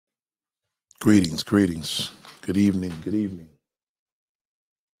Greetings, greetings. Good evening, good evening.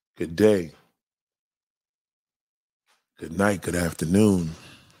 Good day, good night, good afternoon.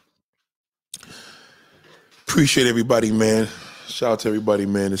 Appreciate everybody, man. Shout out to everybody,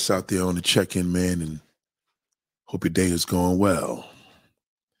 man, that's out there on the check-in, man, and hope your day is going well.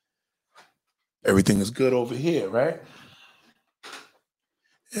 Everything is good over here, right?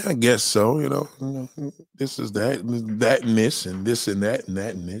 Yeah, I guess so, This is that, and that and this, and this and that and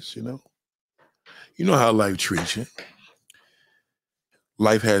that and this, You know how life treats you.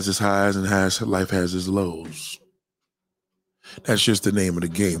 Life has its highs and life has its lows. That's just the name of the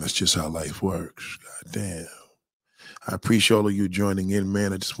game. That's just how life works. God damn. I appreciate all of you joining in,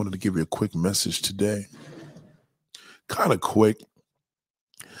 man. I just wanted to give you a quick message today. Kind of quick.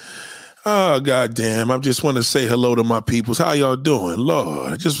 Oh, God damn. I just want to say hello to my peoples. How y'all doing?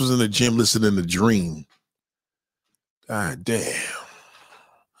 Lord, I just was in the gym listening to Dream. God damn.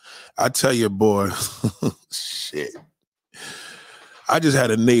 I tell you, boy, shit. I just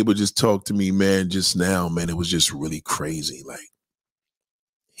had a neighbor just talk to me, man, just now, man. It was just really crazy. Like,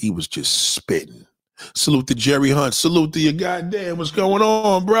 he was just spitting. Salute to Jerry Hunt. Salute to you. Goddamn, what's going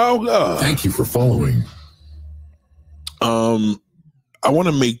on, bro? Thank you for following. I want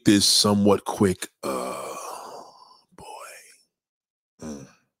to make this somewhat quick.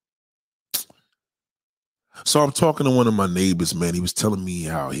 So I'm talking to one of my neighbors, man. He was telling me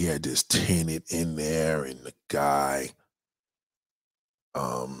how he had this tenant in there, and the guy,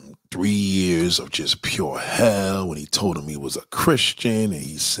 3 years of just pure hell when he told him he was a Christian, and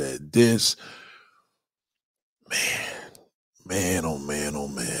he said this. Man, oh man, oh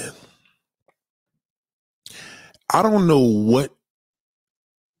man. I don't know what.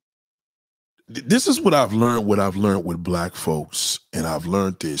 This is what I've learned with black folks, and I've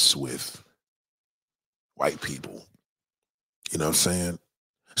learned this with white people. You know what I'm saying?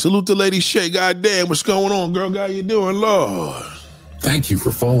 Salute to Lady Shay. Goddamn, what's going on, girl? How you doing, Lord? Thank you for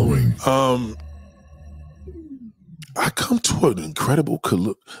following. I come to an incredible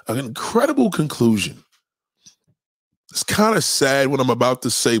conclusion. It's kind of sad what I'm about to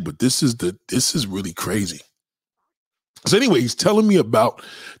say, but this is really crazy. So anyway, he's telling me about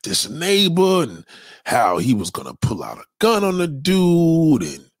this neighbor and how he was gonna pull out a gun on the dude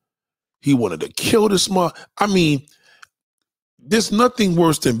and he wanted to kill this mom. I mean, there's nothing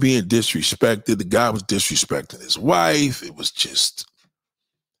worse than being disrespected. The guy was disrespecting his wife. It was just,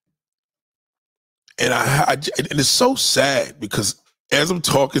 and and it's so sad because as I'm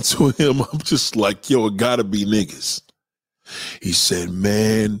talking to him, I'm just like, yo, it gotta be niggas. He said,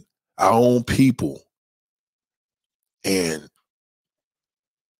 man, our own people. And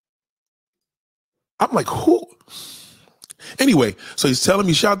I'm like, who? Anyway, so he's telling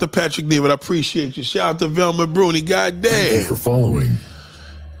me, shout out to Patrick David, I appreciate you. Shout out to Velma Bruni, goddamn. Thank you for following.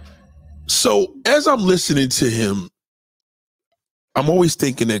 So as I'm listening to him, I'm always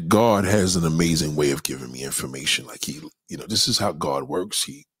thinking that God has an amazing way of giving me information. Like this is how God works.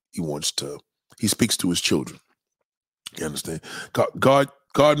 He speaks to his children. You understand?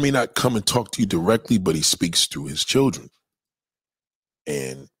 God may not come and talk to you directly, but he speaks through his children.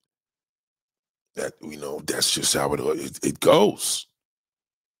 And that, that's just how it goes.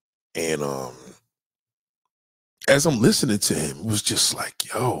 And as I'm listening to him, it was just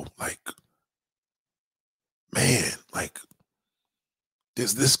like, yo, like, man, like,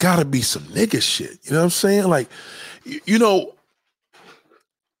 there's gotta be some nigga shit. You know what I'm saying? Like,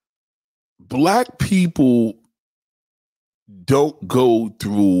 black people don't go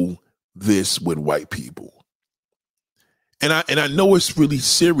through this with white people. And I know it's really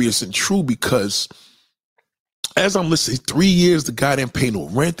serious and true because as I'm listening, 3 years, the guy didn't pay no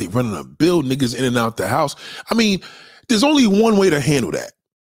rent. They running a bill, niggas in and out the house. I mean, there's only one way to handle that.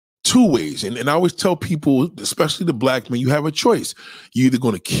 Two ways. And I always tell people, especially the black men, you have a choice. You're either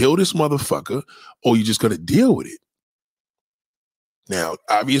going to kill this motherfucker or you're just going to deal with it. Now,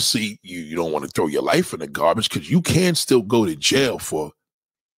 obviously, you don't want to throw your life in the garbage because you can still go to jail for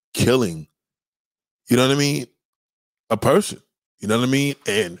killing, you know what I mean, a person. You know what I mean?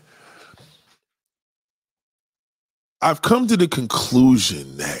 And I've come to the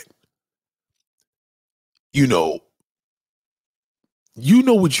conclusion that, you know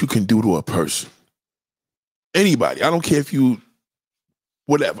what you can do to a person. Anybody. I don't care if you,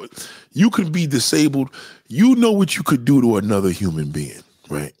 whatever. You can be disabled. You know what you could do to another human being,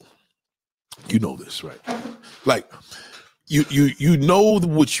 right? You know this, right? Like, you know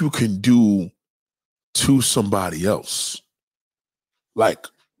what you can do to somebody else. Like,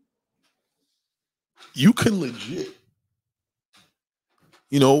 you can legit,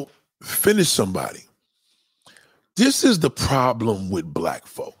 finish somebody. This is the problem with black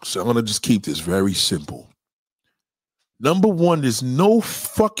folks. I'm going to just keep this very simple. Number one, there's no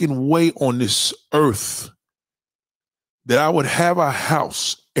fucking way on this earth that I would have a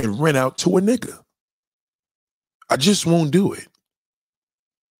house and rent out to a nigga. I just won't do it.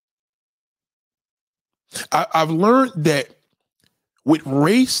 I've learned that with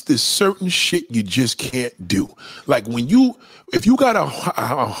race, there's certain shit you just can't do. Like if you got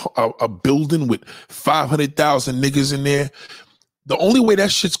a building with 500,000 niggas in there, the only way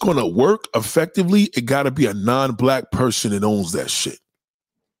that shit's gonna work effectively, it gotta be a non-black person that owns that shit.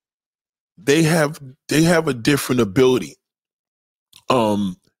 They have a different ability.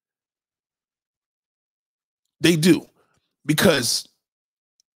 They do. Because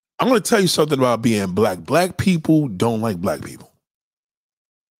I'm gonna tell you something about being black. Black people don't like black people.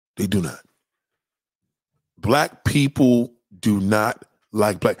 They do not. Black people do not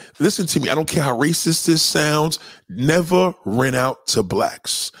like black. Listen to me. I don't care how racist this sounds. Never rent out to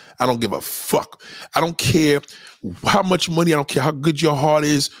blacks. I don't give a fuck. I don't care how much money. I don't care how good your heart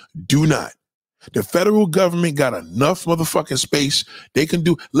is. Do not. The federal government got enough motherfucking space. They can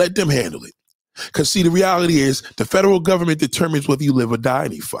let them handle it. Because see, the reality is the federal government determines whether you live or die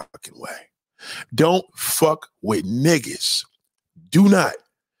any fucking way. Don't fuck with niggas. Do not.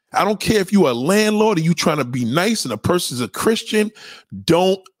 I don't care if you a landlord or you trying to be nice and a person's a Christian.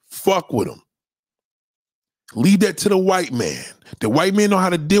 Don't fuck with them. Leave that to the white man. The white man know how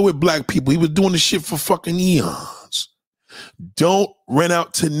to deal with black people. He was doing this shit for fucking eons. Don't rent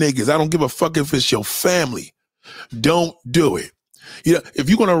out to niggas. I don't give a fuck if it's your family. Don't do it. You know, if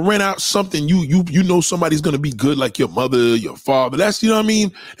you're gonna rent out something, you know somebody's gonna be good, like your mother, your father. That's, you know what I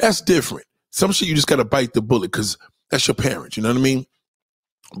mean? That's different. Some shit you just gotta bite the bullet because that's your parents. You know what I mean?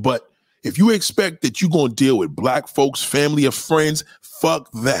 But if you expect that you're gonna deal with black folks, family, or friends,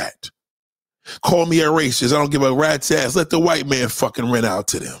 fuck that. Call me a racist. I don't give a rat's ass. Let the white man fucking rent out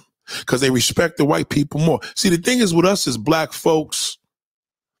to them because they respect the white people more. See, the thing is with us as black folks,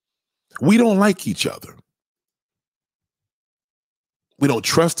 we don't like each other. We don't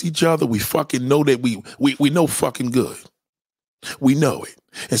trust each other. We fucking know that we know fucking good. We know it.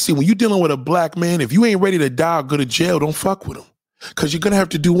 And see, when you're dealing with a black man, if you ain't ready to die or go to jail, don't fuck with him. Because you're going to have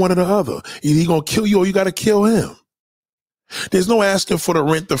to do one or the other. Either he's going to kill you or you got to kill him. There's no asking for the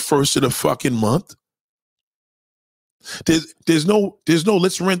rent the first of the fucking month. There's no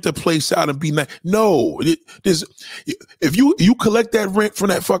let's rent the place out and be nice. No, if you collect that rent from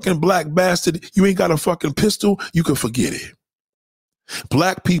that fucking black bastard, you ain't got a fucking pistol, you can forget it.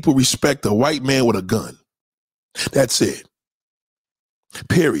 Black people respect a white man with a gun. That's it.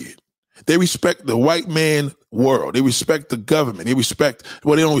 Period. They respect the white man world. They respect the government. They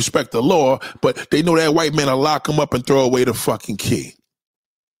don't respect the law, but they know that white man will lock them up and throw away the fucking key.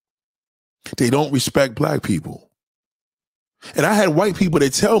 They don't respect black people. And I had white people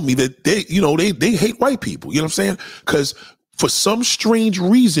that tell me that they hate white people. You know what I'm saying? Because for some strange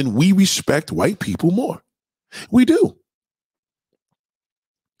reason, we respect white people more. We do.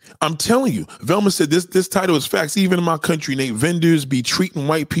 I'm telling you, Velma said this title is facts. Even in my country, Nate, vendors be treating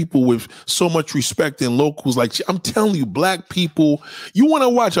white people with so much respect and locals like shit. I'm telling you, black people, you want to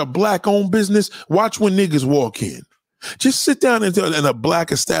watch a black-owned business? Watch when niggas walk in. Just sit down in a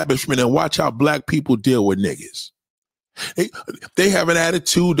black establishment and watch how black people deal with niggas. They have an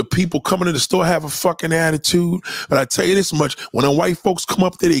attitude. The people coming to the store have a fucking attitude. But I tell you this much, when the white folks come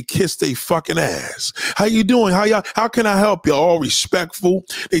up there, they kiss their fucking ass. How you doing? How can I help you? All respectful.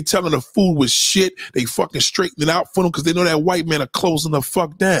 They telling the food was shit. They fucking straighten it out for them because they know that white man are closing the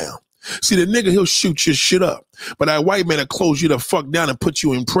fuck down. See, the nigga, he'll shoot your shit up. But that white man will close you the fuck down and put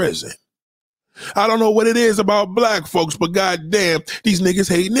you in prison. I don't know what it is about black folks, but goddamn, these niggas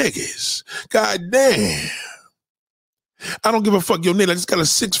hate niggas. Goddamn. I don't give a fuck. Your nigga, I just got a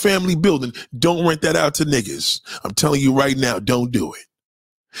 6-family building. Don't rent that out to niggas. I'm telling you right now, don't do it.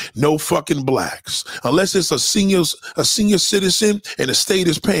 No fucking blacks. Unless it's a senior citizen and the state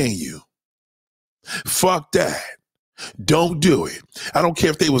is paying you. Fuck that. Don't do it. I don't care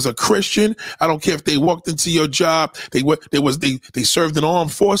if they was a Christian. I don't care if they walked into your job. They served in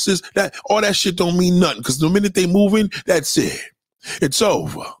armed forces. All that shit don't mean nothing. Because the minute they move in, that's it. It's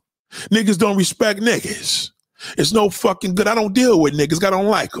over. Niggas don't respect niggas. It's no fucking good. I don't deal with niggas. I don't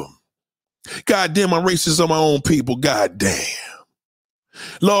like them. Goddamn, I'm racist on my own people. Goddamn.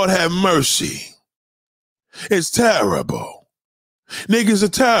 Lord have mercy. It's terrible. Niggas are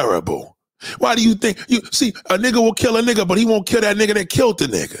terrible. Why do you think? You see, a nigga will kill a nigga, but he won't kill that nigga that killed the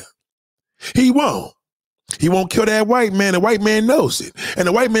nigga. He won't. He won't kill that white man. The white man knows it. And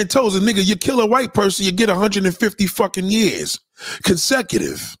the white man tells the nigga, you kill a white person, you get 150 fucking years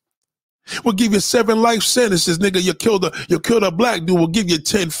consecutive. We'll give you 7 life sentences, nigga. You killed a black dude, we'll give you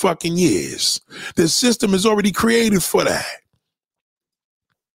 10 fucking years. The system is already created for that.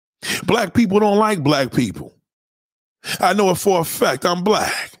 Black people don't like black people. I know it for a fact. I'm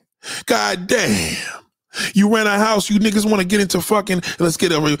black. God damn. You rent a house, you niggas want to get into fucking, let's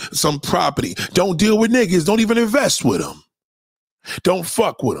get some property. Don't deal with niggas. Don't even invest with them. Don't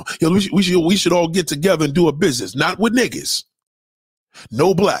fuck with them. Yo, we should all get together and do a business. Not with niggas.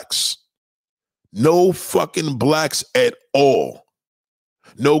 No blacks. No fucking blacks at all.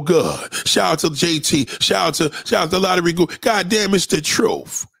 No good. Shout out to JT. Shout out to Lottery Group. God damn, it's the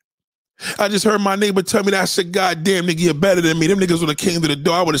truth. I just heard my neighbor tell me that. I said, God damn, nigga, you're better than me. Them niggas would have came to the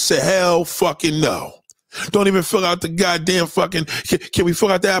door. I would have said, hell fucking no. Don't even fill out the goddamn fucking, can we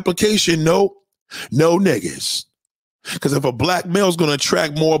fill out the application? No. No niggas. Because if a black male's going to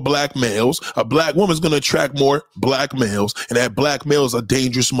attract more black males, a black woman's going to attract more black males, and that black male's a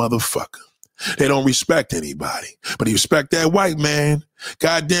dangerous motherfucker. They don't respect anybody. But he respect that white man.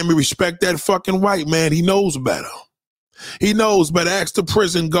 God damn, he respect that fucking white man. He knows better. He knows better. Ask the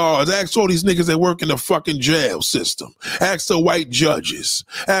prison guards. Ask all these niggas that work in the fucking jail system. Ask the white judges.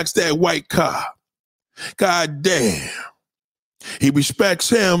 Ask that white cop. God damn. He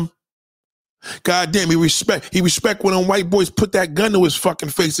respects him. God damn, he respect when them white boys put that gun to his fucking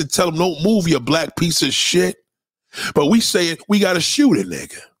face and tell him, don't move, you black piece of shit. But we say it, we gotta shoot a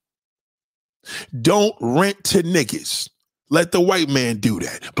nigga. Don't rent to niggas. Let the white man do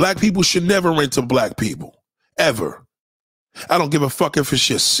that. Black people should never rent to black people. Ever. I don't give a fuck if it's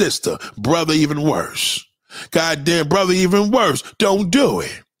your sister, brother, even worse. Goddamn, brother, even worse. Don't do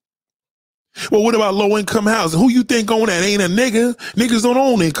it. Well, what about low-income housing? Who you think own that? Ain't a nigga. Niggas don't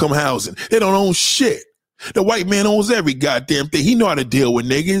own income housing. They don't own shit. The white man owns every goddamn thing. He know how to deal with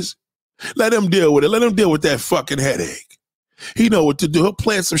niggas. Let him deal with it. Let him deal with that fucking headache. He know what to do. He'll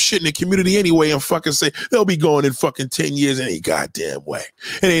plant some shit in the community anyway and fucking say, they'll be going in fucking 10 years any goddamn way.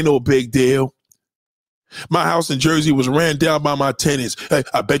 It ain't no big deal. My house in Jersey was ran down by my tenants. Hey,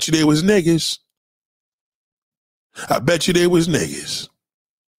 I bet you they was niggas. I bet you they was niggas.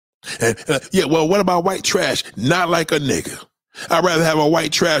 And yeah, well, what about white trash? Not like a nigga. I'd rather have a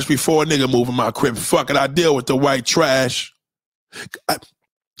white trash before a nigga move in my crib. Fuck it, I deal with the white trash.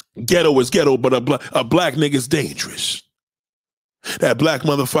 Ghetto is ghetto, but a black nigga's dangerous. That black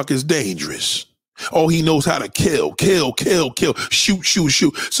motherfucker's dangerous. Oh, he knows how to kill, shoot.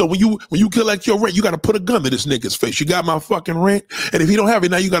 So when you collect your rent, you got to put a gun to this nigga's face. You got my fucking rent, and if he don't have it,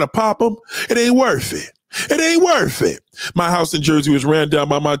 now you got to pop him. It ain't worth it. It ain't worth it. My house in Jersey was ran down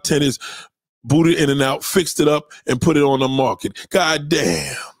by my tenants, booted in and out, fixed it up, and put it on the market. God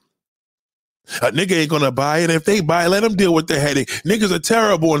damn. A nigga ain't gonna buy it. If they buy it, let them deal with the headache. Niggas are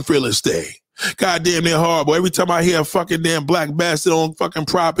terrible in real estate. God damn, they're horrible. Every time I hear a fucking damn black bastard on fucking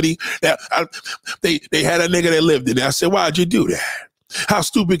property, they had a nigga that lived in there. I said, why'd you do that? How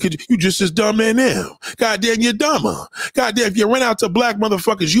stupid could you just as dumb as them? God damn, you're dumber. God damn, if you rent out to black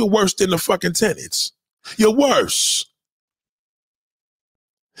motherfuckers, you're worse than the fucking tenants. You're worse.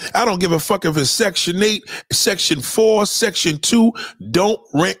 I don't give a fuck if it's Section 8, Section 4, Section 2. Don't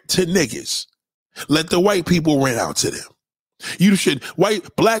rent to niggas. Let the white people rent out to them.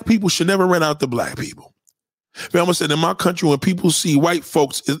 Black people should never rent out to black people. But I'm saying in my country, when people see white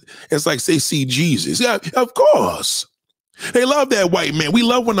folks, it's like they see Jesus. Yeah, of course. They love that white man. We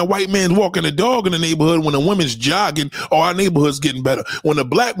love when the white man's walking the dog in the neighborhood, when the woman's jogging, or our neighborhood's getting better. When the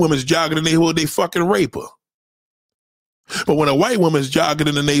black woman's jogging in the neighborhood, they fucking rape her. But when a white woman's jogging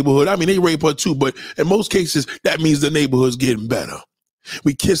in the neighborhood, I mean, they rape her too, but in most cases, that means the neighborhood's getting better.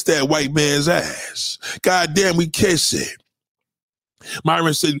 We kiss that white man's ass. God damn, we kiss it.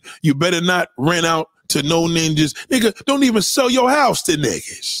 Myron said, you better not rent out to no ninjas. Nigga, don't even sell your house to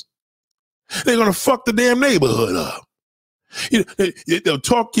niggas. They're going to fuck the damn neighborhood up. They'll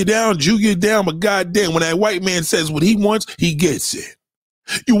talk you down, Jew you down, but goddamn, when that white man says what he wants, he gets it.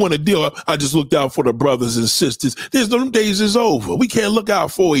 You want to deal? I just looked out for the brothers and sisters. Them days is over. We can't look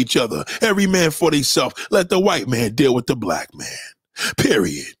out for each other. Every man for themselves. Let the white man deal with the black man.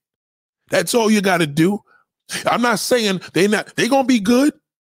 Period. That's all you got to do. I'm not saying they gonna be good.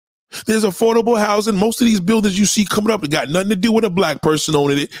 There's affordable housing. Most of these buildings you see coming up, it got nothing to do with a black person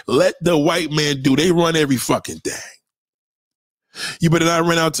owning it. Let the white man do. They run every fucking thing. You better not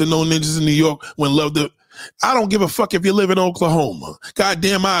rent out to no ninjas in New York when I don't give a fuck if you live in Oklahoma.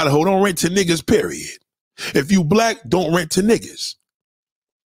 Goddamn Idaho, don't rent to niggas, period. If you black, don't rent to niggas.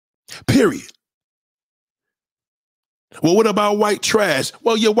 Period. Well, what about white trash?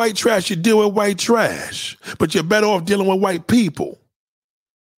 Well, you're white trash, you deal with white trash. But you're better off dealing with white people.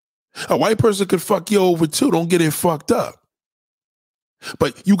 A white person could fuck you over too. Don't get it fucked up.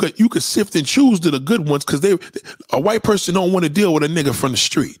 But you could sift and choose to the good ones because a white person don't want to deal with a nigga from the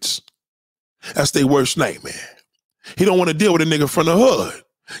streets. That's their worst nightmare. He don't want to deal with a nigga from the hood.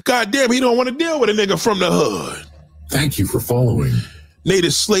 God damn, he don't want to deal with a nigga from the hood. Thank you for following.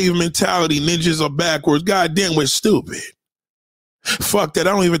 Native slave mentality, ninjas are backwards. God damn, we're stupid. Fuck that.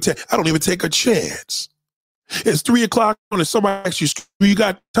 I don't even take a chance. It's 3 o'clock and somebody asks you, you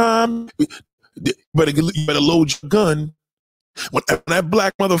got time? You better load your gun. When that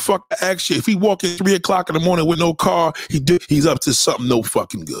black motherfucker asks you, if he walk at 3 o'clock in the morning with no car, he's up to something no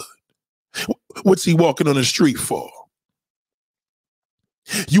fucking good. What's he walking on the street for?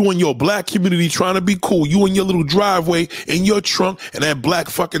 You and your black community trying to be cool. You in your little driveway in your trunk, and that black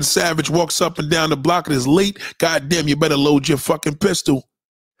fucking savage walks up and down the block and is late. Goddamn, you better load your fucking pistol,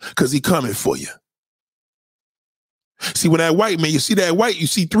 because he coming for you. See, when that white man, you see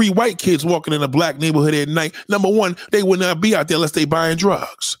 3 white kids walking in a black neighborhood at night. Number one, they would not be out there unless they buying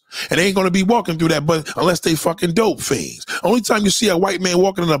drugs. And they ain't going to be walking through that but unless they fucking dope fiends. Only time you see a white man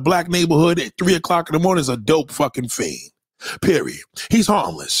walking in a black neighborhood at 3 o'clock in the morning is a dope fucking fiend. Period. He's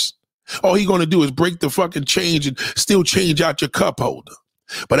harmless. All he going to do is break the fucking change and still change out your cup holder.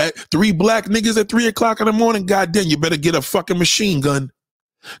 But at 3 black niggas at 3 o'clock in the morning, goddamn, you better get a fucking machine gun.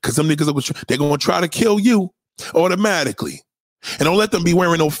 Because them niggas, they're going to try to kill you. Automatically. And don't let them be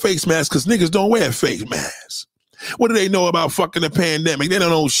wearing no face masks because niggas don't wear face masks. What do they know about fucking the pandemic? They don't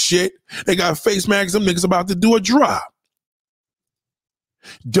know shit. They got face masks. Them niggas about to do a drop.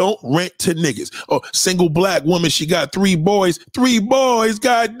 Don't rent to niggas. Oh, single black woman, she got 3 boys. 3 boys,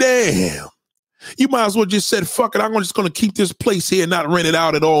 goddamn. You might as well just said, fuck it, I'm just going to keep this place here and not rent it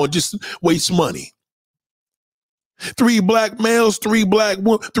out at all and just waste money. 3 black males, 3 black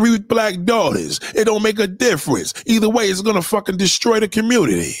daughters. It don't make a difference. Either way, it's gonna fucking destroy the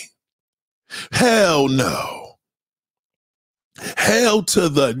community. Hell no. Hell to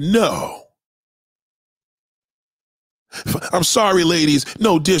the no. I'm sorry, ladies,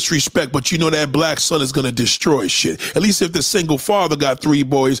 no disrespect, but you know that black son is gonna destroy shit. At least if the single father got 3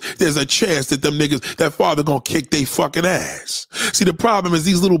 boys, there's a chance that them niggas, that father gonna kick they fucking ass. See, the problem is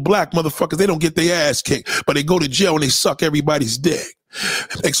these little black motherfuckers, they don't get their ass kicked, but they go to jail and they suck everybody's dick.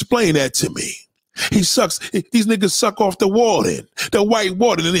 Explain that to me. These niggas suck off the warden, the white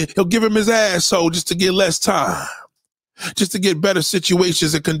warden, and he'll give him his asshole just to get less time. Just to get better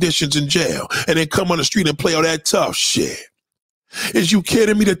situations and conditions in jail, and then come on the street and play all that tough shit. Is you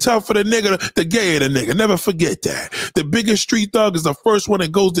kidding me? The tougher the nigga, the gayer the nigga. Never forget that. The biggest street thug is the first one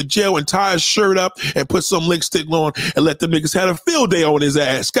that goes to jail and ties his shirt up and puts some lipstick on and let them niggas have a field day on his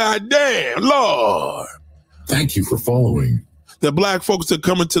ass. God damn, Lord. Thank you for following. The black folks that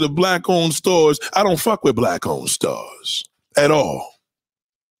come into the black-owned stores, I don't fuck with black-owned stores at all.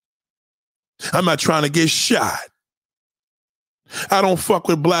 I'm not trying to get shot. I don't fuck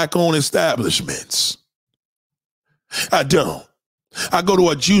with black-owned establishments. I don't. I go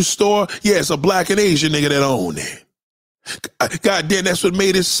to a juice store, yeah, it's a black and Asian nigga that own it. God damn, that's what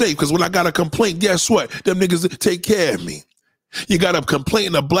made it safe, because when I got a complaint, guess what? Them niggas take care of me. You got a complaint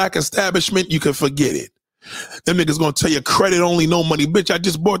in a black establishment, you can forget it. Them niggas gonna tell you credit only, no money. Bitch, I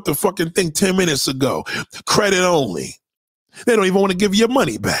just bought the fucking thing 10 minutes ago. Credit only. They don't even want to give you your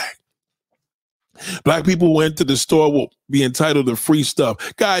money back. Black people who went to the store will be entitled to free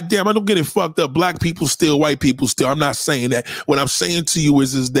stuff. God damn, I don't get it fucked up. Black people steal, white people steal. I'm not saying that. What I'm saying to you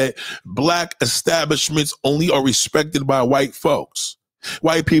is that black establishments only are respected by white folks.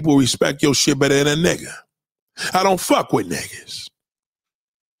 White people respect your shit better than a nigga. I don't fuck with niggas.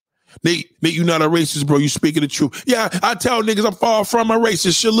 Nate, you not a racist, bro. You speaking the truth. Yeah, I tell niggas I'm far from a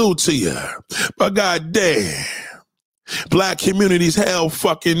racist. Salute to you. But god damn. Black communities, hell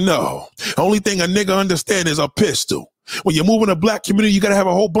fucking no. Only thing a nigga understand is a pistol. When you move in a black community, you gotta have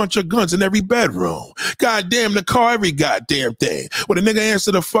a whole bunch of guns in every bedroom. Goddamn the car, every goddamn thing. When a nigga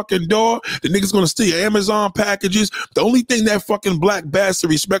answer the fucking door, the nigga's gonna steal your Amazon packages. The only thing that fucking black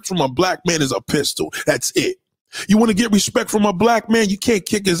bastard respect from a black man is a pistol. That's it. You want to get respect from a black man, you can't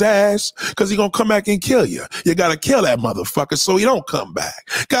kick his ass because he gonna come back and kill you. You gotta kill that motherfucker so he don't come back.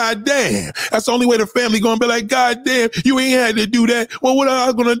 God damn. That's the only way the family gonna be like, God damn, you ain't had to do that. Well, what am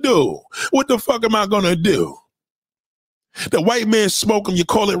I gonna do? What the fuck am I gonna do? The white man smoke him, you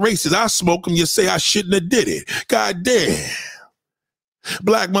call it racist. I smoke him, you say I shouldn't have did it. God damn.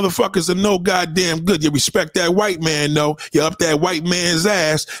 Black motherfuckers are no goddamn good. You respect that white man, though. You up that white man's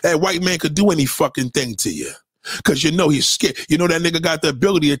ass. That white man could do any fucking thing to you. Because you know he's scared. You know that nigga got the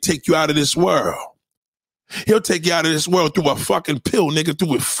ability to take you out of this world. He'll take you out of this world through a fucking pill, nigga,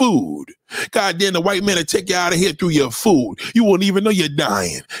 through with food. Goddamn, the white man will take you out of here through your food. You won't even know you're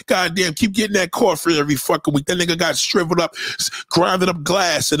dying. Goddamn, keep getting that coffee every fucking week. That nigga got shriveled up, grinding up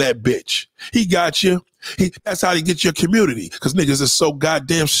glass in that bitch. He got you. That's how he gets your community, because niggas are so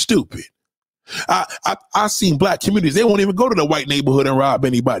goddamn stupid. I seen black communities, they won't even go to the white neighborhood and rob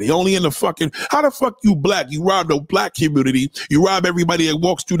anybody. Only in the fucking, how the fuck you black? You rob the black community, you rob everybody that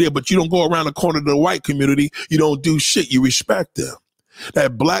walks through there, but you don't go around the corner to the white community. You don't do shit. You respect them.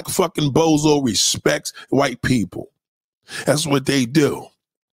 That black fucking bozo respects white people. That's what they do.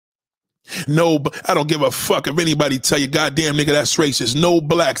 No, I don't give a fuck if anybody tell you, goddamn nigga, that's racist. No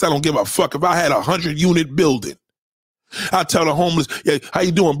blacks. I don't give a fuck. If I had 100-unit building, I tell the homeless, yeah, how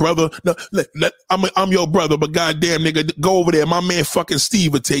you doing, brother? No, I'm your brother, but goddamn, nigga, go over there. My man fucking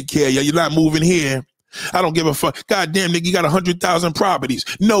Steve will take care of you. You're not moving here. I don't give a fuck. Goddamn, nigga, you got 100,000 properties.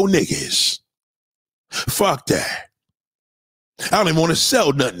 No niggas. Fuck that. I don't even want to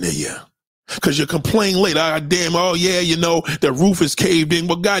sell nothing to you, because you complain later. Goddamn, oh yeah, you know, the roof is caved in.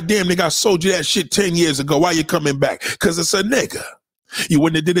 Well, goddamn, nigga, I sold you that shit 10 years ago. Why you coming back? Because it's a nigga. You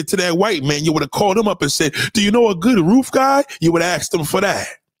wouldn't have did it to that white man. You would have called him up and said, do you know a good roof guy? You would have asked him for that.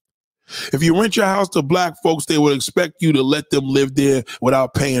 If you rent your house to black folks, they would expect you to let them live there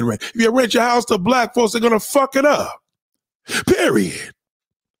without paying rent. If you rent your house to black folks, they're going to fuck it up. Period.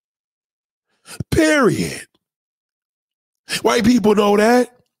 Period. White people know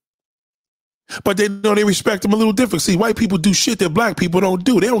that. But they know they respect them a little different. See, white people do shit that black people don't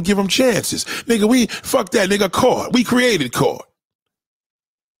do. They don't give them chances. Nigga, fuck that nigga court. We created court.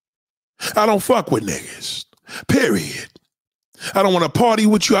 I don't fuck with niggas. Period. I don't want to party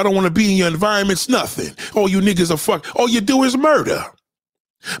with you. I don't want to be in your environments. Nothing. All you niggas are fuck. All you do is murder.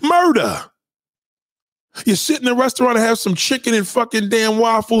 Murder. You sit in a restaurant and have some chicken and fucking damn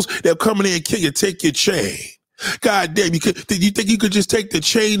waffles. They'll come in there and kill you, take your chain. God damn, did you think you could just take the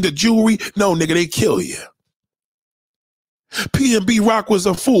chain, the jewelry? No, nigga, they kill you. P&B Rock was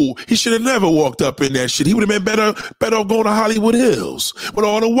a fool. He should have never walked up in that shit. He would have been better off going to Hollywood Hills with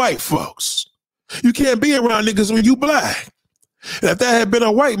all the white folks. You can't be around niggas when you black. And if that had been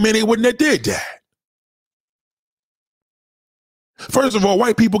a white man, they wouldn't have did that. First of all,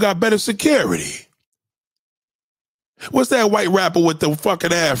 white people got better security. What's that white rapper with the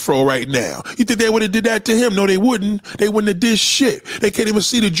fucking afro right now? You think they would have did that to him? No, they wouldn't. They wouldn't have did shit. They can't even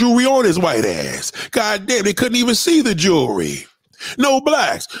see the jewelry on his white ass. God damn, they couldn't even see the jewelry. No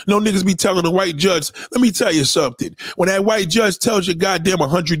blacks. No niggas be telling the white judge, let me tell you something. When that white judge tells you goddamn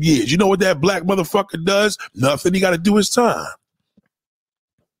 100 years, you know what that black motherfucker does? Nothing. He got to do his time.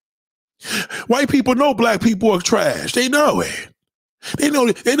 White people know black people are trash. They know it. They know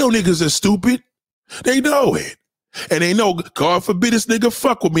niggas are stupid. They know it. And they know, God forbid this nigga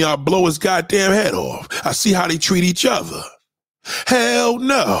fuck with me, I'll blow his goddamn head off. I see how they treat each other. Hell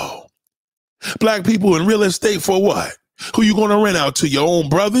no. Black people in real estate for what? Who you gonna rent out to? Your own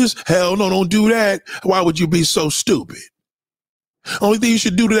brothers? Hell no, don't do that. Why would you be so stupid? Only thing you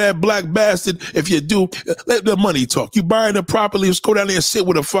should do to that black bastard, if you do, let the money talk. You buying it properly, just go down there and sit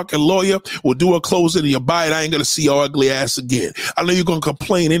with a fucking lawyer. We'll do a closing and you buy it. I ain't gonna see your ugly ass again. I know you're gonna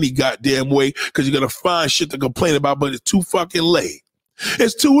complain any goddamn way because you're gonna find shit to complain about, but it's too fucking late.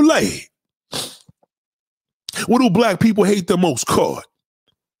 It's too late. What do black people hate the most? Court.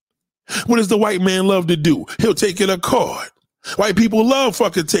 What does the white man love to do? He'll take you to court. White people love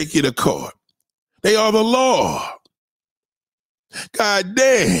fucking take you to court. They are the law. God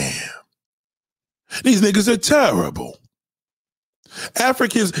damn. These niggas are terrible.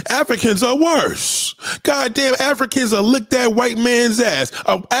 Africans are worse. God damn, Africans will lick that white man's ass.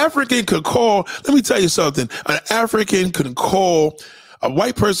 An African could call, let me tell you something. A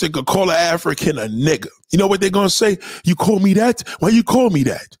white person could call an African a nigga. You know what they're going to say? You call me that? Why you call me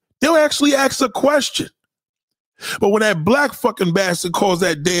that? They'll actually ask a question. But when that black fucking bastard calls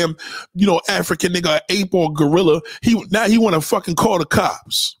that damn, African nigga an ape or gorilla, he want to fucking call the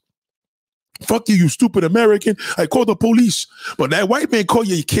cops. Fuck you, you stupid American. I call the police. But that white man call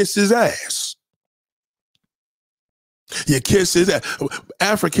you, you kiss his ass. You kiss his ass.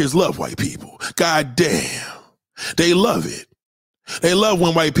 Africans love white people. God damn. They love it. They love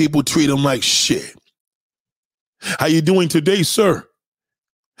when white people treat them like shit. How you doing today, sir?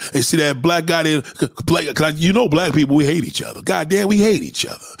 They see that black guy there, black people, we hate each other. God damn, we hate each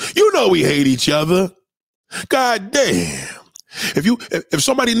other. You know we hate each other. God damn. If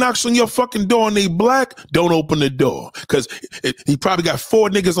somebody knocks on your fucking door and they black, don't open the door. Because he probably got 4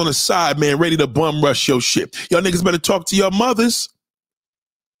 niggas on the side, man, ready to bum rush your shit. Y'all niggas better talk to your mothers.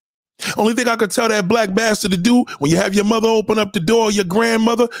 Only thing I could tell that black bastard to do when you have your mother open up the door, your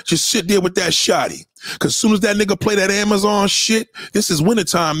grandmother, just sit there with that shotty. Because as soon as that nigga play that Amazon shit, this is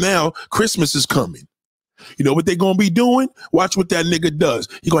wintertime now, Christmas is coming. You know what they gonna be doing? Watch what that nigga does.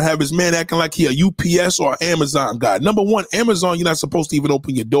 He gonna have his man acting like he a UPS or Amazon guy. Number one, Amazon, you're not supposed to even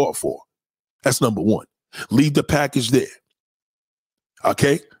open your door for. That's number one. Leave the package there.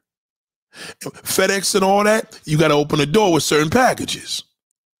 Okay? FedEx and all that, you gotta open the door with certain packages.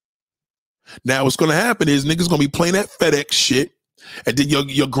 Now what's gonna happen is niggas gonna be playing that FedEx shit, and then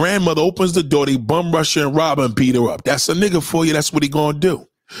your grandmother opens the door, they bum rush her and rob her and beat her up. That's a nigga for you, that's what he gonna do.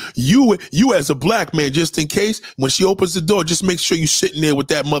 You as a black man, just in case, when she opens the door, just make sure you sitting there with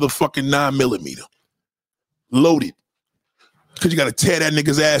that motherfucking 9mm. Loaded. Because you got to tear that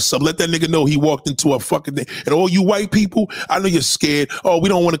nigga's ass up. Let that nigga know he walked into a fucking thing. And all you white people, I know you're scared. Oh, we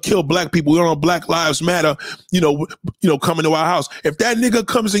don't want to kill black people. We don't want Black Lives Matter, coming to our house. If that nigga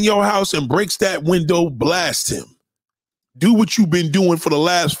comes in your house and breaks that window, blast him. Do what you've been doing for the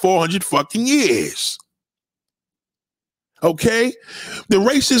last 400 fucking years. Okay? The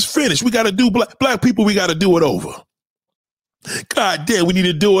race is finished. We got to do black people. We got to do it over. God damn, we need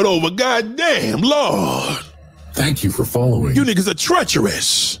to do it over. God damn, Lord. Thank you for following. You niggas are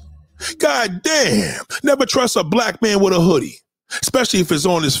treacherous. God damn. Never trust a black man with a hoodie, especially if it's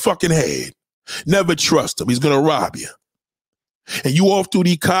on his fucking head. Never trust him. He's going to rob you. And you off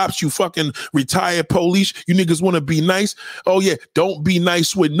duty cops, you fucking retired police, you niggas want to be nice. Oh yeah, don't be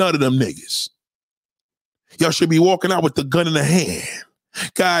nice with none of them niggas. Y'all should be walking out with the gun in the hand.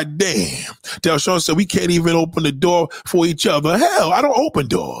 God damn. Delshawn said we can't even open the door for each other. Hell, I don't open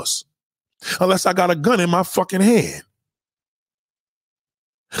doors unless I got a gun in my fucking hand.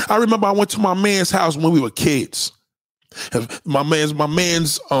 I remember I went to my man's house when we were kids. My man's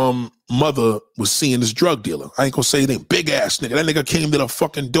mother was seeing this drug dealer. I ain't gonna say his name. Big ass nigga. That nigga came to the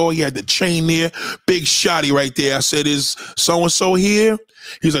fucking door. He had the chain there. Big shotty right there. I said, is so-and-so here?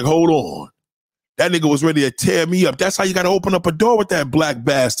 He's like, hold on. That nigga was ready to tear me up. That's how you got to open up a door with that black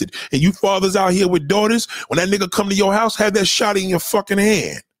bastard. And you fathers out here with daughters, when that nigga come to your house, have that shotty in your fucking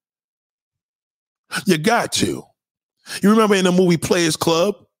hand. You got to. You remember in the movie Players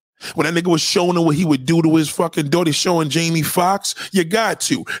Club, when that nigga was showing him what he would do to his fucking daughter, showing Jamie Foxx? You got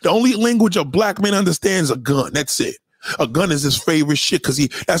to. The only language a black man understands is a gun. That's it. A gun is his favorite shit because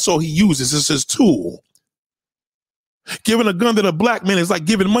that's all he uses. It's his tool. Giving a gun to the black man is like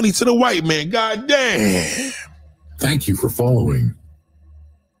giving money to the white man. God damn. Thank you for following.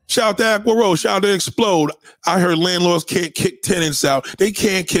 Shout to Aqua Rose. Shout to Explode. I heard landlords can't kick tenants out. They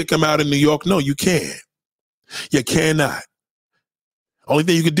can't kick them out in New York. No, you can't. You cannot. Only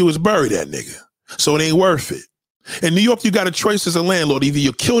thing you can do is bury that nigga. So it ain't worth it. In New York, you got a choice as a landlord. Either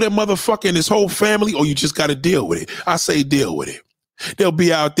you kill that motherfucker and his whole family, or you just got to deal with it. I say deal with it. They'll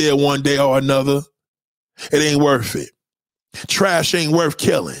be out there one day or another. It ain't worth it. Trash ain't worth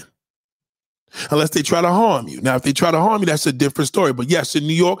killing unless they try to harm you. Now, if they try to harm you, that's a different story. But yes, in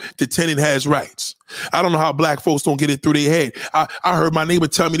New York, the tenant has rights. I don't know how black folks don't get it through their head. I heard my neighbor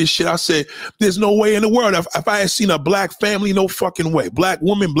tell me this shit. I said, there's no way in the world. If I had seen a black family, no fucking way. Black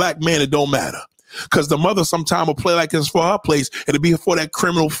woman, black man, it don't matter. Because the mother sometime will play like it's for her place. It'll be for that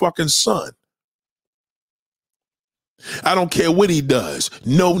criminal fucking son. I don't care what he does.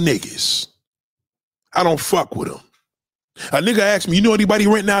 No niggas. I don't fuck with him. A nigga asked me, you know anybody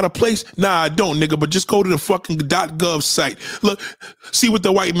renting out a place? Nah, I don't, nigga, but just go to the fucking .gov site. Look, see what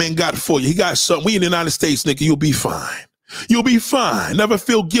the white man got for you. He got something. We in the United States, nigga, you'll be fine. You'll be fine. Never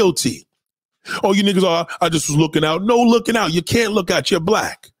feel guilty. Oh, you niggas are, I just was looking out. No looking out. You can't look out. You're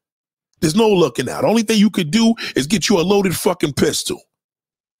black. There's no looking out. Only thing you could do is get you a loaded fucking pistol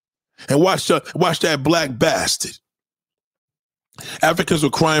and watch that black bastard. Africans were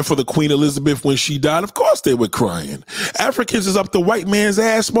crying for the Queen Elizabeth when she died. Of course they were crying. Africans is up the white man's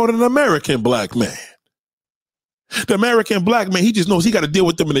ass more than an American black man. The American black man, he just knows he got to deal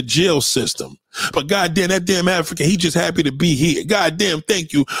with them in the jail system. But goddamn, that damn African, he just happy to be here. Goddamn,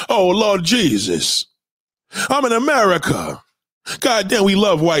 thank you. Oh, Lord Jesus. I'm in America. Goddamn, we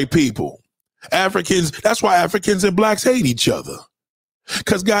love white people. Africans, that's why Africans and blacks hate each other.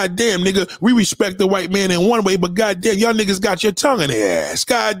 Cause goddamn, nigga, we respect the white man in one way, but goddamn, y'all niggas got your tongue in their ass.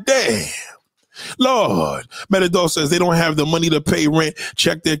 Goddamn. Lord. Metadol says they don't have the money to pay rent.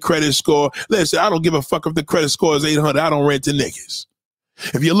 Check their credit score. Listen, I don't give a fuck if the credit score is 800. I don't rent to niggas.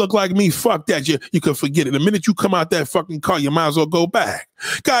 If you look like me, fuck that. You can forget it. The minute you come out that fucking car, you might as well go back.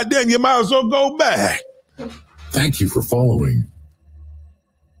 Goddamn, you might as well go back. Thank you for following.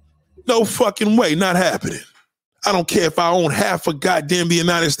 No fucking way. Not happening. I don't care if I own half of goddamn the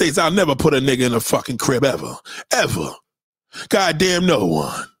United States. I'll never put a nigga in a fucking crib ever. Ever. Goddamn no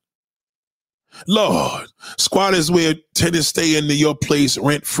one. Lord, squatters where tenants stay into your place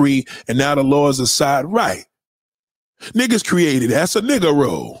rent free, and now the laws aside. Right. Niggas created that. That's a nigga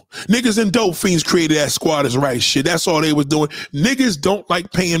role. Niggas and dope fiends created that squatters right shit. That's all they was doing. Niggas don't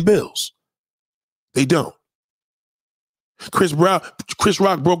like paying bills. They don't. Chris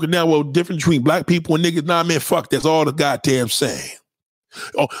Rock broke it down. Well, difference between black people and niggas. Nah, man, fuck. That's all the goddamn saying.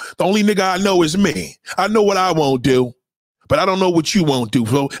 Oh, the only nigga I know is me. I know what I won't do, but I don't know what you won't do,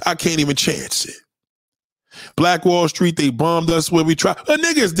 so I can't even chance it. Black Wall Street, they bombed us where we tried.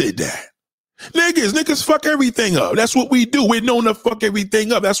 Niggas did that. Niggas fuck everything up. That's what we do. We're known to fuck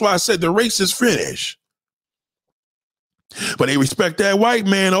everything up. That's why I said the race is finished. But they respect that white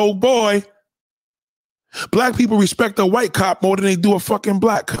man, oh boy. Black people respect a white cop more than they do a fucking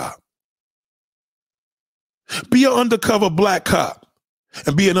black cop. Be an undercover black cop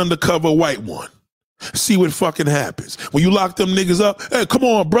and be an undercover white one. See what fucking happens. When you lock them niggas up, hey, come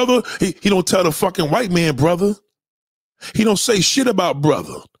on, brother. He don't tell the fucking white man, brother. He don't say shit about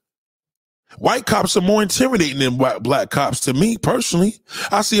brother. White cops are more intimidating than black cops to me, personally.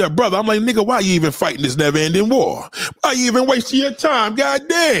 I see a brother, I'm like, nigga, why you even fighting this never-ending war? Why you even wasting your time? God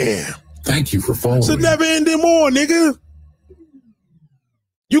damn. Thank you for following. It's a never-ending war, nigga.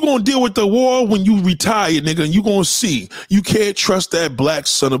 You're going to deal with the war when you retire, nigga, and you're going to see you can't trust that black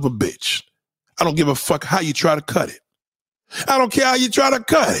son of a bitch. I don't give a fuck how you try to cut it. I don't care how you try to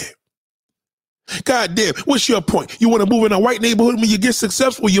cut it. God damn, what's your point? You want to move in a white neighborhood when you get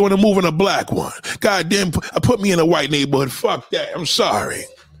successful? You want to move in a black one? God damn, put me in a white neighborhood. Fuck that. I'm sorry.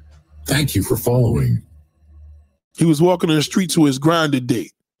 Thank you for following. He was walking on the street to his Grindr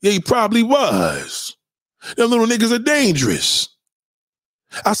date. Yeah, he probably was. Them little niggas are dangerous.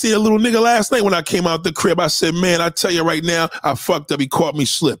 I see a little nigga last night when I came out the crib. I said, man, I tell you right now, I fucked up. He caught me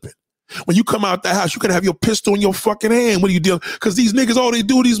slipping. When you come out the house, you can have your pistol in your fucking hand. What are you doing? Because these niggas, all they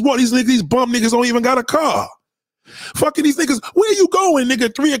do, these bum niggas don't even got a car. Fucking these niggas, where are you going,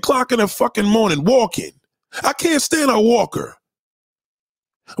 nigga? 3 o'clock in the fucking morning, walking. I can't stand a walker.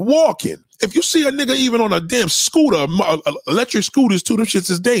 Walking. If you see a nigga even on a damn scooter, electric scooters too, them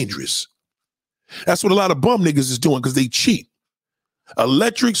shits is dangerous. That's what a lot of bum niggas is doing because they cheat.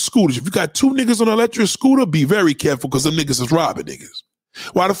 Electric scooters. If you got 2 niggas on an electric scooter, be very careful because them niggas is robbing niggas.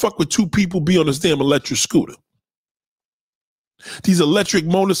 Why the fuck would 2 people be on this damn electric scooter? These electric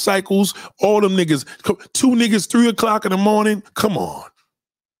motorcycles, all them niggas, 2 niggas, 3 o'clock in the morning, come on.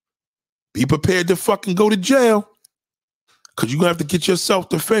 Be prepared to fucking go to jail. Because you're going to have to get your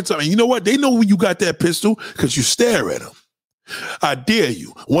self-defense. I mean, you know what? They know when you got that pistol because you stare at them. I dare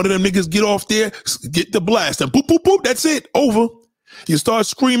you. One of them niggas get off there, get the blast, and boop, boop, boop, that's it, over. You start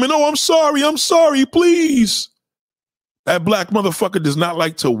screaming, oh, I'm sorry, please. That black motherfucker does not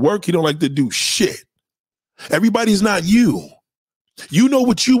like to work. He don't like to do shit. Everybody's not you. You know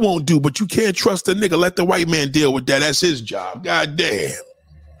what you won't do, but you can't trust a nigga. Let the white man deal with that. That's his job. God damn.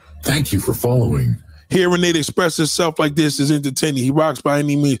 Thank you for following. Hearing Nate express himself like this is entertaining. He rocks by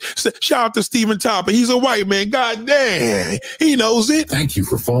any means. Shout out to Stephen Topper. He's a white man. God damn. He knows it. Thank you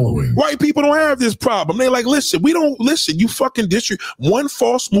for following. White people don't have this problem. They like, listen, we don't listen. You fucking district. One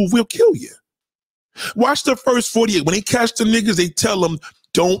false move will kill you. Watch the first 48. When they catch the niggas, they tell them,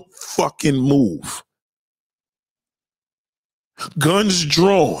 don't fucking move. Guns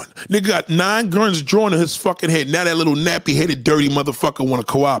drawn. Nigga got 9 guns drawn in his fucking head. Now that little nappy-headed, dirty motherfucker want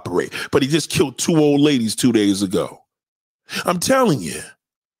to cooperate. But he just killed 2 old ladies 2 days ago. I'm telling you.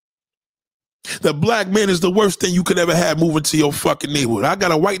 The black man is the worst thing you could ever have moving to your fucking neighborhood. I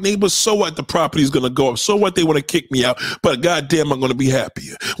got a white neighbor, so what? The property's going to go up. So what? They want to kick me out. But goddamn, I'm going to be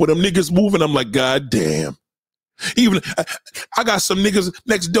happier. When them niggas moving, I'm like, goddamn. Even I got some niggas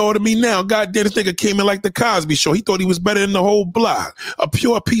next door to me now. Goddamn, this nigga came in like the Cosby Show. He thought he was better than the whole block. A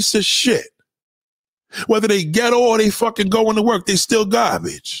pure piece of shit. Whether they ghetto or they fucking going to work, they still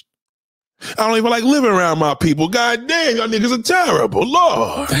garbage. I don't even like living around my people. God damn, y'all niggas are terrible.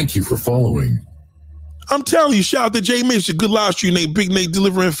 Lord. Thank you for following. I'm telling you, shout out to Jay Mitchell. Good live stream, Nate. Big Nate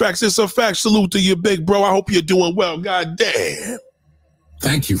delivering facts. It's a fact. Salute to you, big bro. I hope you're doing well. God damn.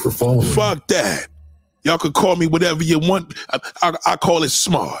 Thank you for following. Fuck that. Y'all could call me whatever you want. I call it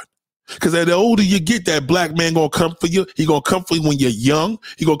smart. Because the older you get, that black man gonna come for you. He gonna come for you when you're young.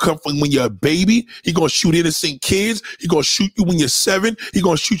 He gonna come for you when you're a baby. He gonna shoot innocent kids. He gonna shoot you when you're 7. He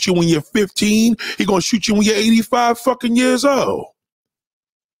gonna shoot you when you're 15. He gonna shoot you when you're 85 fucking years old.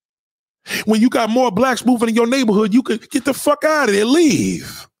 When you got more blacks moving in your neighborhood, you could get the fuck out of there.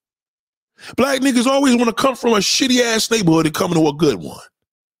 Leave. Black niggas always want to come from a shitty ass neighborhood and come into a good one.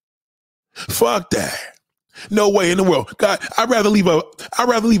 Fuck that. No way in the world. God, I'd rather leave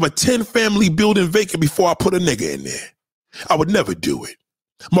a 10 family building vacant before I put a nigga in there. I would never do it.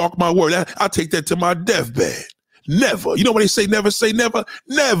 Mark my word, I'll take that to my deathbed. Never. You know when they say never say never?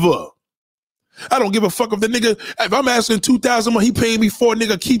 Never. I don't give a fuck if the nigga, if I'm asking 2,000 more, he paying me $4,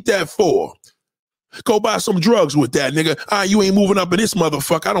 nigga, keep that $4. Go buy some drugs with that, nigga. You ain't moving up in this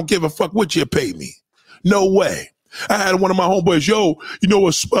motherfucker. I don't give a fuck what you pay me. No way. I had one of my homeboys, yo, you know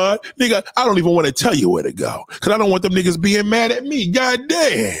a spot? Nigga, I don't even want to tell you where to go. Because I don't want them niggas being mad at me. God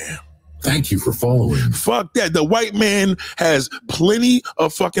damn. Thank you for following. Fuck that. The white man has plenty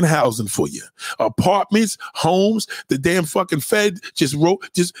of fucking housing for you. Apartments, homes, the damn fucking Fed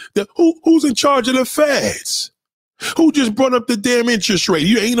who's in charge of the feds? Who just brought up the damn interest rate?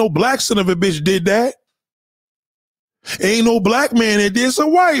 You ain't no black son of a bitch did that. Ain't no black man that did, it's a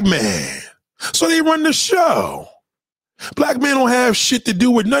white man. So they run the show. Black men don't have shit to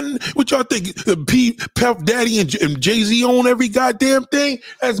do with nothing. What y'all think? Puff Daddy and Jay-Z own every goddamn thing?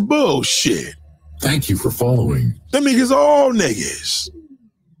 That's bullshit. Thank you for following. Them niggas all niggas.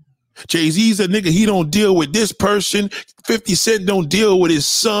 Jay-Z's a nigga, he don't deal with this person. 50 Cent don't deal with his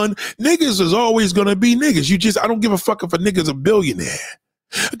son. Niggas is always gonna be niggas. I don't give a fuck if a nigga's a billionaire.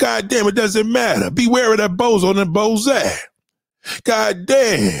 God damn, it doesn't matter. Beware of that bozo and Bozat. God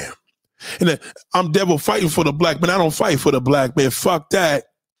damn. And I'm devil fighting for the black man. I don't fight for the black man. Fuck that.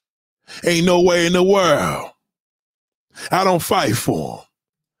 Ain't no way in the world. I don't fight for him.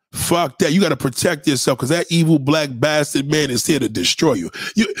 Fuck that. You got to protect yourself because that evil black bastard man is here to destroy you.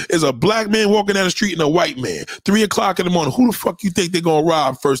 There's a black man walking down the street and a white man. 3 o'clock in the morning. Who the fuck you think they're going to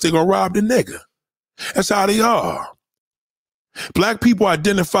rob first? They're going to rob the nigga. That's how they are. Black people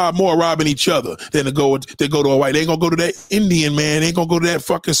identify more robbing each other than to go to a white. They ain't gonna go to that Indian man. They ain't gonna go to that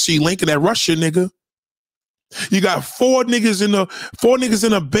fucking Sri Lankan, that Russian nigga. You got four niggas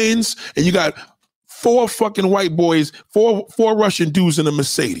in a Benz, and you got 4 fucking white boys, four Russian dudes in a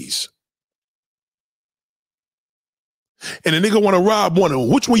Mercedes. And the nigga want to rob one of them.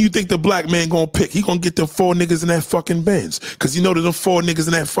 Which one you think the black man gonna pick? He gonna get them 4 niggas in that fucking Benz. Cause you know that them 4 niggas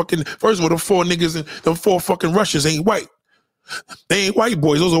in that fucking, first of all, them 4 niggas and them 4 fucking Russians ain't white. They ain't white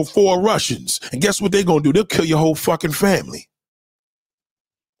boys. Those are 4 Russians. And guess what they gonna do? They'll kill your whole fucking family.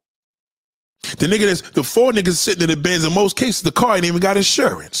 The 4 niggas sitting in the Benz, in most cases, the car ain't even got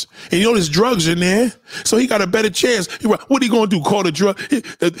insurance. And you know there's drugs in there. So he got a better chance. What he gonna do? Call the drug?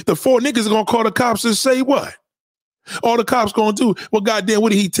 The 4 niggas are gonna call the cops and say what? All the cops gonna do, well, goddamn,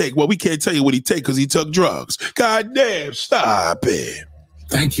 what did he take? Well, we can't tell you what he take because he took drugs. Goddamn, stop it.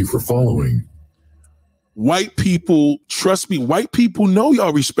 Thank you for following. White people, trust me, white people know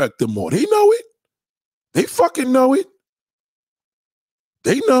y'all respect them more. They know it. They fucking know it.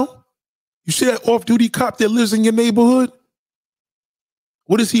 They know. You see that off-duty cop that lives in your neighborhood?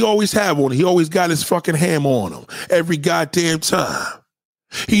 What does he always have on him? He always got his fucking hammer on him every goddamn time.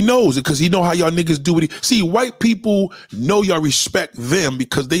 He knows it because he know how y'all niggas do it. See, white people know y'all respect them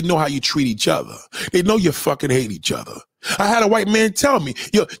because they know how you treat each other. They know you fucking hate each other. I had a white man tell me,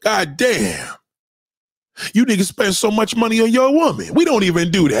 yo, goddamn. You niggas spend so much money on your woman. We don't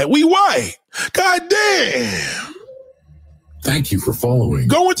even do that. We white. God damn. Thank you for following.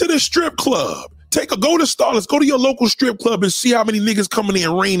 Go into the strip club. Go to Starlets. Go to your local strip club and see how many niggas coming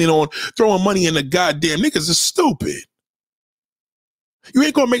in raining on, throwing money in the goddamn. Niggas is stupid. You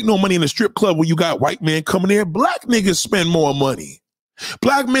ain't gonna make no money in the strip club when you got white men coming in. Black niggas spend more money.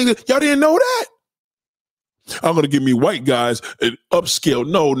 Black niggas, y'all didn't know that? I'm gonna give me white guys an upscale.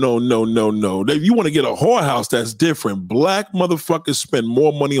 No. If you want to get a whorehouse, that's different. Black motherfuckers spend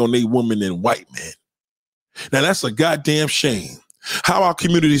more money on their women than white men. Now that's a goddamn shame. How our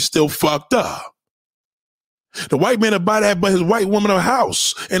community is still fucked up. The white man will buy that, but his white woman a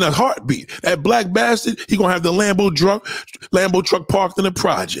house in a heartbeat. That black bastard, he gonna have the Lambo truck parked in the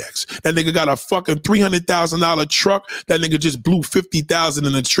projects. That nigga got a fucking $300,000 truck. That nigga just blew $50,000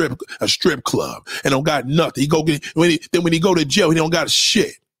 in a strip club and don't got nothing. When he go to jail, he don't got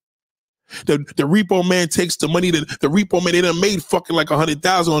shit. The repo man takes the money. The repo man, they done made fucking like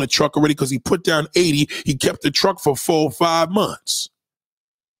 $100,000 on the truck already because he put down 80. He kept the truck for 4 or 5 months.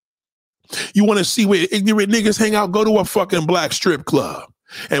 You want to see where ignorant niggas hang out? Go to a fucking black strip club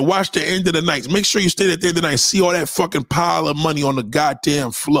and watch the end of the night. Make sure you stay at the end of the night. See all that fucking pile of money on the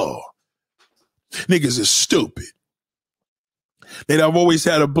goddamn floor. Niggas is stupid. I've always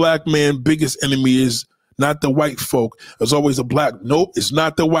had a black man. Biggest enemy is not the white folk. There's always a black. Nope, it's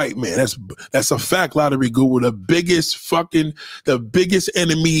not the white man. That's a fact, Lottery Guru. The biggest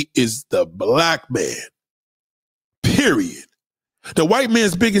enemy is the black man. Period. The white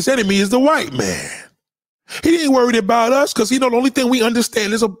man's biggest enemy is the white man. He ain't worried about us because he know the only thing we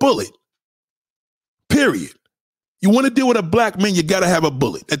understand is a bullet. Period. You want to deal with a black man, you got to have a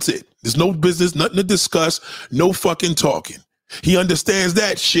bullet. That's it. There's no business, nothing to discuss, no fucking talking. He understands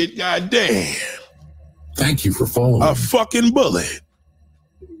that shit. God damn. Thank you for following. A fucking bullet.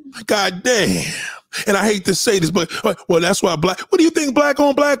 God damn. And I hate to say this, but well, that's why what do you think black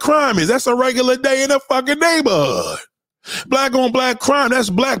on black crime is? That's a regular day in the fucking neighborhood. Black on black crime, that's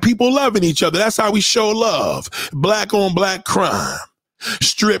black people loving each other. That's how we show love. Black on black crime.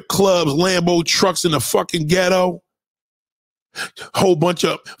 Strip clubs, Lambo trucks in the fucking ghetto. Whole bunch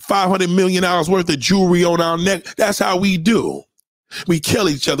of $500 million worth of jewelry on our neck. That's how we do. We kill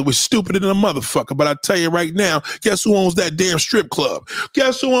each other. We're stupider than a motherfucker. But I tell you right now, guess who owns that damn strip club?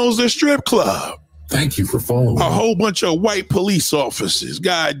 Guess who owns the strip club? Thank you for following. A whole bunch of white police officers.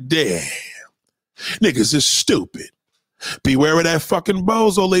 God damn. Niggas is stupid. Beware of that fucking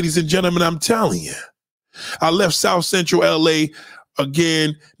bozo, ladies and gentlemen, I'm telling you. I left South Central LA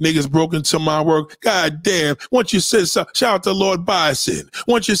again. Niggas broke into my work. God damn. Once you said, shout out to Lord Bison.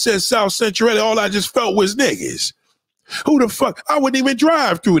 Once you said South Central LA, all I just felt was niggas. Who the fuck? I wouldn't even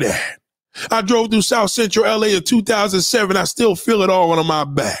drive through that. I drove through South Central LA in 2007. I still feel it all on my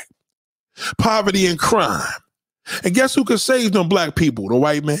back. Poverty and crime. And guess who could save them black people? The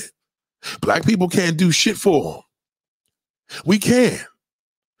white man. Black people can't do shit for them. We can.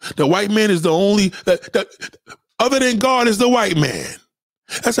 The white man is the only, other than God is the white man.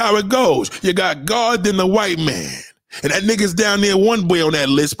 That's how it goes. You got God, then the white man. And that nigga's down there one way on that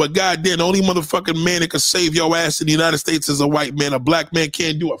list, but goddamn, the only motherfucking man that can save your ass in the United States is a white man. A black man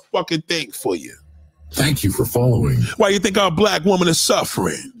can't do a fucking thing for you. Thank you for following. Why you think our black woman is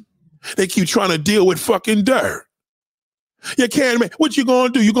suffering? They keep trying to deal with fucking dirt. You can't make, what you gonna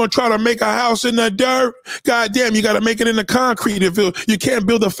do? You gonna try to make a house in the dirt? God damn, you gotta make it in the concrete. If you can't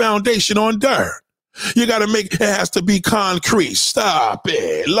build a foundation on dirt. You gotta make, it has to be concrete. Stop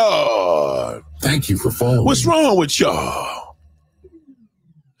it, Lord. Thank you for following. What's wrong with y'all?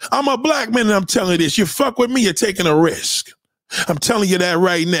 I'm a black man and I'm telling you this. You fuck with me, you're taking a risk. I'm telling you that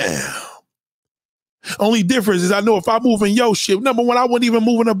right now. Only difference is I know if I move in your shit, number one, I wouldn't even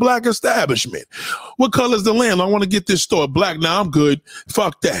move in a black establishment. What color is the landlord? I want to get this store black. Now I'm good.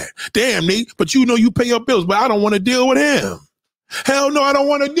 Fuck that. Damn, Nate, but you know you pay your bills, but I don't want to deal with him. Hell no, I don't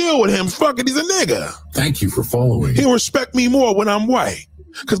want to deal with him. Fuck it, he's a nigga. Thank you for following. He'll respect me more when I'm white.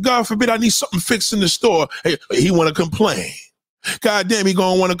 Because God forbid I need something fixed in the store. Hey, he want to complain. God damn, he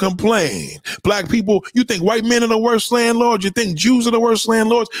gonna want to complain. Black people, you think white men are the worst landlords? You think Jews are the worst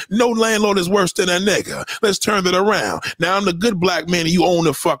landlords? No landlord is worse than a nigga. Let's turn it around. Now I'm the good black man and you own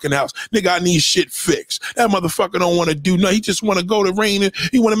the fucking house. Nigga, I need shit fixed. That motherfucker don't want to do nothing. He just want to go to rain and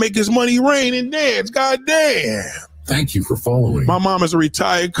he want to make his money rain and dance. God damn. Thank you for following. My mom is a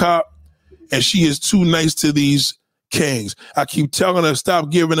retired cop and she is too nice to these kings. I keep telling her stop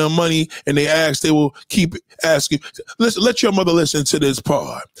giving them money and they will keep asking. Listen, let your mother listen to this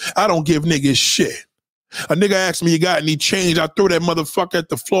part. I don't give niggas shit. A nigga asks me, you got any change? I throw that motherfucker at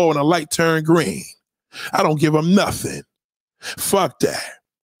the floor and a light turn green. I don't give him nothing. Fuck that.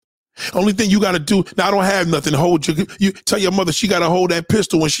 Only thing you got to do, now I don't have nothing. Hold you tell your mother she got to hold that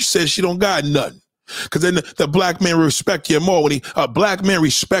pistol when she says she don't got nothing. Because then the black man respect you more. When a black man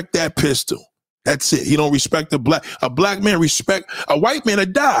respect that pistol. That's it. He don't respect a black man respect a white man to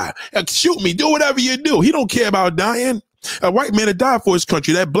die. Shoot me, do whatever you do. He don't care about dying. A white man to die for his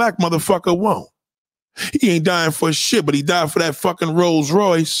country. That black motherfucker won't. He ain't dying for shit, but he died for that fucking Rolls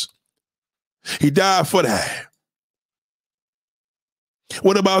Royce. He died for that.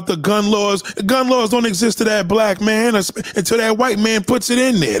 What about the gun laws? Gun laws don't exist to that black man until that white man puts it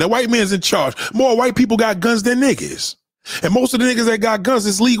in there. The white man's in charge. More white people got guns than niggas. And most of the niggas that got guns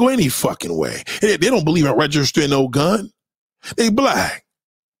is legal any fucking way. They don't believe in registering no gun. They black.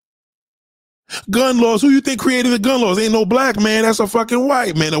 Gun laws, who you think created the gun laws? Ain't no black man, that's a fucking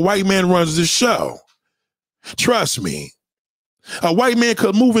white man. A white man runs the show. Trust me. A white man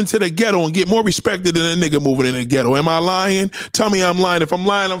could move into the ghetto and get more respected than a nigga moving in the ghetto. Am I lying? Tell me I'm lying. If I'm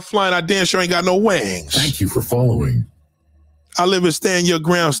lying, I'm flying. I damn sure ain't got no wings. Thank you for following. I live in stand your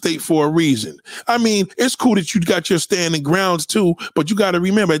ground state for a reason. I mean, it's cool that you got your standing grounds too, but you got to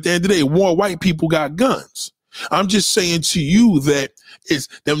remember at the end of the day, more white people got guns. I'm just saying to you that it's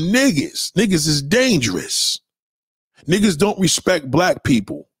them niggas. Niggas is dangerous. Niggas don't respect black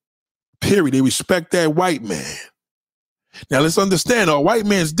people. Period. They respect that white man. Now let's understand, a white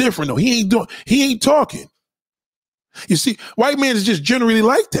man's different though. He ain't talking. You see, white man is just generally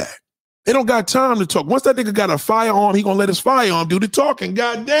like that. They don't got time to talk. Once that nigga got a firearm, he gonna let his firearm do the talking.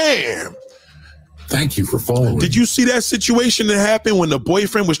 God damn. Thank you for following. Did you see that situation that happened when the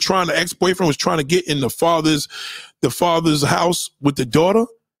ex-boyfriend was trying to get in the father's house with the daughter?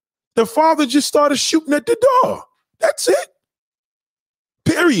 The father just started shooting at the door. That's it.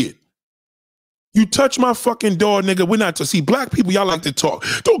 Period. You touch my fucking door, nigga. We're not to see black people. Y'all like to talk.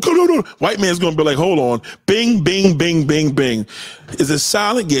 Don't go, no. White man's gonna be like, hold on. Bing, bing, bing, bing, bing. Is it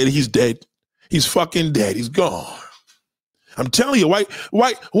silent? Yeah, he's dead. He's fucking dead. He's gone. I'm telling you,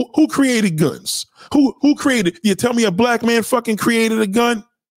 who created guns? Who created? You tell me a black man fucking created a gun?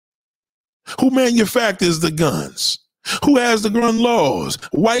 Who manufactures the guns? Who has the gun laws?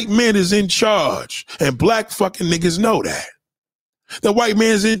 White man is in charge, and black fucking niggas know that. The white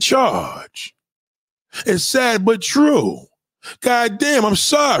man's in charge. It's sad but true. God damn, I'm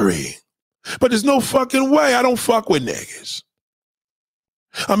sorry. But there's no fucking way. I don't fuck with niggas.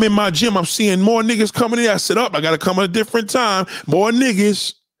 I'm in my gym. I'm seeing more niggas coming in. I said, I got to come at a different time. More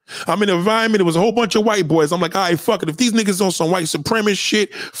niggas. I'm in an environment. There was a whole bunch of white boys. I'm like, all right, fuck it. If these niggas on some white supremacist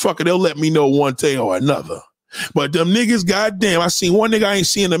shit, fuck it. They'll let me know one day or another. But them niggas, goddamn, I seen one nigga I ain't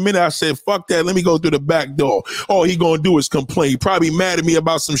seen in a minute. I said, fuck that. Let me go through the back door. All he gonna do is complain. He probably mad at me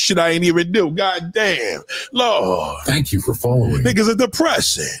about some shit I ain't even do. Goddamn. Lord. Thank you for following. Niggas are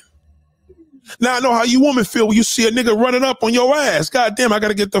depressing. Now I know how you women feel when you see a nigga running up on your ass. Goddamn, I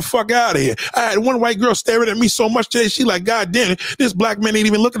gotta get the fuck out of here. I had one white girl staring at me so much today. She like, goddamn, this black man ain't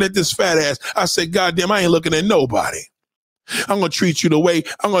even looking at this fat ass. I said, goddamn, I ain't looking at nobody. I'm gonna treat you the way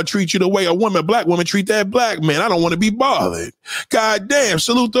a black woman treat that black man. I don't want to be bothered. God damn,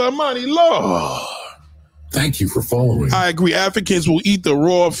 salute to Amani, Lord. Thank you for following. I agree. Africans will eat the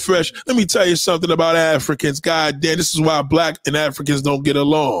raw, fresh. Let me tell you something about Africans. God damn, this is why black and Africans don't get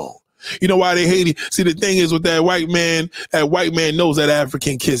along. You know why they hate it? See, the thing is with that white man knows that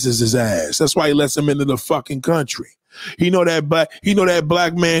African kisses his ass. That's why he lets him into the fucking country. He know that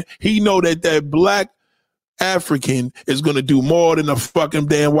black man, he know that black African is going to do more than the fucking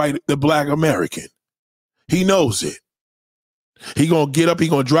damn the black American. He knows it. He going to get up. He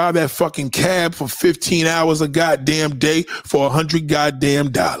going to drive that fucking cab for 15 hours a goddamn day for $100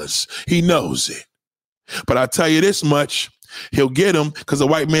 goddamn dollars. He knows it. But I tell you this much, he'll get him because the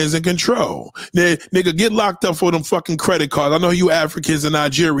white man's in control. Nigga, get locked up for them fucking credit cards. I know you Africans and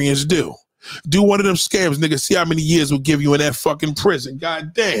Nigerians do. Do one of them scams, nigga. See how many years we'll give you in that fucking prison.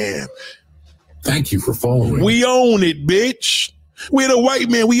 God damn. Thank you for following. We own it, bitch. We're the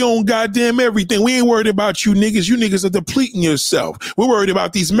white man. We own goddamn everything. We ain't worried about you niggas. You niggas are depleting yourself. We're worried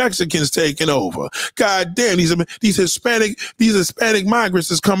about these Mexicans taking over. God damn, these Hispanic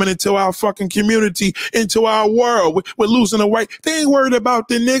migrants is coming into our fucking community, into our world. We're losing a white. They ain't worried about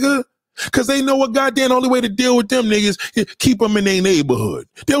the nigga. Because they know what goddamn only way to deal with them niggas is keep them in their neighborhood.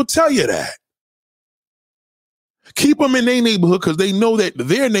 They'll tell you that. Keep them in their neighborhood because they know that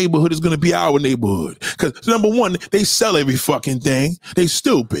their neighborhood is going to be our neighborhood. Because number one, they sell every fucking thing. They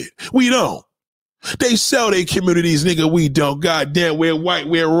stupid. We don't. They sell their communities, nigga. We don't. Goddamn, we're white,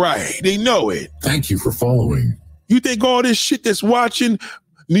 we're right. They know it. Thank you for following. You think all this shit that's watching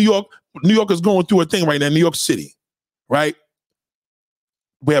New York is going through a thing right now, New York City, right?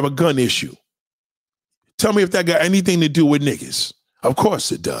 We have a gun issue. Tell me if that got anything to do with niggas. Of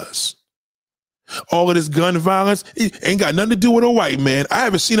course it does. All of this gun violence, it ain't got nothing to do with a white man. I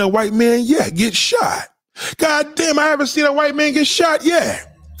haven't seen a white man yet get shot. God damn, I haven't seen a white man get shot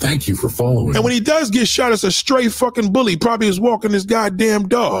yet. Thank you for following. And when he does get shot, it's a stray fucking bully. Probably is walking his goddamn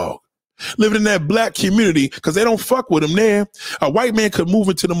dog. Living in that black community because they don't fuck with him there. A white man could move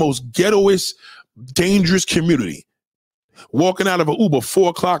into the most ghettoest, dangerous community. Walking out of an Uber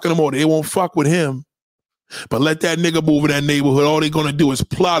 4 o'clock in the morning, they won't fuck with him. But let that nigga move in that neighborhood. All they gonna do is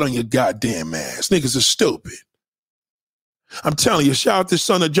plot on your goddamn ass. Niggas are stupid. I'm telling you, shout out to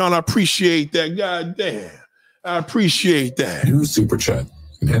Son of John. I appreciate that. Goddamn. I appreciate that. New super chat.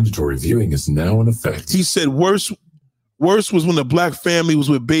 Mandatory viewing is now in effect. He said worse was when the black family was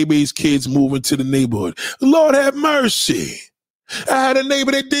with baby's kids moving to the neighborhood. Lord have mercy. I had a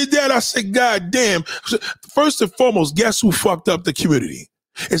neighbor that did that. I said, God damn. First and foremost, guess who fucked up the community?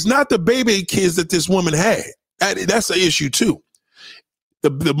 It's not the baby kids that this woman had. That's an issue too.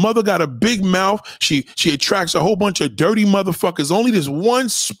 The mother got a big mouth. She attracts a whole bunch of dirty motherfuckers. Only this one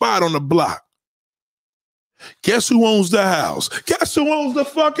spot on the block. Guess who owns the house? Guess who owns the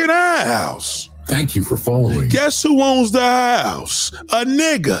fucking house? Thank you for following. Guess who owns the house? A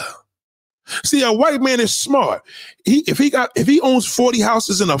nigga. See, a white man is smart. If he owns 40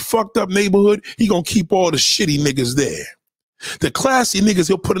 houses in a fucked up neighborhood, he gonna keep all the shitty niggas there. The classy niggas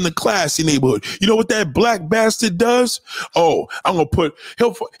he'll put in the classy neighborhood. You know what that black bastard does? Oh, I'm gonna put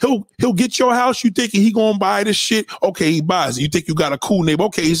he'll get your house. You thinking he gonna buy this shit? Okay, he buys it. You think you got a cool neighbor?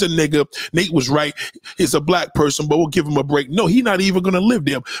 Okay, he's a nigga. Nate was right. He's a black person, but we'll give him a break. No, he not even gonna live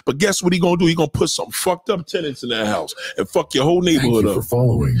there. But guess what he gonna do? He gonna put some fucked up tenants in that house and fuck your whole neighborhood up. Thank you for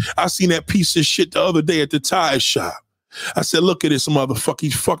following. I seen that piece of shit the other day at the tire shop. I said, look at this motherfucker. He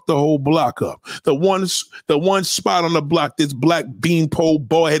fucked the whole block up. The one spot on the block, this black beanpole,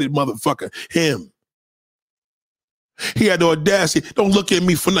 bald-headed motherfucker, him. He had the audacity. Don't look at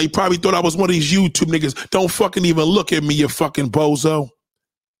me for nothing. You probably thought I was one of these YouTube niggas. Don't fucking even look at me, you fucking bozo.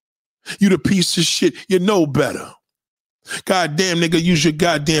 You the piece of shit. You know better. Goddamn, nigga, use your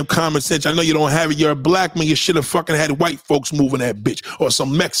goddamn common sense. I know you don't have it. You're a black man. You should have fucking had white folks moving that bitch or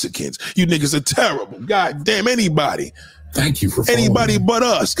some Mexicans. You niggas are terrible. Goddamn, anybody. Thank you for anybody but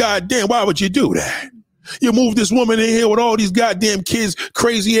us. Goddamn, why would you do that? You move this woman in here with all these goddamn kids,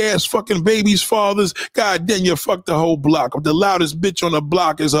 crazy ass fucking babies, fathers. Goddamn, you fucked the whole block. The loudest bitch on the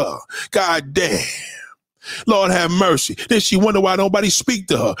block is her. Goddamn. Lord have mercy. Then she wonder why nobody speak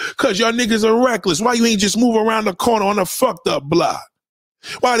to her. Cause y'all niggas are reckless. Why you ain't just move around the corner on a fucked up block?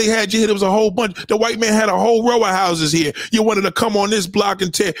 Why they had you here? There was a whole bunch. The white man had a whole row of houses here. You wanted to come on this block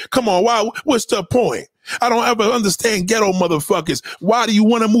and tear. Come on, why? What's the point? I don't ever understand ghetto motherfuckers. Why do you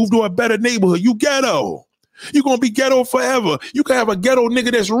want to move to a better neighborhood? You ghetto. You gonna be ghetto forever. You can have a ghetto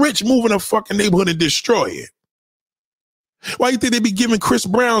nigga that's rich moving a fucking neighborhood and destroy it. Why you think they be giving Chris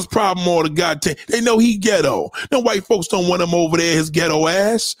Brown's problem all the goddamn? They know he ghetto. No white folks don't want him over there, his ghetto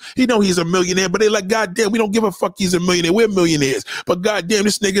ass. He know he's a millionaire, but they like, goddamn, we don't give a fuck he's a millionaire. We're millionaires. But goddamn,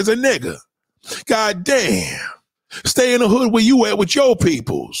 this nigga's a nigga. Goddamn. Stay in the hood where you at with your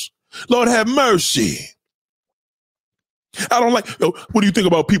peoples. Lord have mercy. I don't like, what do you think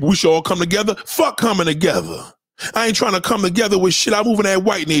about people? We should all come together? Fuck coming together. I ain't trying to come together with shit. I move in that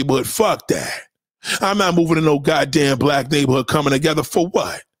white neighborhood. Fuck that. I'm not moving to no goddamn black neighborhood coming together for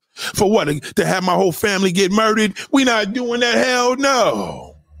what? For what? To have my whole family get murdered? We not doing that. Hell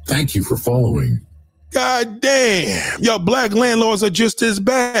no. Thank you for following. God damn. Your black landlords are just as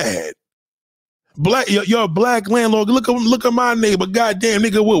bad. Your black landlord, look at my neighbor. Goddamn,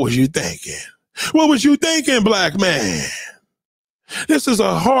 nigga, what was you thinking? What was you thinking, black man? This is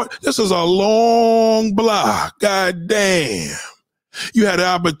a long block. God damn. You had an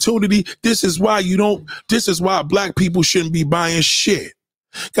opportunity. This is why black people shouldn't be buying shit.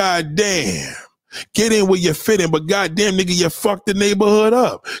 God damn. Get in where you fit in, but goddamn, nigga, you fucked the neighborhood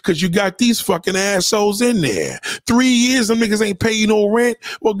up because you got these fucking assholes in there. 3 years, them niggas ain't pay you no rent.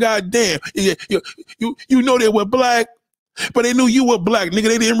 Well, goddamn, you know they were black, but they knew you were black, nigga.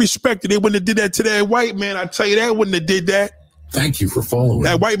 They didn't respect it. They wouldn't have did that to that white man. I tell you, that wouldn't have did that. Thank you for following.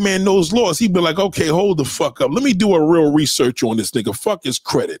 That white man knows laws. He'd be like, okay, hold the fuck up. Let me do a real research on this nigga. Fuck his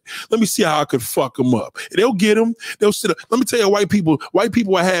credit. Let me see how I could fuck him up. And they'll get him. They'll sit up. Let me tell you, white people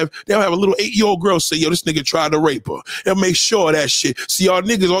they'll have a little 8-year-old girl say, yo, this nigga tried to rape her. They'll make sure of that shit. See, y'all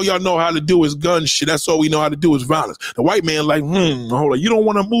niggas, all y'all know how to do is gun shit. That's all we know how to do is violence. The white man like, hold on. You don't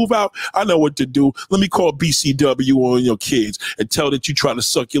want to move out? I know what to do. Let me call BCW on your kids and tell that you try to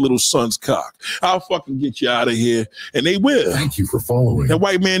suck your little son's cock. I'll fucking get you out of here. And they will. Thank you for following. That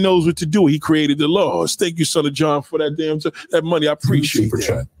white man knows what to do. He created the laws. Thank you, son of John, for that that money. I appreciate that.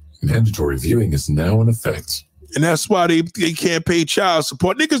 Chat. Mandatory viewing is now in effect. And that's why they can't pay child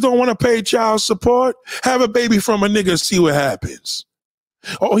support. Niggas don't want to pay child support. Have a baby from a nigga and see what happens.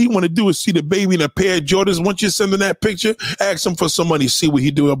 All he want to do is see the baby in a pair of Jordans. Once you send him that picture, ask him for some money. See what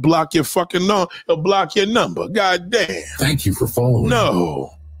he do. He'll block your fucking number. He'll block your number. God damn. Thank you for following. No.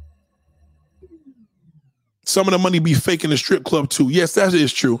 Some of the money be fake in the strip club too. Yes, that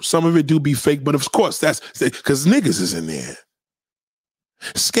is true. Some of it do be fake, but of course that's because niggas is in there.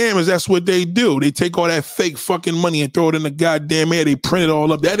 Scammers, that's what they do. They take all that fake fucking money and throw it in the goddamn air. They print it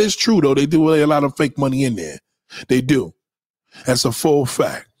all up. That is true though. They do a lot of fake money in there. They do. That's a full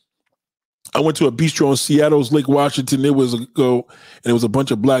fact. I went to a bistro in Seattle's Lake Washington. There was a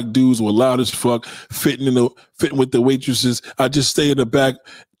bunch of black dudes who were loud as fuck, fitting with the waitresses. I just stay in the back.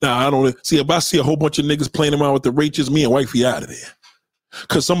 Now I don't see if I see a whole bunch of niggas playing around with the waitresses, me and wifey out of there.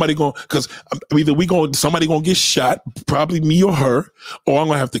 Cause somebody gonna get shot, probably me or her, or I'm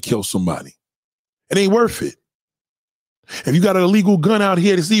gonna have to kill somebody. It ain't worth it. If you got an illegal gun out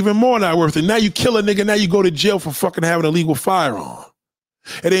here, it's even more not worth it. Now you kill a nigga, now you go to jail for fucking having an illegal firearm.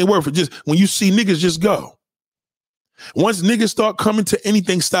 It ain't worth it. Just when you see niggas, just go. Once niggas start coming to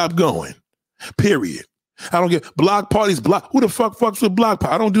anything, stop going. Period. I don't get block parties. Who the fuck fucks with block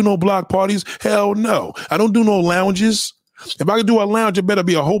parties? I don't do no block parties. Hell no. I don't do no lounges. If I could do a lounge, it better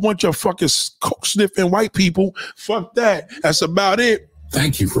be a whole bunch of fucking coke sniffing white people. Fuck that. That's about it.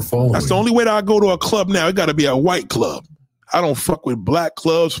 Thank you for following. That's the only way that I go to a club now. It got to be a white club. I don't fuck with black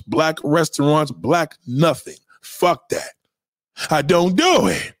clubs, black restaurants, black nothing. Fuck that. I don't do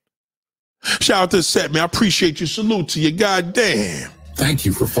it. Shout out to Set, man. I appreciate you. Salute to you. Goddamn. Thank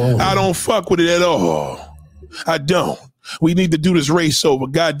you for following. I don't fuck with it at all. I don't. We need to do this race over.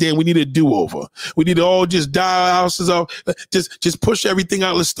 Goddamn, we need a do-over. We need to all just die our houses off. Just push everything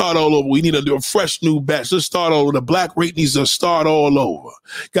out. Let's start all over. We need to do a fresh new batch. Let's start all over. The black rate needs to start all over.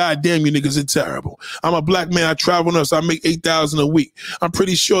 Goddamn, you niggas are terrible. I'm a black man. I travel nuts. I make $8,000 a week. I'm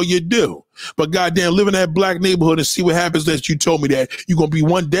pretty sure you do. But goddamn, live in that black neighborhood and see what happens. That you told me that you're going to be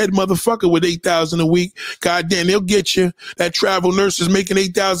one dead motherfucker with $8,000 a week. Goddamn, they'll get you. That travel nurse is making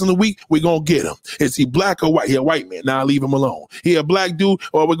 $8,000 a week. We're going to get him. Is he black or white? He a white man. Now leave him alone. He a black dude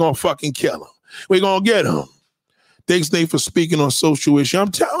or we're going to fucking kill him. We're going to get him. Thanks, Nate, for speaking on social issue.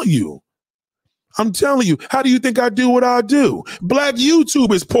 I'm telling you. How do you think I do what I do? Black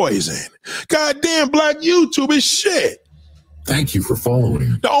YouTube is poison. Goddamn, black YouTube is shit. Thank you for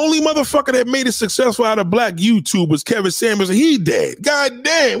following. The only motherfucker that made it successful out of black YouTube was Kevin Samuels, and he dead. God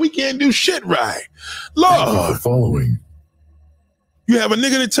damn, we can't do shit right. Lord. Thank you for following. You have a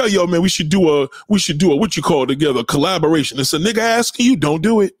nigga that tell you, oh man, we should do a what you call together, a collaboration. It's a nigga asking you, don't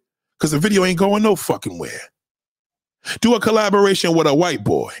do it. Because the video ain't going no fucking where. Do a collaboration with a white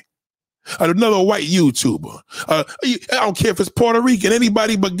boy. Another white YouTuber. I don't care if it's Puerto Rican,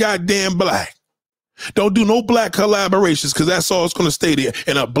 anybody but goddamn black. Don't do no black collaborations because that's all it's going to stay there.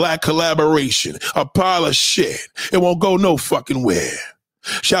 In a black collaboration, a pile of shit. It won't go no fucking where.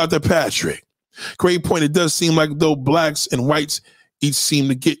 Shout out to Patrick. Great point. It does seem like though blacks and whites each seem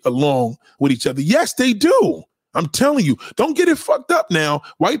to get along with each other. Yes, they do. I'm telling you, don't get it fucked up now.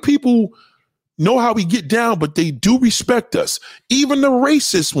 White people know how we get down, but they do respect us. Even the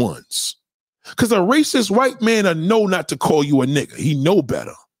racist ones. Because a racist white man know not to call you a nigga. He know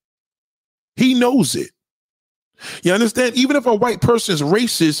better. He knows it. You understand? Even if a white person is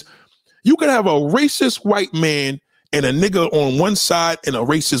racist, you can have a racist white man and a nigga on one side and a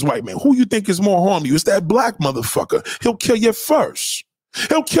racist white man. Who you think is more harm to you? It's that black motherfucker. He'll kill you first.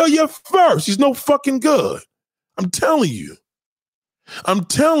 He's no fucking good. I'm telling you.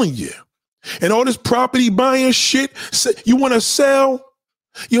 And all this property buying shit, you want to sell?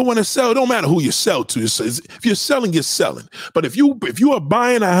 You want to sell, it don't matter who you sell to. If you're selling, you're selling. But if you are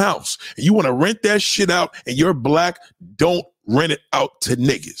buying a house and you want to rent that shit out and you're black, don't rent it out to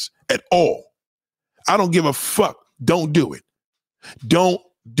niggas at all. I don't give a fuck. Don't do it. Don't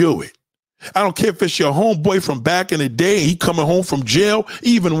do it. I don't care if it's your homeboy from back in the day and he coming home from jail.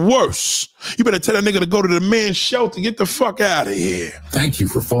 Even worse. You better tell that nigga to go to the man's shelter. Get the fuck out of here. Thank you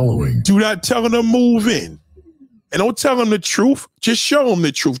for following. Do not tell him to move in. And don't tell them the truth. Just show them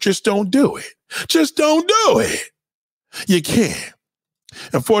the truth. Just don't do it. Just don't do it. You can't.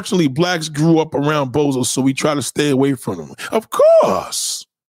 Unfortunately, blacks grew up around bozos, so we try to stay away from them. Of course.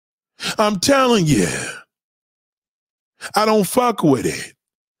 I'm telling you. I don't fuck with it.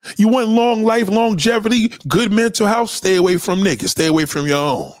 You want long life, longevity, good mental health? Stay away from niggas. Stay away from your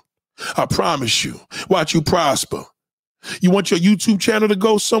own. I promise you. Watch you prosper. You want your YouTube channel to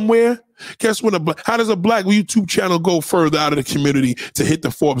go somewhere? Guess what? How does a black YouTube channel go further out of the community to hit the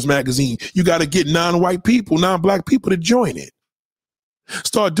Forbes magazine? You got to get non-black people to join it.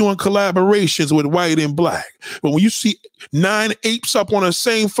 Start doing collaborations with white and black. But when you see 9 apes up on the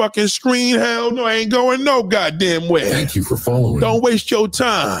same fucking screen, hell no, I ain't going no goddamn way. Thank you for following. Don't waste your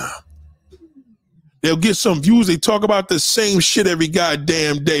time. They'll get some views. They talk about the same shit every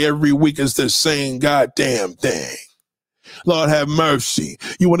goddamn day. Every week is the same goddamn thing. Lord have mercy.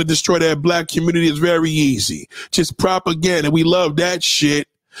 You want to destroy that black community? It's very easy. Just propaganda. We love that shit.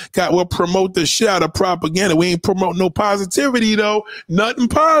 God, we'll promote the shit out of propaganda. We ain't promote no positivity, though. Nothing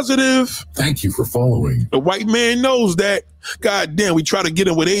positive. Thank you for following. The white man knows that. God damn, we try to get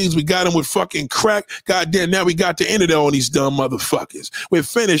him with AIDS. We got him with fucking crack. God damn, now we got the internet on these dumb motherfuckers. We're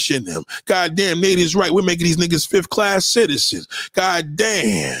finishing them. God damn, Nate is right. We're making these niggas 5th-class citizens. God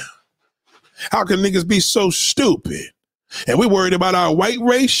damn. How can niggas be so stupid? And we're worried about our white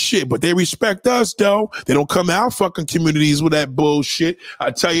race shit, but they respect us, though. They don't come to our fucking communities with that bullshit.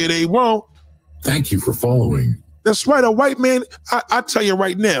 I tell you they won't. Thank you for following. That's right, a white man, I tell you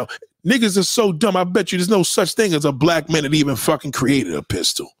right now, niggas are so dumb, I bet you there's no such thing as a black man that even fucking created a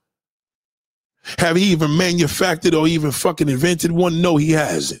pistol. Have he even manufactured or even fucking invented one? No, he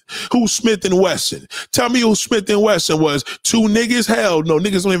hasn't. Who's Smith & Wesson? Tell me who Smith & Wesson was. 2 niggas? Hell no.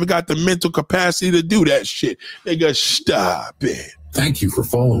 Niggas don't even got the mental capacity to do that shit. Nigga, stop it. Thank you for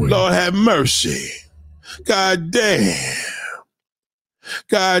following. Lord have mercy. God damn.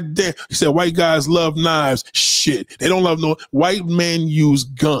 God damn. He said white guys love knives. Shit. They don't love no. White men use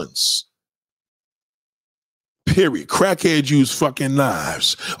guns. Period. Crackheads use fucking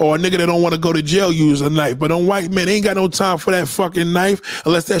knives. Or a nigga that don't want to go to jail use a knife. But on white men, they ain't got no time for that fucking knife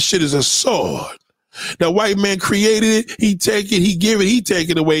unless that shit is a sword. The white man created it. He take it. He give it. He take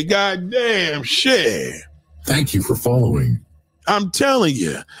it away. God damn shit. Thank you for following. I'm telling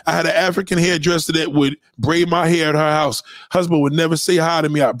you, I had an African hairdresser that would braid my hair at her house. Husband would never say hi to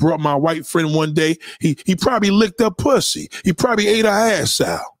me. I brought my white friend one day. He probably licked up pussy. He probably ate her ass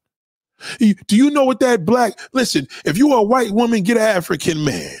out. Do you know what that black? Listen, if you are a white woman, get an African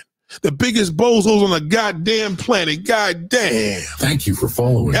man. The biggest bozos on the goddamn planet. Goddamn. Thank you for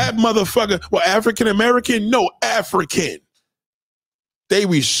following. That motherfucker. Well, African American? No, African. They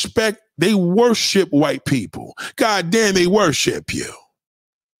respect, they worship white people. God damn, they worship you.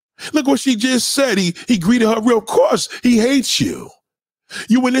 Look what she just said. He greeted her real coarse. He hates you.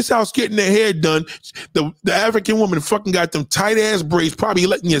 You in this house getting their hair done. The African woman fucking got them tight ass braids, probably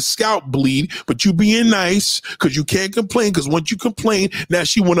letting your scalp bleed, but you being nice because you can't complain, because once you complain, now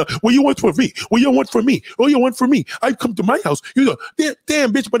she wanna, what you want for me? What you want for me? What you want for me? I come to my house. You go,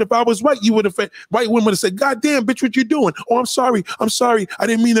 damn bitch, but if I was white, you would have, white women would have said, God damn bitch, what you doing? Oh, I'm sorry. I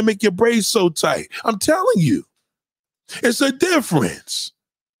didn't mean to make your braids so tight. I'm telling you, it's a difference.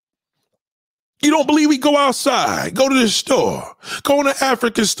 You don't believe me? Go outside. Go to the store. Go in the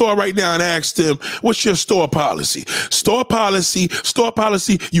African store right now and ask them, what's your store policy? Store policy.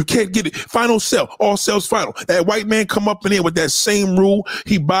 You can't get it. Final sell. All sales final. That white man come up in here with that same rule.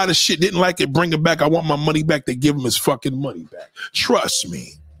 He buy the shit, didn't like it, bring it back. I want my money back. They give him his fucking money back. Trust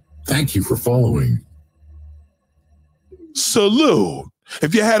me. Thank you for following. Salute.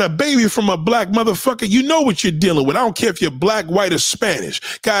 If you had a baby from a black motherfucker, you know what you're dealing with. I don't care if you're black, white, or Spanish.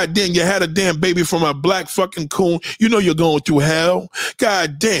 God damn, you had a damn baby from a black fucking coon. You know you're going through hell.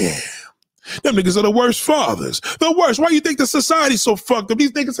 God damn. Them niggas are the worst fathers. The worst. Why you think the society's so fucked up?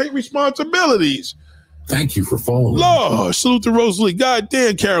 These niggas hate responsibilities. Thank you for following. Lord, salute to Rosalie. God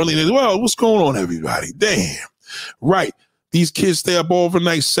damn, Caroline as well. What's going on, everybody? Damn. Right. These kids stay up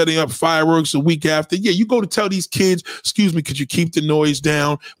overnight setting up fireworks a week after. Yeah, you go to tell these kids, excuse me, could you keep the noise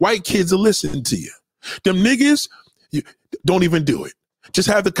down? White kids are listening to you. Them niggas, don't even do it. Just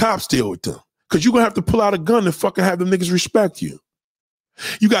have the cops deal with them. Because you're going to have to pull out a gun and fucking have them niggas respect you.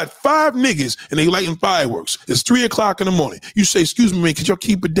 You got 5 niggas and they lighting fireworks. It's 3 o'clock in the morning. You say, excuse me, man, could y'all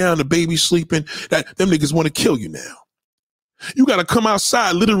keep it down? The baby's sleeping. Them niggas want to kill you now. You got to come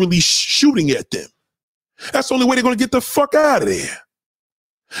outside literally shooting at them. That's the only way they're going to get the fuck out of there.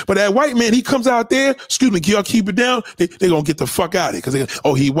 But that white man, he comes out there, excuse me, can y'all keep it down? They're going to get the fuck out of there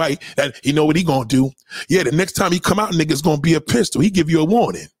because, he white. You know what he going to do? Yeah, the next time he come out, nigga's going to be a pistol. He give you a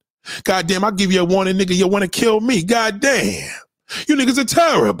warning. Goddamn, I'll give you a warning, nigga. You want to kill me? Goddamn. You niggas are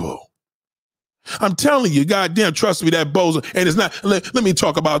terrible. I'm telling you, goddamn, trust me, that bozo. And it's not, let me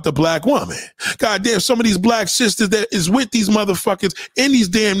talk about the black woman. Goddamn, some of these black sisters that is with these motherfuckers in these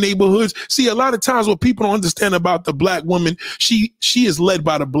damn neighborhoods. See, a lot of times what people don't understand about the black woman, she is led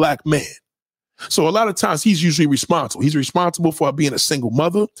by the black man. So a lot of times he's usually responsible. He's responsible for her being a single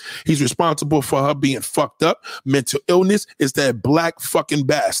mother. He's responsible for her being fucked up. Mental illness is that black fucking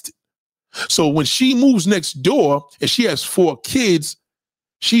bastard. So when she moves next door and she has 4 kids,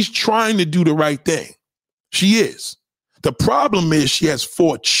 she's trying to do the right thing. She is. The problem is she has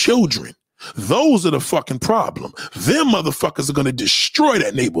 4 children. Those are the fucking problem. Them motherfuckers are going to destroy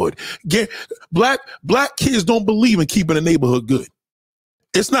that neighborhood. Black kids don't believe in keeping a neighborhood good.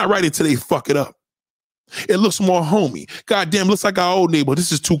 It's not right until they fuck it up. It looks more homey. Goddamn, looks like our old neighborhood.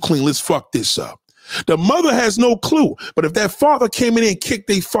 This is too clean. Let's fuck this up. The mother has no clue. But if that father came in and kicked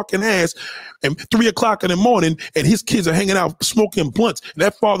their fucking ass at 3 o'clock in the morning and his kids are hanging out smoking blunts and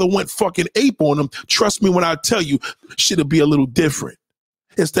that father went fucking ape on them, trust me when I tell you, shit'll be a little different.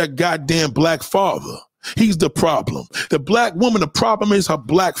 It's that goddamn black father. He's the problem. The black woman, the problem is her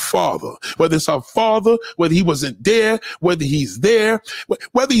black father. Whether it's her father, whether he wasn't there, whether he's there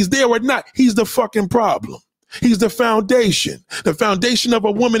or not, he's the fucking problem. He's the foundation. The foundation of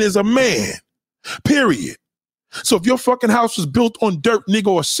a woman is a man. Period. So if your fucking house was built on dirt, nigga,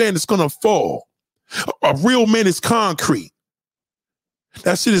 or sand, it's gonna fall. A real man is concrete.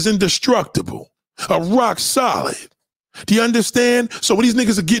 That shit is indestructible. A rock solid. Do you understand? So when these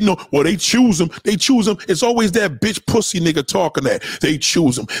niggas are getting on, well, they choose them. It's always that bitch pussy nigga talking that. They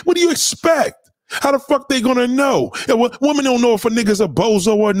choose them. What do you expect? How the fuck they gonna know? And women don't know if a nigga's a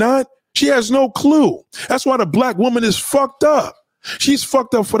bozo or not. She has no clue. That's why the black woman is fucked up. She's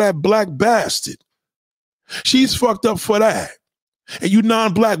fucked up for that black bastard. She's fucked up for that. And you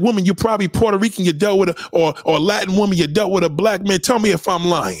non-black woman, you probably Puerto Rican, you dealt with or Latin woman, you dealt with a black man. Tell me if I'm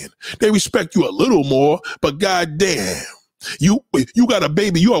lying. They respect you a little more, but goddamn, you got a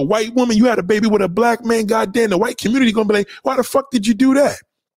baby. You a white woman, you had a baby with a black man. Goddamn, the white community gonna be like, why the fuck did you do that?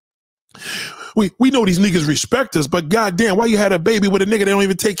 We know these niggas respect us, but goddamn, why you had a baby with a nigga that don't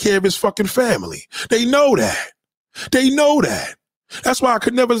even take care of his fucking family? They know that. They know that. That's why I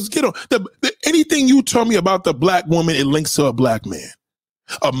could never get on. Anything you tell me about the black woman, it links to a black man.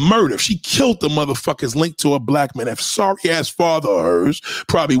 A murder. She killed the motherfuckers linked to a black man. That sorry-ass father of hers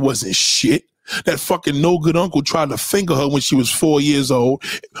probably wasn't shit. That fucking no good uncle tried to finger her when she was 4 years old.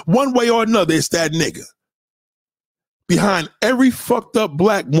 One way or another, it's that nigga. Behind every fucked up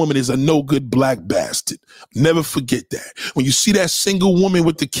black woman is a no good black bastard. Never forget that. When you see that single woman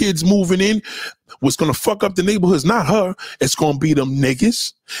with the kids moving in, what's going to fuck up the neighborhood is not her. It's going to be them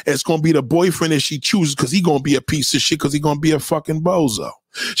niggas. It's going to be the boyfriend that she chooses because he going to be a piece of shit because he going to be a fucking bozo.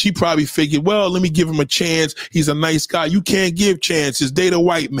 She probably figured, well, let me give him a chance. He's a nice guy. You can't give chances. Date a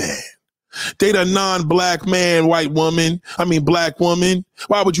white man. Date a non-black man, black woman.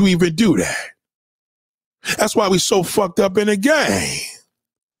 Why would you even do that? That's why we so fucked up in the game.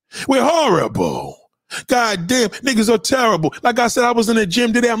 We're horrible. God damn, niggas are terrible. Like I said, I was in the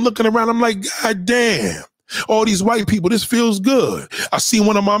gym today. I'm looking around. I'm like, God damn. All these white people, this feels good. I seen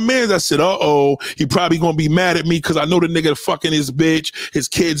one of my mans. I said, uh-oh, he probably gonna be mad at me because I know the nigga fucking his bitch, his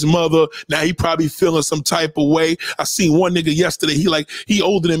kid's mother. Now he probably feeling some type of way. I seen one nigga yesterday. He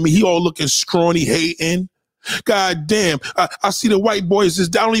older than me. He all looking scrawny, hating. God damn. I see the white boys. I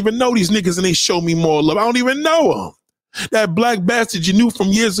don't even know these niggas and they show me more love. I don't even know them. That black bastard you knew from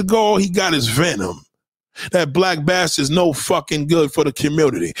years ago, he got his venom. That black bastard's no fucking good for the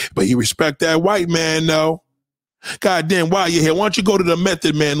community. But he respect that white man, though. God damn, why you here? Why don't you go to the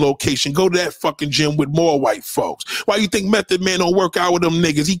Method Man location? Go to that fucking gym with more white folks. Why you think Method Man don't work out with them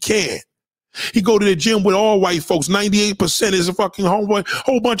niggas? He can't. He go to the gym with all white folks. 98% is a fucking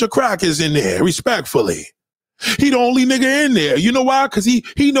whole bunch of crackers in there, respectfully. He the only nigga in there. You know why? Because he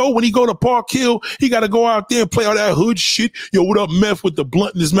know when he go to Park Hill, he got to go out there and play all that hood shit. Yo, what up, meth with the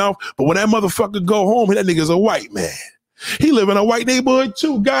blunt in his mouth? But when that motherfucker go home, that nigga's a white man. He live in a white neighborhood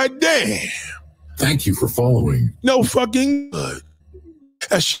too. God damn. Thank you for following. No fucking good.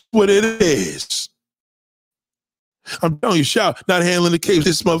 That's what it is. I'm telling you, shout, not handling the case.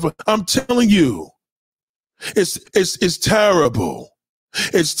 This motherfucker. I'm telling you, it's terrible.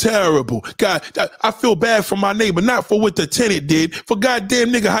 It's terrible. God, I feel bad for my neighbor, not for what the tenant did. For goddamn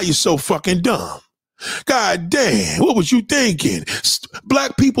nigga, how you so fucking dumb? God damn, what was you thinking?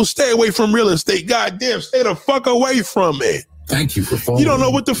 Black people stay away from real estate. God damn, stay the fuck away from it. Thank you for following. You don't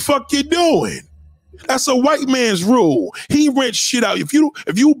know what the fuck you're doing. That's a white man's rule. He rents shit out. If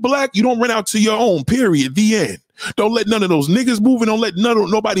you black, you don't rent out to your own, period. The end. Don't let none of those niggas move and don't let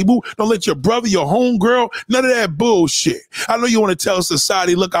nobody move. Don't let your brother, your homegirl, none of that bullshit. I know you want to tell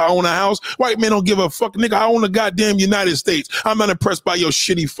society, look, I own a house. White man don't give a fuck. Nigga, I own the goddamn United States. I'm not impressed by your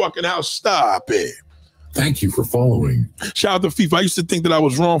shitty fucking house. Stop it. Thank you for following. Shout out to FIFA. I used to think that I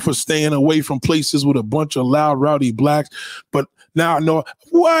was wrong for staying away from places with a bunch of loud, rowdy blacks, but now I know.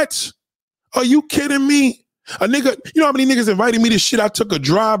 What? Are you kidding me? A nigga, you know how many niggas invited me to shit? I took a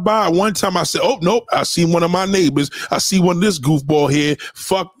drive-by. One time I said, oh, nope, I seen one of my neighbors. I see one of this goofball here.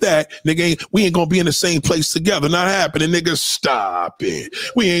 Fuck that. Nigga, we ain't gonna be in the same place together. Not happening, nigga. Stop it.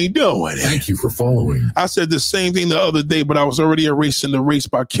 We ain't doing it. Thank you for following. I said the same thing the other day, but I was already erasing the race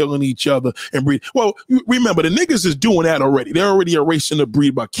by killing each other and breed. Well, remember, the niggas is doing that already. They're already erasing the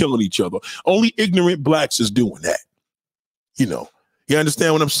breed by killing each other. Only ignorant blacks is doing that. You know. You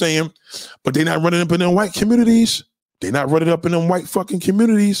understand what I'm saying? But they not running up in them white communities. They not running up in them white fucking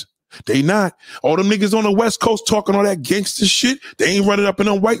communities. They not. All them niggas on the West Coast talking all that gangster shit. They ain't running up in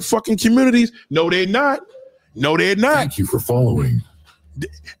them white fucking communities. No, they're not. No, they're not. Thank you for following.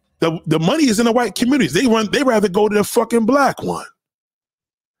 The money is in the white communities. They rather go to the fucking black one.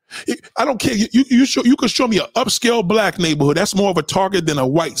 I don't care. You can show me an upscale black neighborhood. That's more of a target than a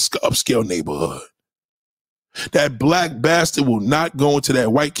white upscale neighborhood. That black bastard will not go into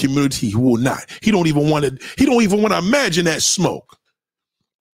that white community. He will not. He don't even want to imagine that smoke.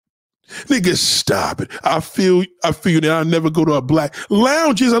 Niggas, stop it. I feel that I'll never go to a black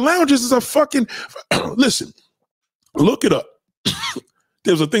lounges. A lounges is a fucking listen, look it up.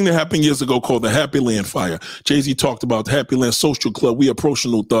 There was a thing that happened years ago called the Happy Land Fire. Jay-Z talked about the Happy Land Social Club. We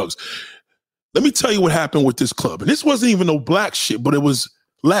approaching no thugs. Let me tell you what happened with this club. And this wasn't even no black shit, but it was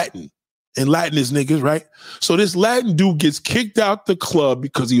Latin. And Latin is niggas, right? So this Latin dude gets kicked out the club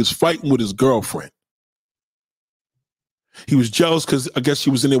because he was fighting with his girlfriend. He was jealous because I guess she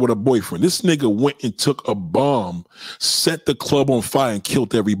was in there with a boyfriend. This nigga went and took a bomb, set the club on fire, and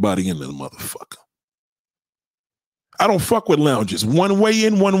killed everybody in the motherfucker. I don't fuck with lounges. One way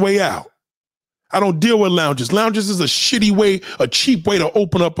in, one way out. I don't deal with lounges. Lounges is a shitty way, a cheap way to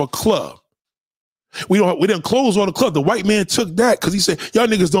open up a club. We didn't close all the club. The white man took that because he said, y'all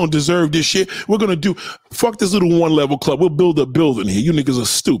niggas don't deserve this shit. We're going to fuck this little one-level club. We'll build a building here. You niggas are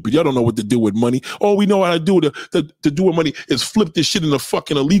stupid. Y'all don't know what to do with money. All we know how to do to do with money is flip this shit into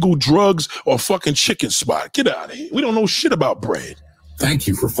fucking illegal drugs or fucking chicken spot. Get out of here. We don't know shit about bread. Thank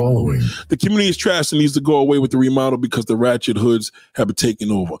you for following. The community is trash and needs to go away with the remodel because the ratchet hoods have been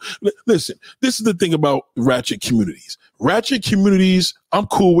taken over. Listen, this is the thing about ratchet communities. Ratchet communities, I'm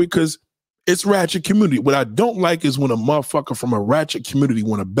cool with because it's ratchet community. What I don't like is when a motherfucker from a ratchet community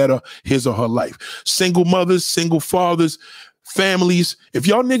want to better his or her life. Single mothers, single fathers, families. If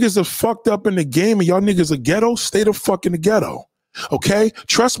y'all niggas are fucked up in the game and y'all niggas are ghetto, stay the fuck in the ghetto. Okay?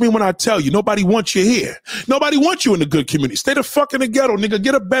 Trust me when I tell you, nobody wants you here. Nobody wants you in the good community. Stay the fuck in the ghetto, nigga.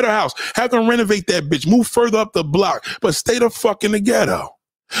 Get a better house. Have them renovate that bitch. Move further up the block. But stay the fuck in the ghetto.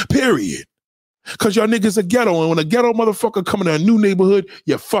 Period. Because y'all niggas are ghetto. And when a ghetto motherfucker come in a new neighborhood,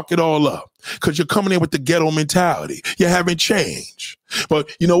 you fuck it all up. Because you're coming in with the ghetto mentality. You haven't changed.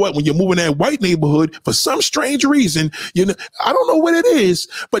 But you know what? When you're moving that white neighborhood, for some strange reason, I don't know what it is,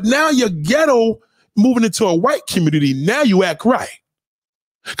 but now you're ghetto moving into a white community. Now you act right.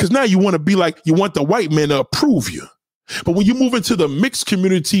 Because now you want to be like, you want the white man to approve you. But when you move into the mixed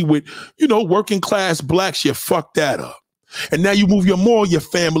community with, working class blacks, you fuck that up. And now you move your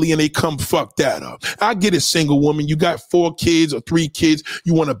family and they come fuck that up. I get it, single woman. You got 4 kids or 3 kids.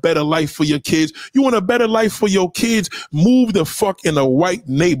 You want a better life for your kids. You want a better life for your kids. Move the fuck in a white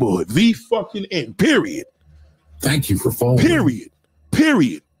neighborhood. The fucking end. Period. Thank you for following.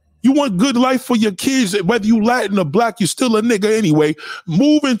 Period. You want good life for your kids, whether you Latin or black, you're still a nigga anyway.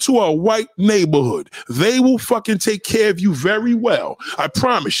 Move into a white neighborhood. They will fucking take care of you very well. I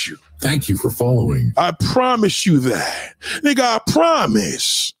promise you. Thank you for following. I promise you that. Nigga, I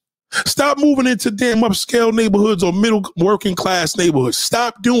promise. Stop moving into damn upscale neighborhoods or middle working class neighborhoods.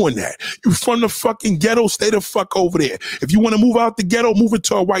 Stop doing that. You from the fucking ghetto, stay the fuck over there. If you want to move out the ghetto, move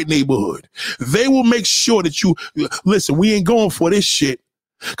into a white neighborhood. They will make sure that listen, we ain't going for this shit.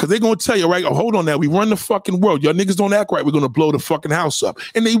 Because they're going to tell you, right, hold on now, we run the fucking world. Y'all niggas don't act right, we're going to blow the fucking house up.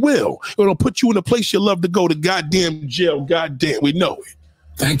 And they will. They're going to put you in a place you love to go to goddamn jail. Goddamn, we know it.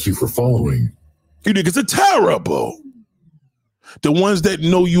 Thank you for following. You niggas are terrible. The ones that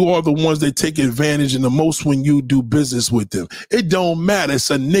know you are the ones that take advantage and the most when you do business with them. It don't matter.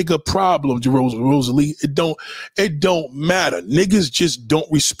 It's a nigga problem, Rosalie. It don't matter. Niggas just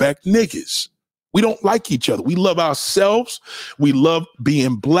don't respect niggas. We don't like each other. We love ourselves. We love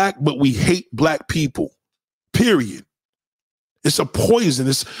being black, but we hate black people. Period. It's a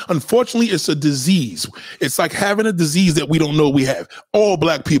poison. Unfortunately, it's a disease. It's like having a disease that we don't know we have. All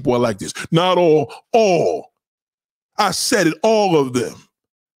black people are like this. Not all. I said it, all of them.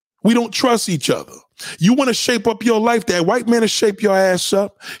 We don't trust each other. You want to shape up your life, that white man will shape your ass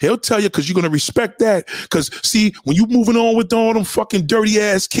up. He'll tell you because you're going to respect that. Because, see, when you moving on with all them fucking dirty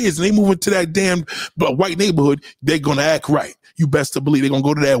ass kids and they move into that damn white neighborhood, they're going to act right. You best to believe they're going to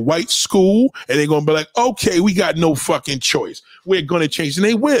go to that white school and they're going to be like, okay, we got no fucking choice. We're going to change. And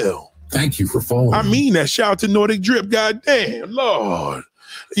they will. Thank you for following. I mean that. Shout out to Nordic Drip. Goddamn, Lord.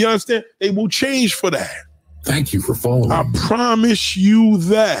 You understand? They will change for that. Thank you for following. I promise you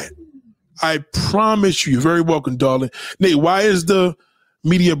that. I promise you. You're very welcome, darling. Nate, why is the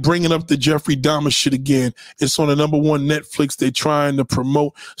media bringing up the Jeffrey Dahmer shit again? It's on the #1 Netflix. They're trying to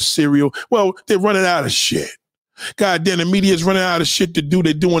promote Serial. Well, they're running out of shit. God damn, the media is running out of shit to do.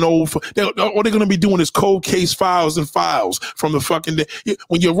 They're doing all they're going to be doing is cold case files and files from the fucking day.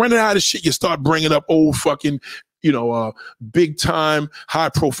 When you're running out of shit, you start bringing up old fucking big time, high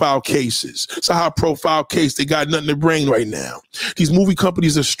profile cases. It's a high profile case. They got nothing to bring right now. These movie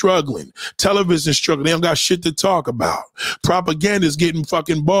companies are struggling. Television's struggling. They don't got shit to talk about. Propaganda is getting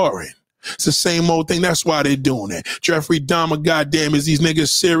fucking boring. It's the same old thing. That's why they're doing it. Jeffrey Dahmer, goddamn, is these niggas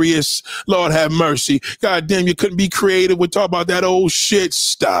serious? Lord have mercy. Goddamn, you couldn't be creative. We're talking about that old shit.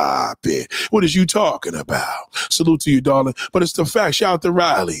 Stop it. What is you talking about? Salute to you, darling. But it's the fact. Shout out to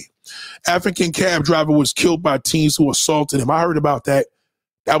Riley. African cab driver was killed by teens who assaulted him. I heard about that.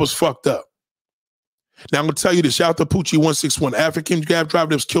 That was fucked up. Now I'm gonna tell you this. Shout out to Poochie 161. African cab driver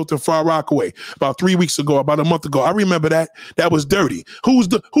that was killed in Far Rockaway about 3 weeks ago, about a month ago. I remember that. That was dirty. Who was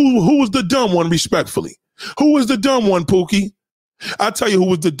the dumb one, respectfully? Who was the dumb one, Pookie? I'll tell you who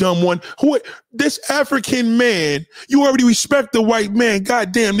was the dumb one. This African man, you already respect the white man.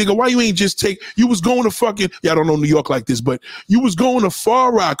 Goddamn, nigga, why you ain't just you was going to fucking, I don't know New York like this, but you was going to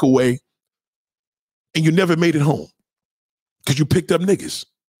Far Rockaway and you never made it home because you picked up niggas.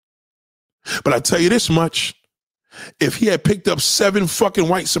 But I tell you this much, if he had picked up 7 fucking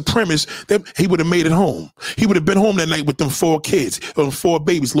white supremacists, then he would have made it home. He would have been home that night with them 4 kids. Them 4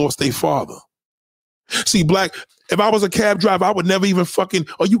 babies lost their father. See, Black, if I was a cab driver, I would never even fucking,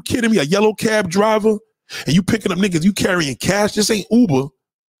 are you kidding me? A yellow cab driver and you picking up niggas, you carrying cash. This ain't Uber.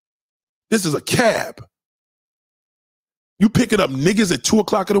 This is a cab. You picking up niggas at 2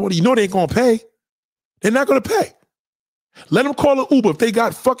 o'clock in the morning. You know they ain't gonna pay. They're not gonna pay. Let them call an Uber. If they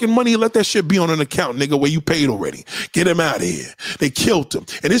got fucking money, let that shit be on an account, nigga, where you paid already. Get him out of here. They killed him.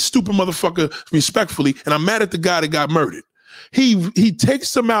 And this stupid motherfucker, respectfully, and I'm mad at the guy that got murdered. He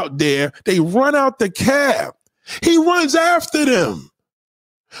takes them out there. They run out the cab. He runs after them.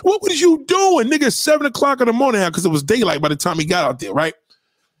 What was you doing? Nigga, 7 o'clock in the morning, because it was daylight by the time he got out there, right?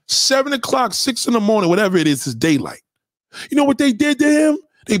 7 o'clock, 6 in the morning, whatever it is daylight. You know what they did to him?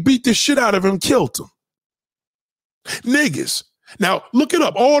 They beat the shit out of him, killed him. Niggas. Now, look it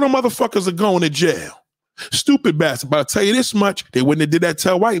up. All the motherfuckers are going to jail. Stupid bastard. But I'll tell you this much. They wouldn't have did that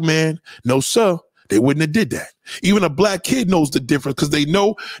to a white man. No, sir. They wouldn't have did that. Even a black kid knows the difference because they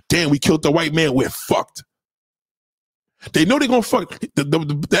know, damn, we killed the white man. We're fucked. They know they're going to fuck.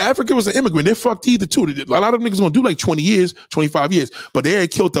 The African was an immigrant. They're fucked either, too. A lot of niggas going to do like 20 years, 25 years. But they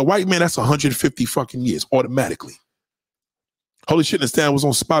had killed the white man. That's 150 fucking years automatically. Holy shit, and Stan was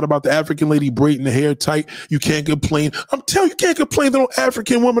on spot about the African lady braiding the hair tight. You can't complain. I'm telling you, you can't complain to no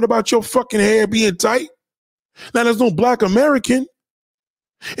African woman about your fucking hair being tight. Now, there's no black American.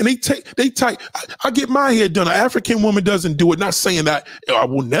 And they tight. I get my hair done. An African woman doesn't do it. Not saying that I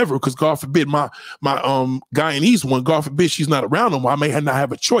will never, because God forbid my Guyanese one, God forbid she's not around no more. I may not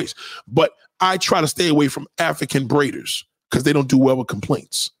have a choice. But I try to stay away from African braiders because they don't do well with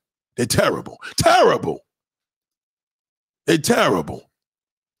complaints. They're terrible. Terrible. They're terrible.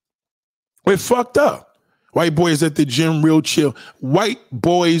 We're fucked up. White boys at the gym, real chill. White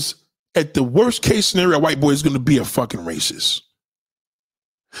boys, at the worst case scenario, white boy is going to be a fucking racist.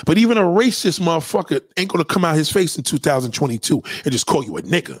 But even a racist motherfucker ain't going to come out his face in 2022 and just call you a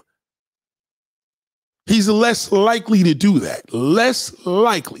nigga. He's less likely to do that. Less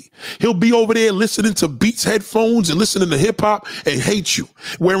likely. He'll be over there listening to Beats headphones and listening to hip hop and hate you,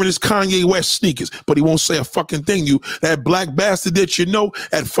 wearing his Kanye West sneakers, but he won't say a fucking thing. You, that black bastard that you know,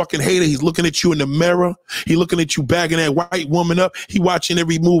 that fucking hater, he's looking at you in the mirror. He looking at you bagging that white woman up. He watching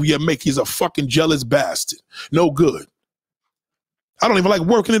every move you make. He's a fucking jealous bastard. No good. I don't even like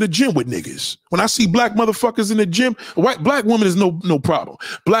working in the gym with niggas. When I see black motherfuckers in the gym, black woman is no problem.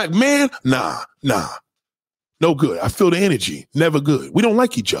 Black man, nah. No good. I feel the energy. Never good. We don't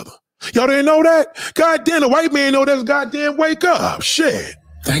like each other. Y'all didn't know that? Goddamn, the white man know that's goddamn wake up. Shit.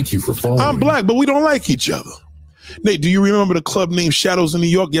 Thank you for following. I'm black, but we don't like each other. Nate, do you remember the club named Shadows in New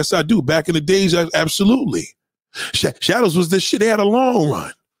York? Yes, I do. Back in the days, absolutely. Shadows was the shit. They had a long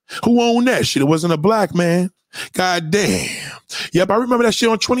run. Who owned that shit? It wasn't a black man. God damn. Yep, I remember that shit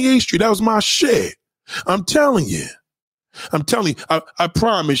on 28th Street. That was my shit. I'm telling you, I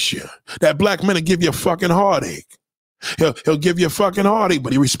promise you, that black man will give you a fucking heartache. He'll give you a fucking heartache,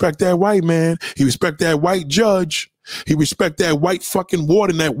 but he respect that white man. He respect that white judge. He respect that white fucking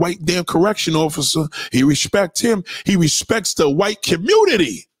warden, that white damn correction officer. He respects him. He respects the white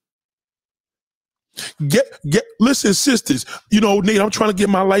community. Listen, sisters, you know, Nate, I'm trying to get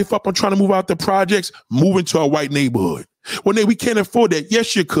my life up. I'm trying to move out the projects, move into a white neighborhood. Well, Nate, we can't afford that.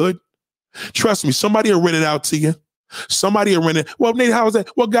 Yes, you could. Trust me, somebody will rent it out to you. Somebody will rent it. Well, Nate, how is that?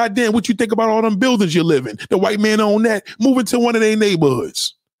 Well, goddamn, what you think about all them buildings you live in? The white man own that. Move into one of their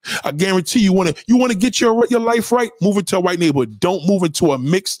neighborhoods. I guarantee you want to get your life right, move into a white neighborhood. Don't move into a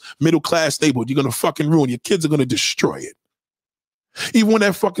mixed middle-class neighborhood. You're going to fucking ruin. Your kids are going to destroy it. Even when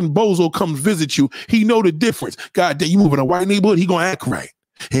that fucking bozo comes visit you, he know the difference. God damn, you move in a white neighborhood, he gonna act right.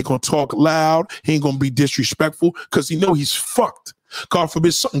 He ain't gonna talk loud. He ain't gonna be disrespectful because he know he's fucked. God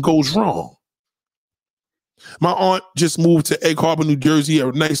forbid something goes wrong. My aunt just moved to Egg Harbor, New Jersey,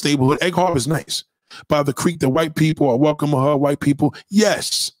 a nice neighborhood. Egg Harbor is nice. By the creek, the white people are welcome to her, white people.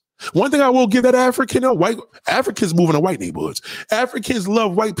 Yes. One thing I will give that African, white Africans move in white neighborhoods. Africans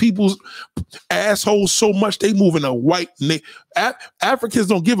love white people's assholes so much they move in a white Africans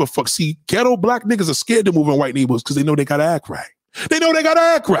don't give a fuck. See, ghetto black niggas are scared to move in white neighborhoods because they know they gotta act right. They know they gotta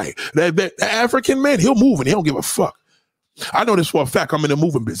act right. That African man, he'll move and he don't give a fuck. I know this for a fact. I'm in the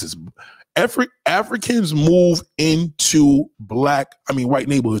moving business. Africans move into white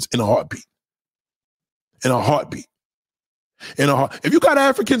neighborhoods in a heartbeat. If you got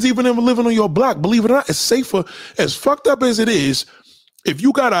Africans even living on your block, believe it or not, it's safer. As fucked up as it is, if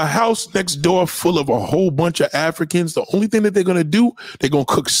you got a house next door full of a whole bunch of Africans, the only thing that they're going to do, they're going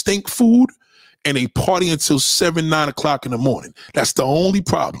to cook stink food and they party until 7, 9 o'clock in the morning. That's the only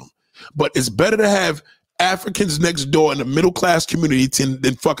problem. But it's better to have Africans next door in the middle class community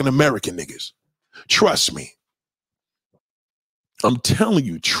than fucking American niggas. Trust me. I'm telling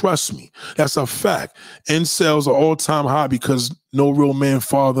you, trust me. That's a fact. Incels are all-time high because no real man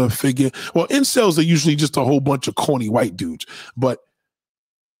father figure. Well, incels are usually just a whole bunch of corny white dudes. But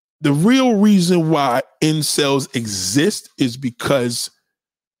the real reason why incels exist is because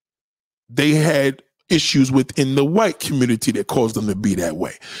they had issues within the white community that caused them to be that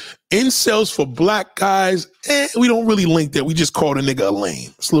way. Incels for black guys, we don't really link that. We just call the nigga a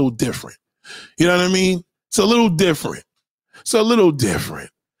lame. It's a little different. You know what I mean? It's a little different. It's a little different.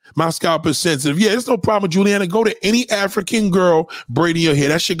 My scalp is sensitive. Yeah, there's no problem, Juliana. Go to any African girl braiding your hair.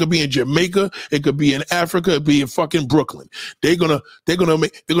 That shit could be in Jamaica. It could be in Africa. It could be in fucking Brooklyn. They're gonna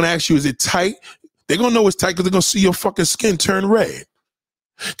ask you, is it tight? They're gonna know it's tight because they're gonna see your fucking skin turn red.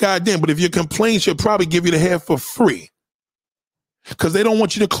 God damn, but if you complain, she'll probably give you the hair for free. Because they don't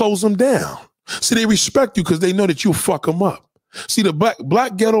want you to close them down. See, they respect you because they know that you'll fuck them up. See, the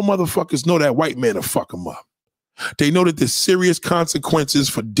black ghetto motherfuckers know that white man will fuck them up. They know that there's serious consequences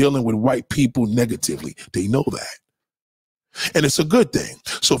for dealing with white people negatively. They know that. And it's a good thing.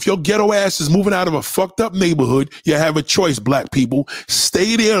 So if your ghetto ass is moving out of a fucked up neighborhood, you have a choice, black people.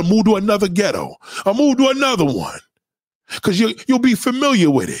 Stay there and move to another ghetto or move to another one. Because you'll be familiar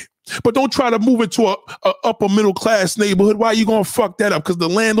with it. But don't try to move into a upper middle class neighborhood. Why are you going to fuck that up? Because the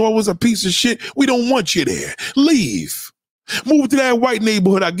landlord was a piece of shit. We don't want you there. Leave. Move to that white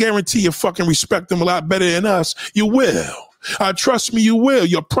neighborhood. I guarantee you fucking respect them a lot better than us. You will. Trust me, you will.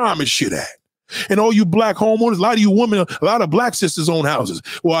 You promise you that. And all you black homeowners, a lot of you women, a lot of black sisters own houses.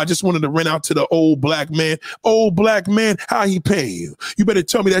 Well, I just wanted to rent out to the old black man. Old black man, how he paying you? You better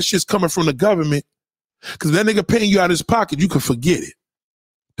tell me that shit's coming from the government. Because that nigga paying you out of his pocket, you can forget it.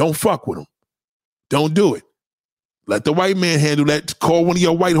 Don't fuck with him. Don't do it. Let the white man handle that. Call one of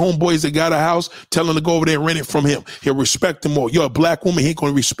your white homeboys that got a house. Tell him to go over there and rent it from him. He'll respect him more. You're a black woman. He ain't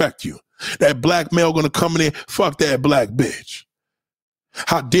going to respect you. That black male going to come in there. Fuck that black bitch.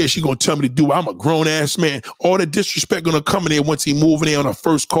 How dare she going to tell me to do? I'm a grown ass man. All the disrespect going to come in there once he moving there on a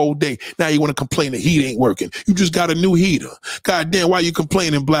first cold day. Now you want to complain the heat ain't working. You just got a new heater. God damn, why you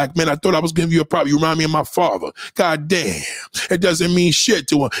complaining, black man? I thought I was giving you a problem. You remind me of my father. God damn. It doesn't mean shit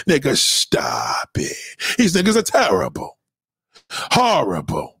to him. Nigga, stop it. These niggas are terrible.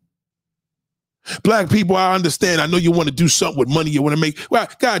 Horrible. Black people, I understand. I know you want to do something with money you want to make. Well,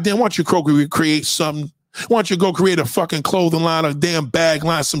 God damn, why don't you create something? Why don't you go create a fucking clothing line, a damn bag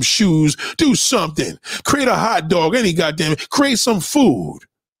line, some shoes, do something. Create a hot dog, any goddamn, create some food.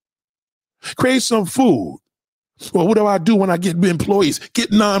 Create some food. Well, what do I do when I get employees?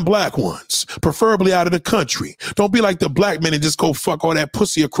 Get non-black ones, preferably out of the country. Don't be like the black men and just go fuck all that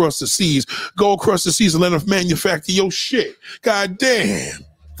pussy across the seas. Go across the seas and let them manufacture your shit. God damn.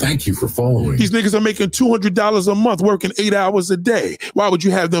 Thank you for following. These niggas are making $200 a month working 8 hours a day. Why would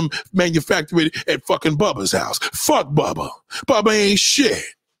you have them manufacture it at fucking Bubba's house? Fuck Bubba. Bubba ain't shit.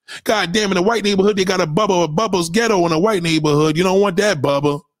 God damn, in a white neighborhood, they got a Bubba's ghetto in a white neighborhood. You don't want that,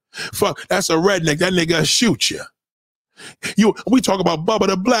 Bubba. Fuck, that's a redneck. That nigga shoot you. We talk about Bubba,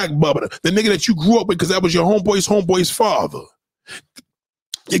 the black Bubba, the nigga that you grew up with because that was your homeboy's father.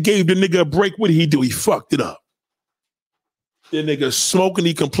 You gave the nigga a break. What did he do? He fucked it up. That nigga smoking,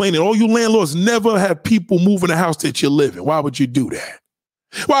 he complaining. All you landlords never have people move in the house that you live in. Why would you do that?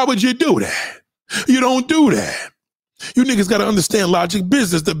 Why would you do that? You don't do that. You niggas got to understand logic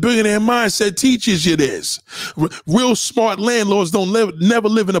business. The billionaire mindset teaches you this. Real smart landlords never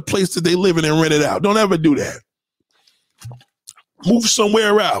live in a place that they live in and rent it out. Don't ever do that. Move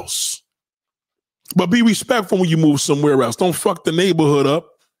somewhere else. But be respectful when you move somewhere else. Don't fuck the neighborhood up.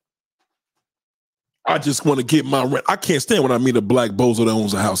 I just want to get my rent. I can't stand when I meet a black bozo that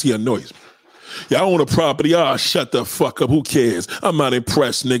owns a house. He annoys me. Yeah, I own a property. Shut the fuck up. Who cares? I'm not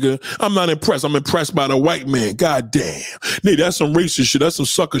impressed, nigga. I'm not impressed. I'm impressed by the white man. God damn. Nigga, that's some racist shit. That's some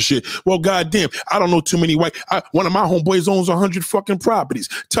sucker shit. Well, god damn. I don't know too many one of my homeboys owns 100 fucking properties.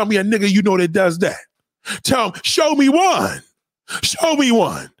 Tell me a nigga you know that does that. Show me one. Show me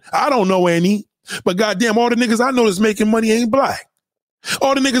one. I don't know any. But goddamn, all the niggas I know that's making money ain't black.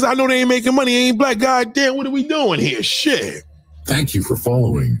 All the niggas I know they ain't making money ain't black. God damn, what are we doing here? Shit. Thank you for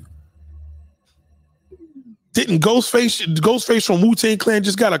following. Didn't Ghostface from Wu-Tang Clan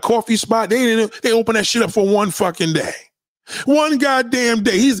just got a coffee spot? They opened that shit up for one fucking day. One goddamn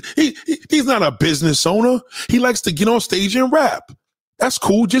day. He's not a business owner. He likes to get on stage and rap. That's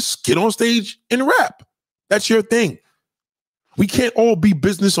cool. Just get on stage and rap. That's your thing. We can't all be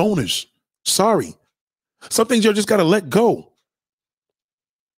business owners. Sorry. Some things you just got to let go.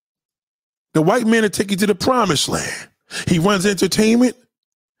 The white man will take you to the promised land. He runs entertainment.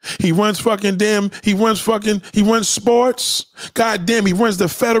 He runs he runs sports. God damn, he runs the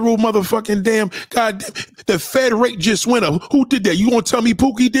federal motherfucking damn, God damn, the Fed rate just went up. Who did that? You gonna tell me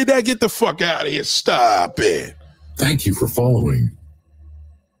Pookie did that? Get the fuck out of here. Stop it. Thank you for following.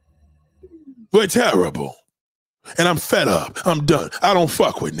 We're terrible. And I'm fed up. I'm done. I don't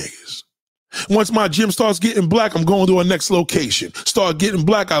fuck with niggas. Once my gym starts getting black, I'm going to a next location. Start getting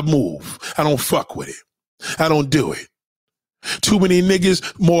black, I move. I don't fuck with it. I don't do it. Too many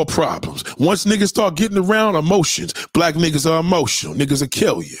niggas, more problems. Once niggas start getting around, emotions. Black niggas are emotional. Niggas will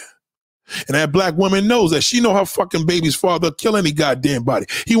kill you. And that black woman knows that. She know her fucking baby's father will kill any goddamn body.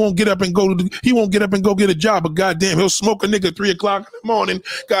 He won't get up and go get a job, but goddamn, he'll smoke a nigga at 3 o'clock in the morning.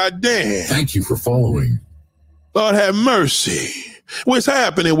 Goddamn. Thank you for following. Lord have mercy. What's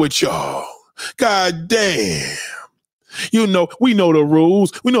happening with y'all? God damn. You know, we know the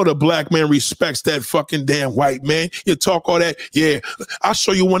rules. We know the black man respects that fucking damn white man. You talk all that. Yeah. I'll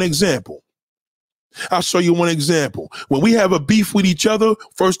show you one example. When we have a beef with each other,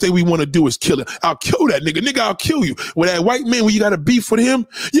 first thing we want to do is kill it. I'll kill that nigga. Nigga, I'll kill you. With that white man, when you got a beef with him,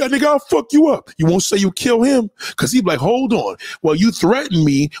 yeah, nigga, I'll fuck you up. You won't say you kill him because he'd be like, hold on. Well, you threaten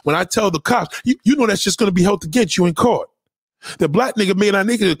me when I tell the cops. You know that's just going to be held against you in court. The black nigga made our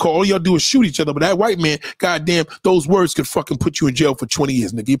nigga call. All y'all do is shoot each other. But that white man, goddamn, those words could fucking put you in jail for 20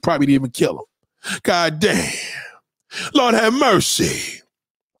 years, nigga. You probably didn't even kill him. Goddamn. Lord have mercy.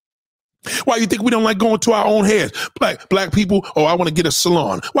 Why you think we don't like going to our own hairs? Black people, oh, I want to get a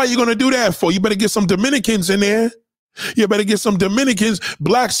salon. Why you going to do that for? You better get some Dominicans in there. You better get some Dominicans.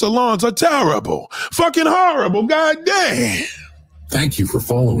 Black salons are terrible. Fucking horrible. Goddamn. Thank you for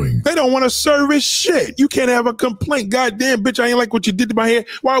following. They don't want to service shit. You can't have a complaint. Goddamn, bitch, I ain't like what you did to my hair.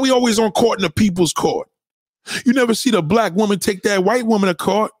 Why are we always on court in the people's court? You never see the black woman take that white woman to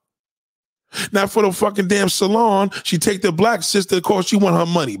court. Not for the fucking damn salon. She take the black sister to court. She want her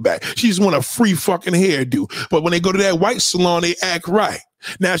money back. She just want a free fucking hairdo. But when they go to that white salon, they act right.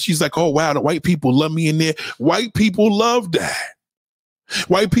 Now she's like, oh, wow, the white people love me in there. White people love that.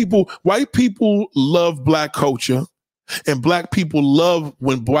 White people love black culture. And black people love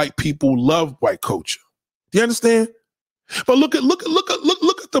when white people love white culture. Do you understand? But look at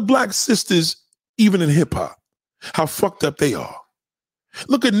the black sisters, even in hip hop, how fucked up they are.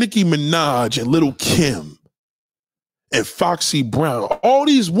 Look at Nicki Minaj and Lil' Kim and Foxy Brown. All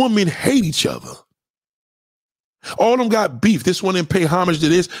these women hate each other. All of them got beef. This one didn't pay homage to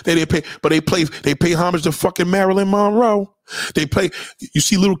this. They didn't pay, but they pay homage to fucking Marilyn Monroe. You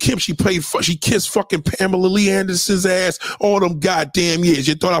see Lil' Kim, she kissed fucking Pamela Lee Anderson's ass all them goddamn years.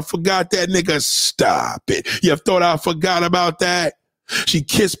 You thought I forgot that, nigga? Stop it. You thought I forgot about that? She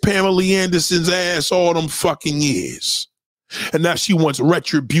kissed Pamela Lee Anderson's ass all them fucking years. And now she wants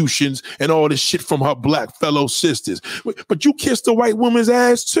retributions and all this shit from her black fellow sisters. But you kissed a white woman's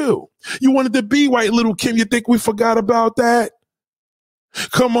ass too. You wanted to be white, Lil' Kim. You think we forgot about that?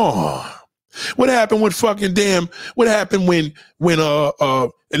 Come on. What happened with fucking damn? What happened when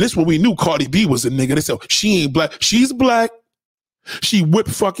and this when we knew Cardi B was a nigga. They said she ain't black. She's black. She whipped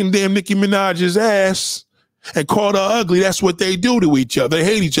fucking damn Nicki Minaj's ass and called her ugly. That's what they do to each other. They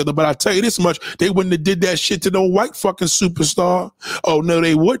hate each other. But I tell you this much, they wouldn't have did that shit to no white fucking superstar. Oh, no,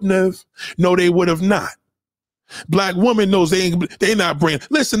 they wouldn't have. No, they would have not. Black woman knows they not bringing.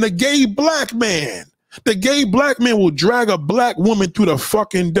 Listen, the gay black man will drag a black woman through the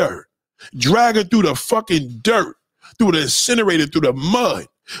fucking dirt. Drag her through the fucking dirt, through the incinerator, through the mud.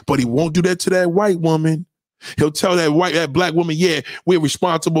 But he won't do that to that white woman. He'll tell that black woman, yeah, we're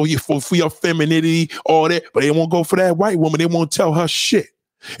responsible for your femininity, all that, but they won't go for that white woman. They won't tell her shit.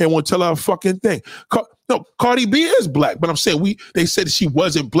 They won't tell her a fucking thing. No, Cardi B is black, but I'm saying they said she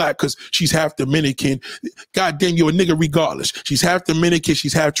wasn't black because she's half Dominican. God damn, you're a nigga regardless. She's half Dominican,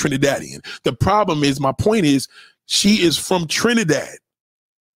 she's half Trinidadian. The problem is, my point is, she is from Trinidad.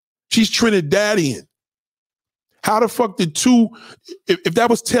 She's Trinidadian. How the fuck did if that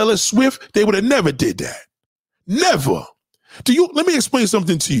was Taylor Swift, they would have never did that. Never. Let me explain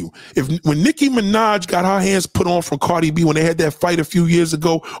something to you. When Nicki Minaj got her hands put on from Cardi B when they had that fight a few years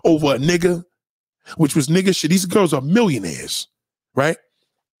ago over a nigga, which was nigga shit, these girls are millionaires, right?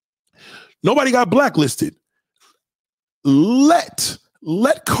 Nobody got blacklisted. Let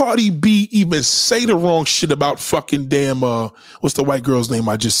Cardi B even say the wrong shit about fucking damn, what's the white girl's name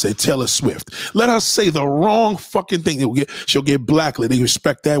I just said? Taylor Swift. Let her say the wrong fucking thing. She'll get blacklisted. They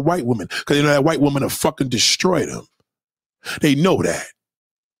respect that white woman because they know that white woman will fucking destroy them. They know that.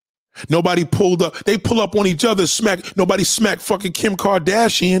 Nobody pulled up. They pull up on each other, nobody smacked fucking Kim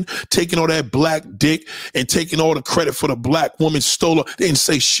Kardashian, taking all that black dick and taking all the credit for the black woman stole her. They didn't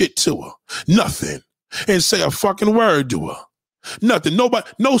say shit to her. Nothing. They didn't say a fucking word to her. Nothing. Nobody,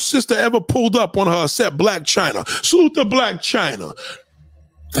 no sister ever pulled up on her except Blac Chyna. Salute to Blac Chyna.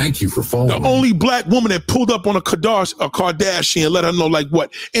 Thank you for following. The only black woman that pulled up on a Kardashian, let her know like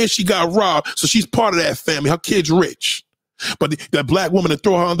what. And she got robbed, so she's part of that family. Her kid's rich. But that black woman to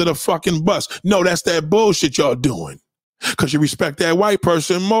throw her under the fucking bus. No, that's that bullshit y'all doing. Because you respect that white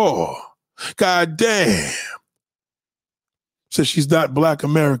person more. God damn. Says she's not black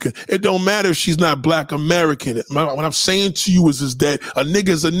American. It don't matter if she's not black American. What I'm saying to you is that a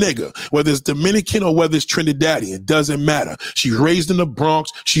nigga's a nigga. Whether it's Dominican or whether it's Trinidadian, it doesn't matter. She's raised in the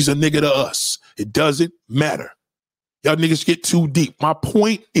Bronx. She's a nigga to us. It doesn't matter. Y'all niggas get too deep. My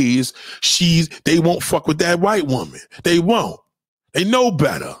point is they won't fuck with that white woman. They won't. They know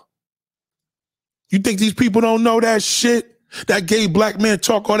better. You think these people don't know that shit? That gay black man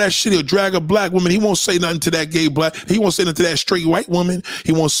talk all that shit. He'll drag a black woman. He won't say nothing to that gay black. He won't say nothing to that straight white woman.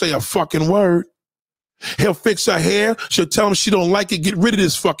 He won't say a fucking word. He'll fix her hair. She'll tell him she don't like it. Get rid of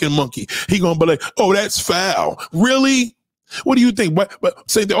this fucking monkey. He gonna be like, oh, that's foul. Really? What do you think? But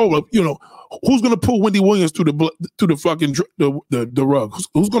say that, oh, you know, who's gonna pull Wendy Williams through the fucking the rug?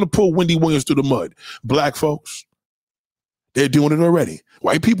 Who's gonna pull Wendy Williams through the mud? Black folks. They're doing it already.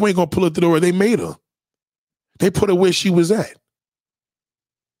 White people ain't gonna pull it through the rug. They made her. They put her where she was at.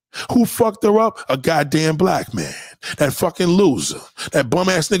 Who fucked her up? A goddamn black man. That fucking loser. That bum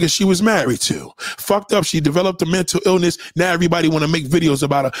ass nigga she was married to. Fucked up. She developed a mental illness. Now everybody want to make videos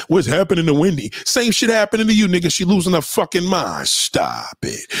about her. What's happening to Wendy? Same shit happening to you, nigga. She losing her fucking mind. Stop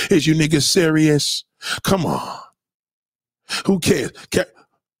it. Is you niggas serious? Come on. Who cares?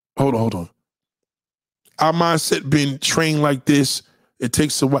 Hold on. Our mindset been trained like this. It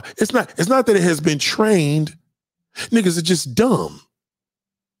takes a while. It's not that it has been trained. Niggas are just dumb.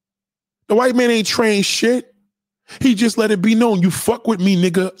 The white man ain't trained shit. He just let it be known. You fuck with me,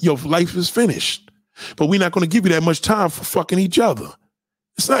 nigga, your life is finished. But we're not going to give you that much time for fucking each other.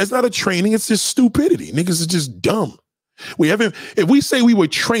 It's not a training. It's just stupidity. Niggas are just dumb. If we say we were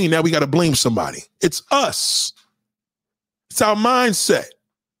trained, now we got to blame somebody. It's us. It's our mindset.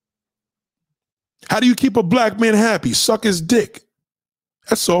 How do you keep a black man happy? Suck his dick.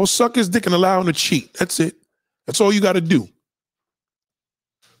 That's all. Suck his dick and allow him to cheat. That's it. That's all you got to do.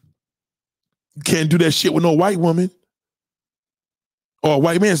 You can't do that shit with no white woman. Or a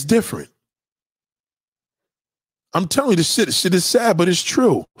white man's different. I'm telling you, this shit is sad, but it's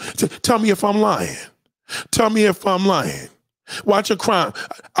true. Tell me if I'm lying. Tell me if I'm lying. Watch a crime.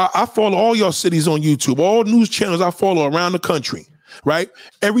 I follow all your cities on YouTube, all news channels I follow around the country. Right?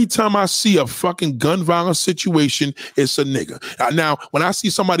 Every time I see a fucking gun violence situation, it's a nigga. Now, when I see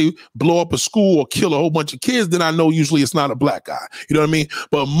somebody blow up a school or kill a whole bunch of kids, then I know usually it's not a black guy. You know what I mean?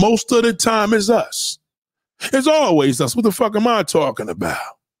 But most of the time it's us. It's always us. What the fuck am I talking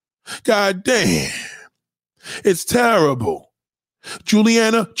about? God damn. It's terrible.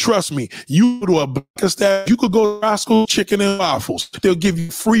 Juliana, trust me, you go to a black establishment, you could go to Roscoe Chicken and Waffles. They'll give you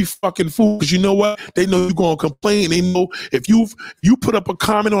free fucking food because you know what? They know you're going to complain. They know if you put up a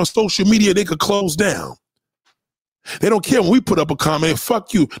comment on social media, they could close down. They don't care when we put up a comment.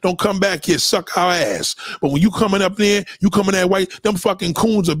 Fuck you. Don't come back here. Suck our ass. But when you coming up there, you coming that way, them fucking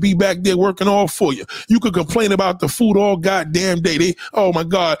coons will be back there working all for you. You could complain about the food all goddamn day. Oh my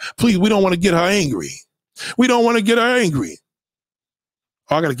God, please, we don't want to get her angry. We don't want to get her angry.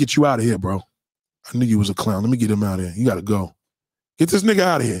 Oh, I got to get you out of here, bro. I knew you was a clown. Let me get him out of here. You got to go. Get this nigga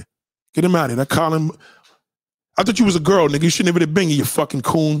out of here. Get him out of here. I call him. I thought you was a girl, nigga. You shouldn't have been you fucking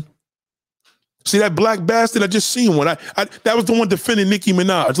coon. See that black bastard? I just seen one. That was the one defending Nicki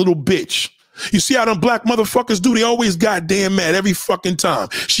Minaj, little bitch. You see how them black motherfuckers do? They always goddamn mad every fucking time.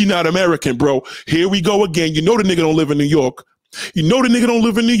 She not American, bro. Here we go again. You know the nigga don't live in New York. You know the nigga don't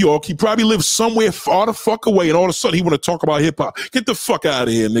live in New York. He probably lives somewhere far the fuck away, and all of a sudden he want to talk about hip hop. Get the fuck out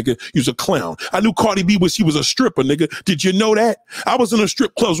of here, nigga. You's a clown. I knew Cardi B she was a stripper, nigga. Did you know that? I was in a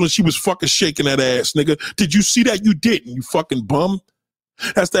strip club when she was fucking shaking that ass, nigga. Did you see that? You didn't, you fucking bum.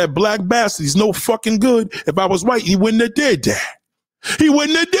 That's that black bastard. He's no fucking good. If I was white, he wouldn't have did that. He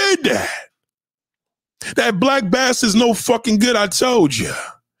wouldn't have did that. That black bastard's no fucking good, I told you.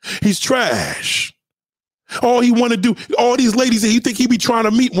 He's trash. All he want to do, all these ladies that you think he be trying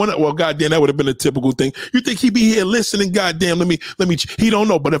to meet one, well, goddamn, that would have been a typical thing. You think he be here listening, goddamn, let me, he don't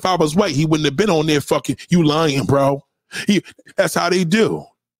know. But if I was white, he wouldn't have been on there fucking, you lying, bro. That's how they do.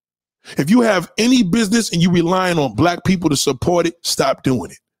 If you have any business and you relying on black people to support it, stop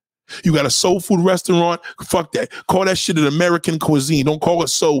doing it. You got a soul food restaurant, fuck that. Call that shit an American cuisine. Don't call it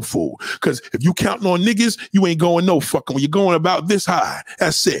soul food. Because if you counting on niggas, you ain't going no fucking. When you're going about this high,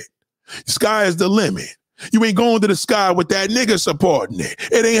 that's it. The sky is the limit. You ain't going to the sky with that nigga supporting it.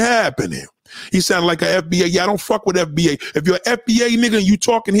 It ain't happening. He sounded like an FBA. Yeah, I don't fuck with FBA. If you're an FBA nigga and you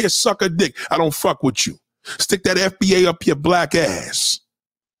talking here, suck a dick. I don't fuck with you. Stick that FBA up your black ass.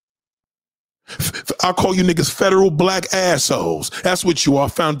 I'll call you niggas federal black assholes. That's what you are.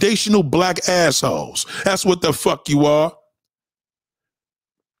 Foundational black assholes. That's what the fuck you are.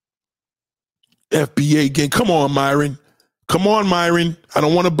 FBA gang. Come on, Myron. Come on, Myron. I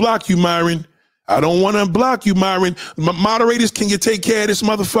don't want to block you, Myron. I don't want to block you, Myron. Moderators, can you take care of this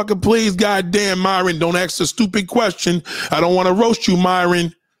motherfucker, please? Goddamn, Myron, don't ask a stupid question. I don't want to roast you,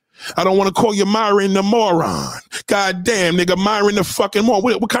 Myron. I don't want to call you Myron the moron. Goddamn, nigga, Myron the fucking moron.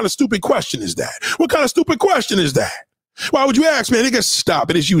 What kind of stupid question is that? What kind of stupid question is that? Why would you ask me? Nigga,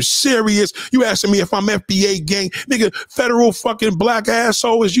 stop it. Is you serious? You asking me if I'm FBA gang? Nigga, federal fucking black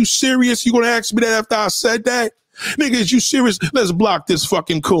asshole. Is you serious? You gonna ask me that after I said that? Nigga, is you serious? Let's block this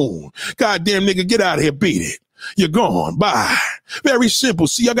fucking coon. Goddamn, nigga, get out of here. Beat it. You're gone. Bye. Very simple.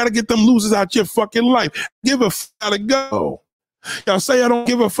 See, I gotta get them losers out your fucking life. Give a fuck, gotta go. Y'all say I don't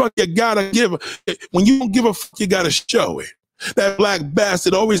give a fuck. You gotta give a. When you don't give a fuck, you gotta show it. That black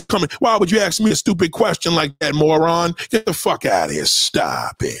bastard always coming. Why would you ask me a stupid question like that, moron? Get the fuck out of here.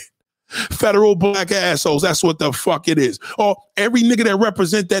 Stop it. Federal black assholes. That's what the fuck it is. Oh, every nigga that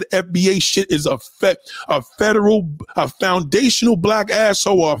represent that FBA shit is a foundational black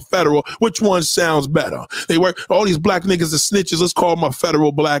asshole or a federal. Which one sounds better? They work. All these black niggas are snitches. Let's call them a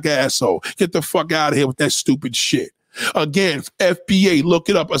federal black asshole. Get the fuck out of here with that stupid shit. Again, FBA, look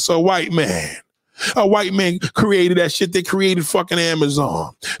it up. It's a white man. A white man created that shit. They created fucking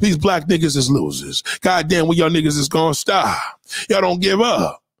Amazon. These black niggas is losers. Goddamn, when y'all niggas is gonna stop. Y'all don't give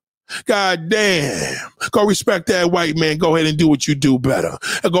up. God damn. Go respect that white man. Go ahead and do what you do better.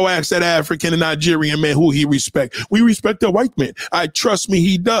 And go ask that African and Nigerian man who he respect. We respect the white man. I trust me,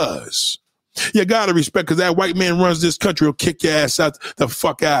 he does. You gotta respect, because that white man runs this country. Will kick your ass out the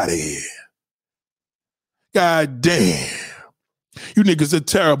fuck out of here. God damn. You niggas are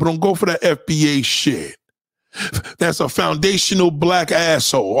terrible. Don't go for that FBA shit. That's a foundational black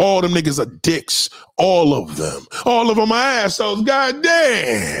asshole. All them niggas are dicks. All of them. All of them are assholes. God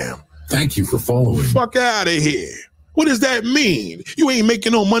damn. Thank you for following. Fuck out of here. What does that mean? You ain't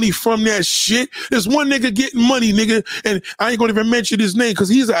making no money from that shit. There's one nigga getting money, nigga, and I ain't gonna even mention his name because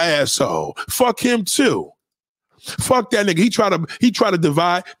he's an asshole. Fuck him too. Fuck that nigga. He try to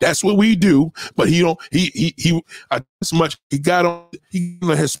divide. That's what we do. But he don't. As much he got on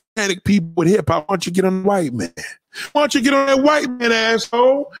Hispanic people with hip hop. Why don't you get on the white man? Why don't you get on that white man,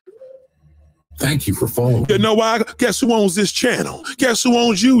 asshole? Thank you for following. You know why? Guess who owns this channel? Guess who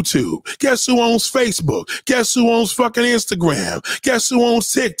owns YouTube? Guess who owns Facebook? Guess who owns fucking Instagram? Guess who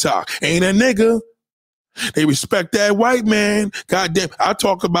owns TikTok? Ain't a nigga. They respect that white man. Goddamn. I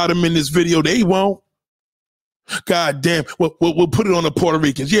talk about him in this video. They won't. God damn, we'll put it on the Puerto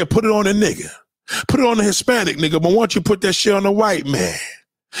Ricans. Yeah, put it on the nigga. Put it on the Hispanic nigga, but why don't you put that shit on the white man?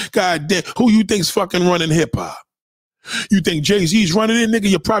 God damn, who you think's fucking running hip-hop? You think Jay-Z's running it, nigga?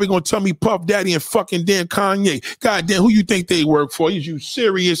 You're probably gonna tell me Puff Daddy and fucking damn Kanye. God damn, who you think they work for? Is you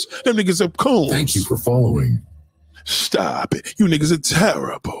serious? Them niggas are coons. Thank you for following. Stop it. You niggas are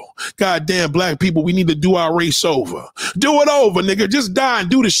terrible. Goddamn black people, we need to do our race over. Do it over, nigga. Just die and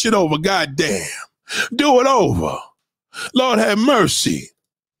do the shit over. Goddamn. Do it over. Lord have mercy.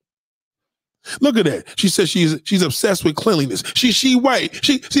 Look at that. She says she's obsessed with cleanliness. She white.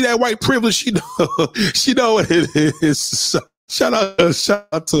 She see that white privilege. She know what it is. Shout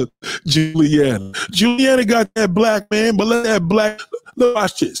out to Juliana. Juliana got that black man, but let that black look,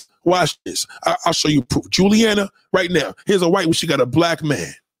 watch this. Watch this. I'll show you proof. Juliana, right now. Here's a white one. She got a black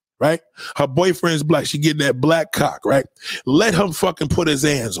man. Right? Her boyfriend's black. She getting that black cock, right? Let him fucking put his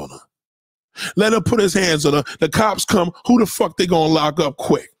hands on her. Let him put his hands on her. The cops come. Who the fuck they gonna lock up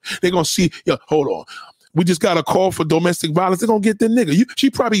quick? They gonna see, yo, hold on. We just got a call for domestic violence. They're gonna get the nigga. She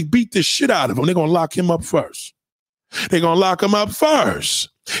probably beat the shit out of him. They're gonna lock him up first. They're gonna lock him up first.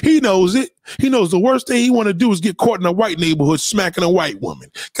 He knows it. He knows the worst thing he wanna do is get caught in a white neighborhood smacking a white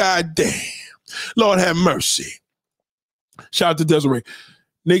woman. God damn. Lord have mercy. Shout out to Desiree.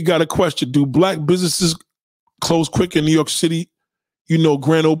 Nate got a question. Do black businesses close quick in New York City? You know,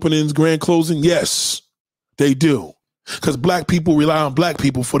 grand openings, grand closing? Yes, they do. Because black people rely on black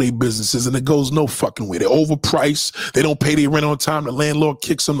people for their businesses, and it goes no fucking way. They're overpriced. They don't pay their rent on time. The landlord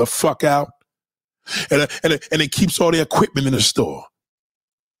kicks them the fuck out. And it keeps all their equipment in the store.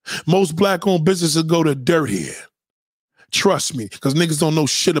 Most black-owned businesses go to dirt here. Trust me, because niggas don't know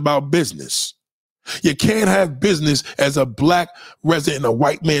shit about business. You can't have business as a black resident in a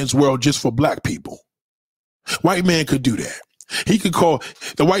white man's world just for black people. White man could do that. He could call,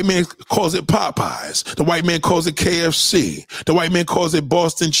 the white man calls it Popeyes. The white man calls it KFC. The white man calls it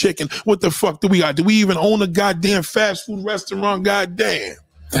Boston Chicken. What the fuck do we got? Do we even own a goddamn fast food restaurant? Goddamn.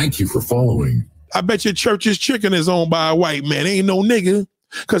 Thank you for following. I bet your church's chicken is owned by a white man. Ain't no nigga.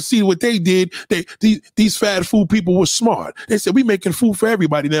 Because see what they did, these fast food people were smart. They said, we making food for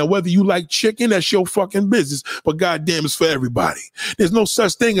everybody. Now, whether you like chicken, that's your fucking business. But goddamn, it's for everybody. There's no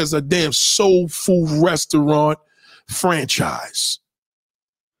such thing as a damn soul food restaurant franchise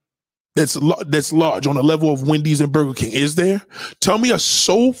that's large on the level of Wendy's and Burger King. Is there? Tell me a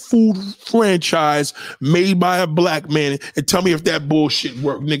soul food franchise made by a black man and tell me if that bullshit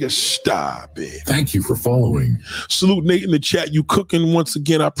worked. Nigga, stop it. Thank you for following. Salute Nate in the chat. You cooking once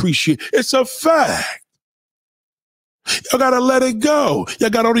again. I appreciate it. It's a fact. Y'all gotta let it go. Y'all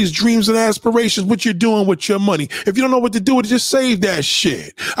got all these dreams and aspirations. What you're doing with your money. If you don't know what to do with it, just save that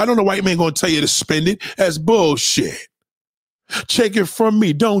shit. I know the white man gonna tell you to spend it. That's bullshit. Take it from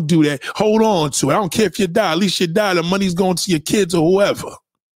me. Don't do that. Hold on to it. I don't care if you die. At least you die. The money's going to your kids or whoever.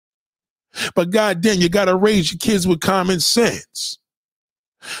 But goddamn, you got to raise your kids with common sense.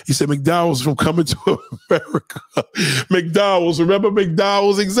 He said McDowell's from Coming to America. McDowell's. Remember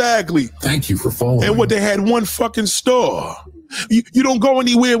McDowell's? Exactly. Thank you for following. And what, they had one fucking store. You don't go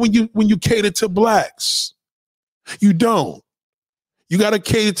anywhere when you cater to blacks. You don't. You got to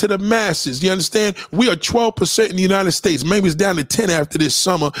cater to the masses. You understand? We are 12% in the United States. Maybe it's down to 10 after this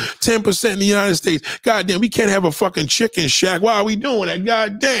summer. 10% in the United States. Goddamn, we can't have a fucking chicken shack. Why are we doing that?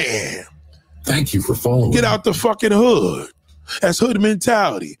 Goddamn. Thank you for following. Get out the fucking hood. That's hood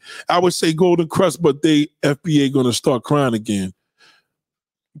mentality. I would say Golden Crust, but they FBA going to start crying again.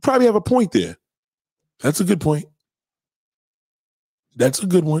 You probably have a point there. That's a good point. That's a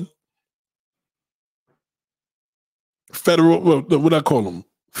good one. Federal, what I call them?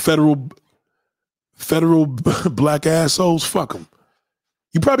 Federal black assholes. Fuck them.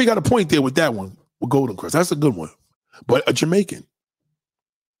 You probably got a point there with that one, with Golden Crust. That's a good one. But a Jamaican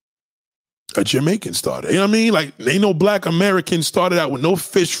started. You know what I mean? Like, ain't no black American started out with no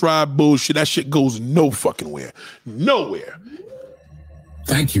fish fry bullshit. That shit goes no fucking where. Nowhere.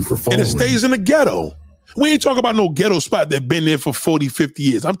 Thank you for following. And it stays in the ghetto. We ain't talking about no ghetto spot that been there for 40, 50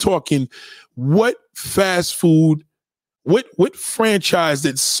 years. I'm talking what fast food, what franchise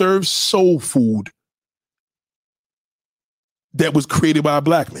that serves soul food that was created by a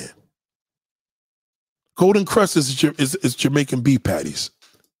black man? Golden Crust is Jamaican beef patties.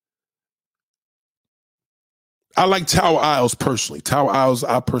 I like Tower Isles personally. Tower Isles,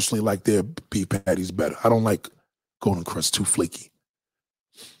 I personally like their beef patties better. I don't like Golden Crust, too flaky.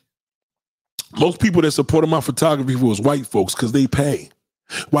 Most people that supported my photography was white folks because they pay.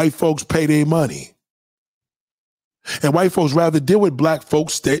 White folks pay their money. And white folks rather deal with black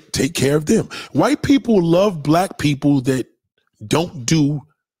folks that take care of them. White people love black people that don't do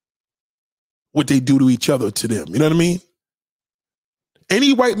what they do to each other to them. You know what I mean?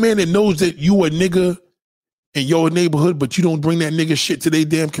 Any white man that knows that you a nigga in your neighborhood, but you don't bring that nigga shit to their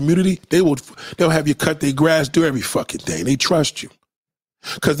damn community, they'll have you cut their grass, do every fucking thing. They trust you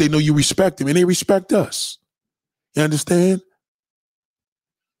because they know you respect them and they respect us. You understand?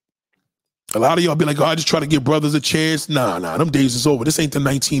 A lot of y'all be like, oh, I just try to give brothers a chance. Nah, them days is over. This ain't the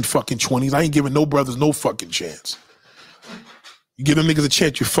 1920s. I ain't giving no brothers no fucking chance. You give them niggas a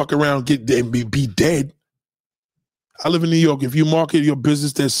chance, you fuck around, get dead, and be dead. I live in New York. If you market your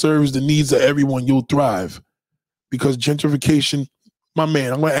business that serves the needs of everyone, you'll thrive. Because gentrification, my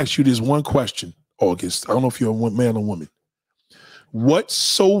man, I'm going to ask you this one question, August. I don't know if you're a man or woman. What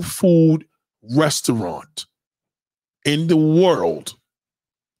soul food restaurant in the world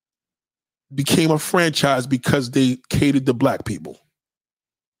became a franchise because they catered to black people?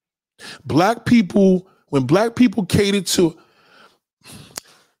 Black people, when black people catered to,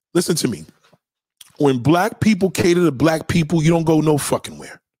 listen to me, when black people cater to black people, you don't go no fucking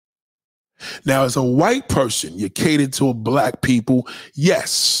where. Now, as a white person, you cater to a black people,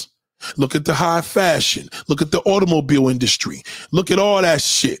 yes. Look at the high fashion. Look at the automobile industry. Look at all that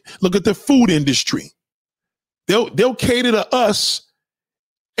shit. Look at the food industry. They'll cater to us,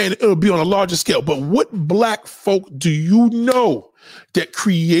 and it'll be on a larger scale. But what black folk do you know that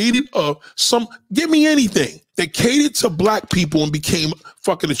created give me anything that catered to black people and became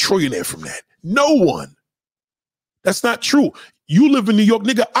fucking a trillionaire from that? No one. That's not true. You live in New York,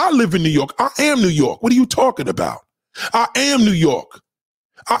 nigga. I live in New York. I am New York. What are you talking about? I am New York.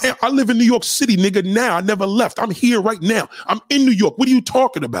 I live in New York City, nigga, now. I never left. I'm here right now. I'm in New York. What are you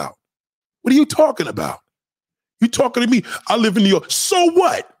talking about? What are you talking about? You talking to me? I live in New York. So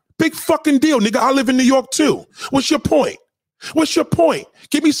what? Big fucking deal, nigga. I live in New York too. What's your point? What's your point?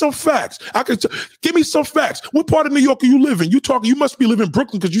 Give me some facts. Give me some facts. What part of New York are you living? You must be living in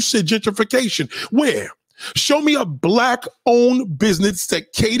Brooklyn because you said gentrification. Where? Show me a black-owned business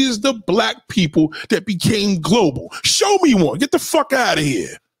that caters to black people that became global. Show me one. Get the fuck out of here.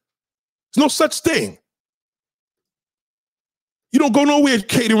 There's no such thing. You don't go nowhere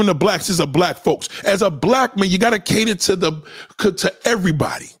catering to blacks as a black folks. As a black man, you got to cater to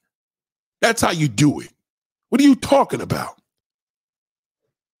everybody. That's how you do it. What are you talking about?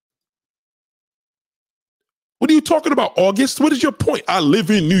 What are you talking about, August? What is your point? I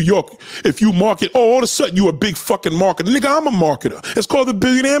live in New York. If you market, all of a sudden you a big fucking marketer. Nigga, I'm a marketer. It's called the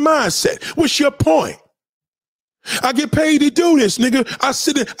billionaire mindset. What's your point? I get paid to do this, nigga. I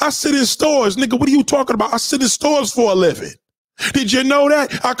sit in stores, nigga. What are you talking about? I sit in stores for a living. Did you know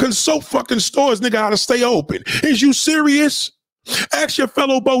that? I consult fucking stores, nigga, how to stay open. Is you serious? Ask your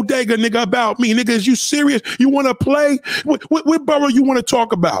fellow bodega, nigga, about me. Nigga, is you serious? You want to play? What borough you want to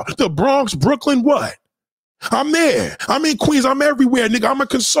talk about? The Bronx, Brooklyn, what? I'm there. I'm in Queens. I'm everywhere, nigga. I'm a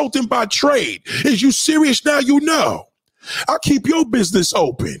consultant by trade. Is you serious now? You know. I'll keep your business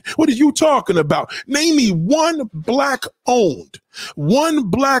open. What are you talking about? Name me one black-owned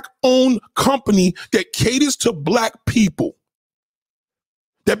company that caters to black people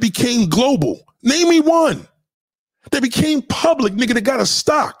that became global. Name me one. That became public, nigga, that got a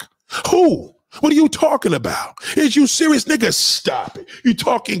stock. Who? What are you talking about? Is you serious, nigga? Stop it. You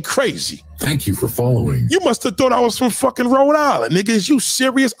talking crazy. Thank you for following. You must have thought I was from fucking Rhode Island, nigga. Is you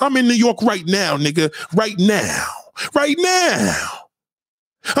serious? I'm in New York right now, nigga. Right now. Right now.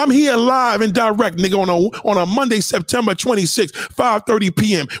 I'm here live and direct, nigga, on a Monday, September 26th, 5:30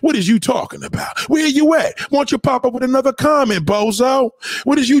 p.m. What is you talking about? Where you at? Why don't you pop up with another comment, bozo?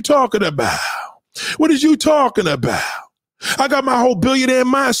 What is you talking about? What is you talking about? I got my whole billionaire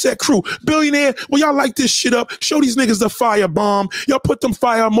mindset crew. Billionaire, well, y'all light this shit up. Show these niggas the firebomb. Y'all put them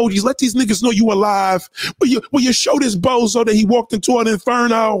fire emojis. Let these niggas know you alive. Will you show this bozo that he walked into an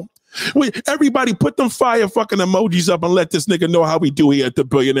inferno? Everybody put them fire fucking emojis up and let this nigga know how we do here at the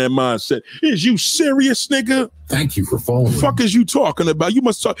Billionaire Mindset. Is you serious, nigga? Thank you for following. Fuck is you talking about? You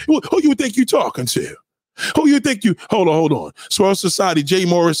must talk. Who you think you talking to? Who you think you? Hold on. Swirl Society, Jay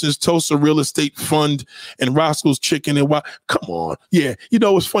Morrison's Tulsa Real Estate Fund, and Roscoe's Chicken and Why? Come on, yeah. You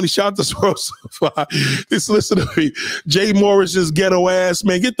know what's funny? Shout out to Swirl Society. Just listen to me. Jay Morrison's ghetto ass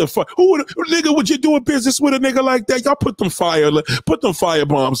man. Get the fuck. Nigga? Would you do a business with a nigga like that? Y'all put them fire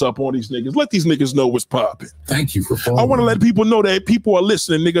bombs up on these niggas. Let these niggas know what's popping. Thank you for following. I want to let people know that people are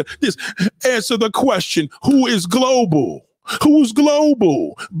listening, nigga. Just answer the question: who is global? Who's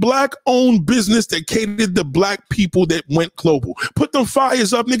global? Black-owned business that catered to black people that went global. Put them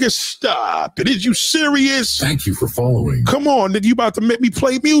fires up, nigga. Stop it. Is you serious? Thank you for following. Come on, nigga. You about to make me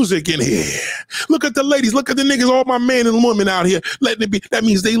play music in here. Look at the ladies. Look at the niggas. All my men and women out here letting it be. That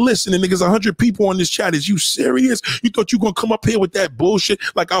means they listening, niggas. 100 people on this chat. Is you serious? You thought you gonna come up here with that bullshit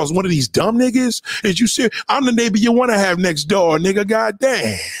like I was one of these dumb niggas? Is you serious? I'm the neighbor you want to have next door, nigga.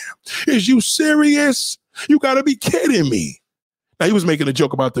 Goddamn. Is you serious? You gotta be kidding me. Now, he was making a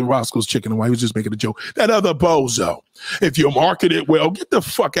joke about the Roscoe's Chicken and Why. He was just making a joke. That other bozo. If you market it well, get the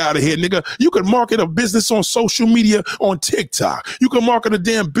fuck out of here, nigga. You can market a business on social media on TikTok. You can market a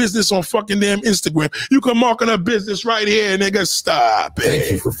damn business on fucking damn Instagram. You can market a business right here, nigga. Stop it.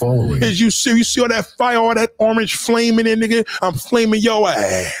 Thank you for following. Is you serious? You see all that fire, all that orange flame in there, nigga? I'm flaming your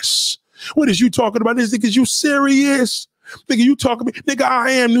ass. What is you talking about? This nigga, is you serious? Nigga, you talking to me? Nigga,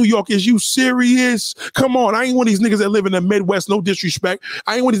 I am New York. Is you serious? Come on. I ain't one of these niggas that live in the Midwest. No disrespect.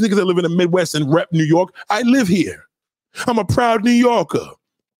 I ain't one of these niggas that live in the Midwest and rep New York. I live here. I'm a proud New Yorker.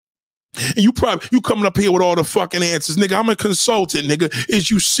 And you coming up here with all the fucking answers. Nigga, I'm a consultant, nigga.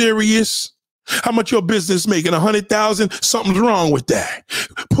 Is you serious? How much your business making? 100,000? Something's wrong with that.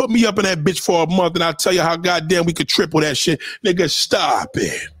 Put me up in that bitch for a month and I'll tell you how goddamn we could triple that shit. Nigga, stop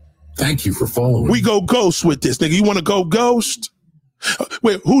it. Thank you for following. We go ghost with this, nigga. You want to go ghost?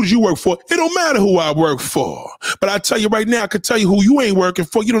 Wait, who do you work for? It don't matter who I work for. But I tell you right now, I could tell you who you ain't working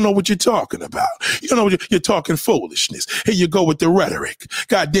for. You don't know what you're talking about. You don't know what you're talking foolishness. Here you go with the rhetoric.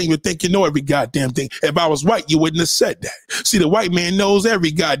 Goddamn, you think you know every goddamn thing. If I was white, you wouldn't have said that. See, the white man knows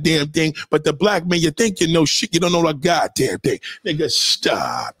every goddamn thing, but the black man, you think you know shit. You don't know a goddamn thing. Nigga,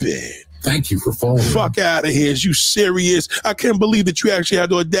 stop it. Thank you for following. Fuck out of here. Is you serious? I can't believe that you actually had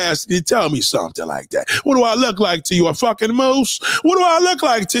the audacity to tell me something like that. What do I look like to you? A fucking moose? What do I look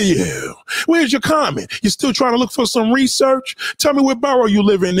like to you? Where's your comment? You still trying to look for some research? Tell me what borough you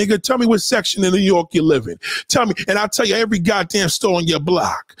live in, nigga. Tell me what section in New York you live in. Tell me, and I'll tell you every goddamn store on your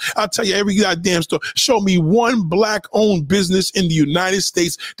block. I'll tell you every goddamn store. Show me one black-owned business in the United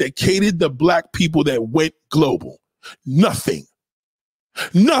States that catered to black people that went global. Nothing.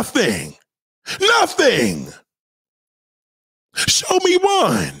 Nothing. Nothing. Show me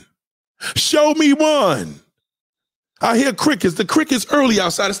one. Show me one. I hear crickets. The crickets early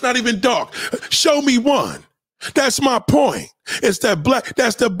outside. It's not even dark. Show me one. That's my point. It's that black,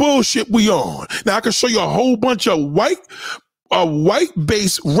 that's the bullshit we on. Now I can show you a whole bunch of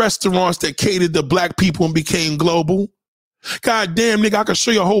white-based restaurants that catered to black people and became global. God damn, nigga, I can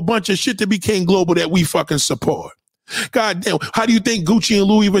show you a whole bunch of shit that became global that we fucking support. God damn, how do you think Gucci and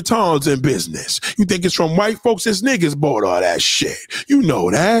Louis Vuitton's in business? You think it's from white folks? It's niggas bought all that shit. You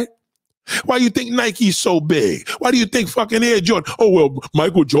know that. Why do you think Nike's so big? Why do you think fucking Air Jordan? Oh, well,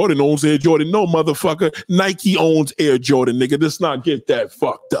 Michael Jordan owns Air Jordan. No, motherfucker. Nike owns Air Jordan, nigga. Let's not get that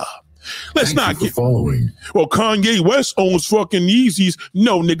fucked up. Let's not get following. Well, Kanye West owns fucking Yeezys.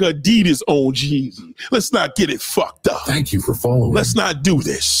 No, nigga, Adidas owns Yeezy. Let's not get it fucked up. Thank you for following. Let's not do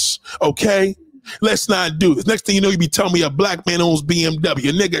this, okay? Let's not do this. Next thing you know, you be telling me a black man owns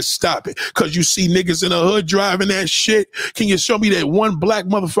BMW. Nigga, stop it. Because you see niggas in the hood driving that shit. Can you show me that one black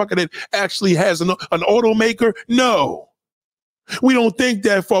motherfucker that actually has an automaker? No. We don't think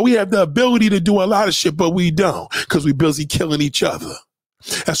that far. We have the ability to do a lot of shit, but we don't because we busy killing each other.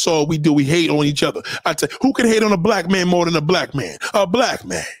 That's all we do. We hate on each other. I tell you, who can hate on a black man more than a black man? A black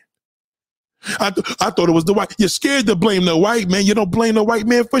man. I thought it was the white. You're scared to blame the white man. You don't blame the white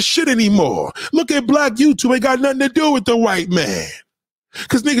man for shit anymore. Look at black YouTube. Ain't got nothing to do with the white man.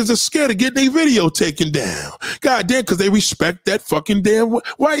 Because niggas are scared of getting their video taken down. God damn, because they respect that fucking damn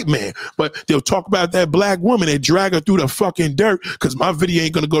white man. But they'll talk about that black woman and drag her through the fucking dirt because my video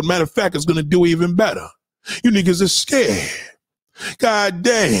ain't going to go. Matter of fact, it's going to do even better. You niggas are scared. God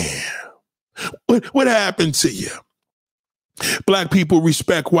damn. What happened to you? Black people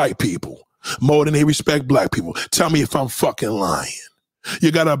respect white people more than they respect black people. Tell me if I'm fucking lying.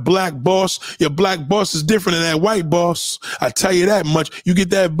 You got a black boss. Your black boss is different than that white boss. I tell you that much. You get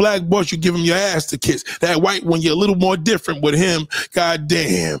that black boss, you give him your ass to kiss. That white one, you're a little more different with him. God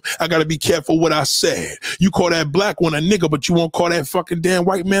damn. I got to be careful what I said. You call that black one a nigga, but you won't call that fucking damn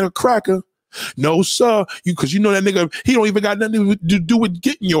white man a cracker. No, sir. Because you know that nigga, he don't even got nothing to do with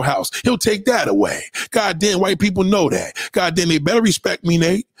getting your house. He'll take that away. Goddamn, white people know that. Goddamn, they better respect me,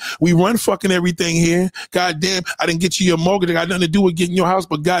 Nate. We run fucking everything here. Goddamn, I didn't get you your mortgage. It got nothing to do with getting your house,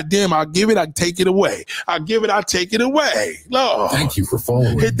 but goddamn, I'll give it, I take it away. I'll give it, I take it away. Lord. Thank you for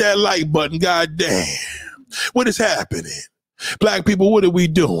following. Hit that like button, goddamn. What is happening? Black people, what are we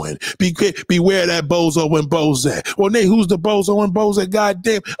doing? Beware that bozo and bozette. Well, Nate, who's the bozo and bozette?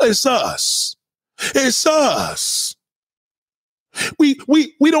 Goddamn, it's us. It's us. We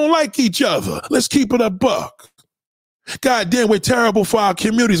don't like each other. Let's keep it a buck. Goddamn, we're terrible for our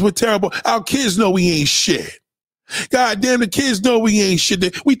communities. We're terrible. Our kids know we ain't shit. Goddamn, the kids know we ain't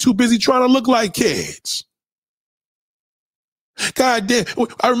shit. We too busy trying to look like kids. Goddamn,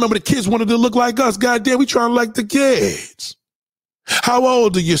 I remember the kids wanted to look like us. Goddamn, we trying to like the kids. How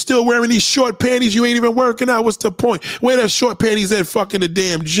old are you? Still wearing these short panties? You ain't even working out. What's the point? Wear those short panties at fucking the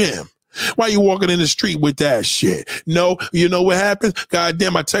damn gym. Why you walking in the street with that shit? No, you know what happens?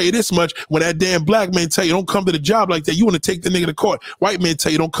 Goddamn, I tell you this much. When that damn black man tell you don't come to the job like that, you want to take the nigga to court. White man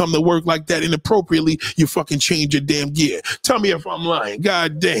tell you don't come to work like that inappropriately, you fucking change your damn gear. Tell me if I'm lying.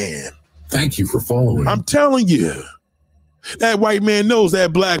 Goddamn. Thank you for following. I'm telling you. That white man knows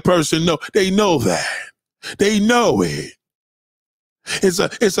that black person know. They know that. They know it. It's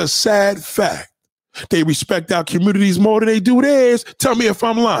a sad fact. They respect our communities more than they do theirs. Tell me if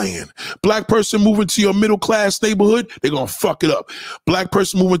I'm lying. Black person moving to your middle class neighborhood, they're going to fuck it up. Black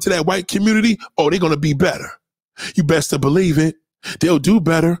person moving to that white community, oh, they're going to be better. You best to believe it. They'll do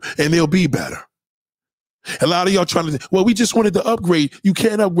better and they'll be better. A lot of y'all trying to, well, we just wanted to upgrade. You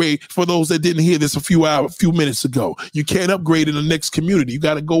can't upgrade. For those that didn't hear this a few minutes ago. You can't upgrade in the next community. You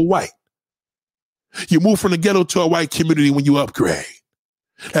got to go white. You move from the ghetto to a white community when you upgrade.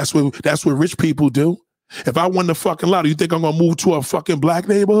 That's what rich people do. If I won the fucking lottery, you think I'm going to move to a fucking black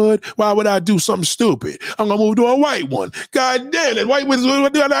neighborhood? Why would I do something stupid? I'm going to move to a white one. God damn it. White one's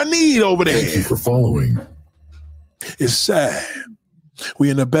what I need over there. Thank you for following. It's sad.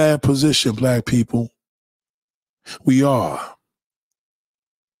 We're in a bad position, black people. We are.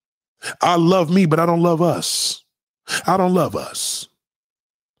 I love me, but I don't love us. I don't love us.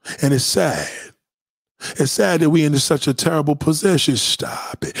 And it's sad. It's sad that we're in such a terrible position.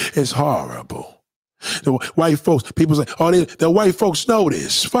 Stop it. It's horrible. The white folks, people say, oh, the white folks know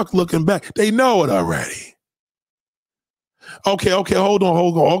this. Fuck looking back. They know it already. Okay, hold on.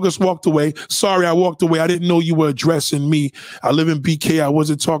 August walked away. Sorry, I walked away. I didn't know you were addressing me. I live in BK. I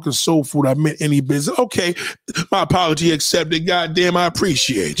wasn't talking soul food. I meant any business. Okay, my apology accepted. Goddamn, I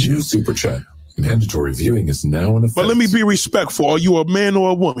appreciate you. New super chat. Mandatory viewing is now in effect. But let me be respectful. Are you a man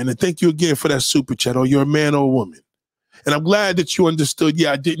or a woman? And thank you again for that super chat. Are you a man or a woman? And I'm glad that you understood.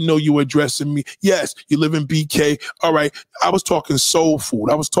 Yeah, I didn't know you were addressing me. Yes, you live in BK. All right. I was talking soul food.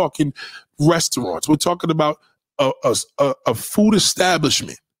 I was talking restaurants. We're talking about a food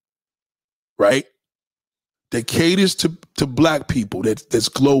establishment, right? That caters to black people, that's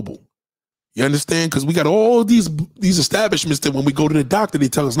global. You understand? Because we got all these establishments that when we go to the doctor, they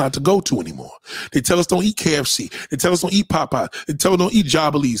tell us not to go to anymore. They tell us don't eat KFC. They tell us don't eat Popeye. They tell us don't eat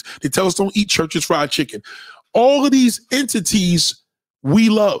Jobberlees. They tell us don't eat Church's Fried Chicken. All of these entities we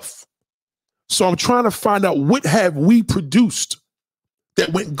love. So I'm trying to find out what have we produced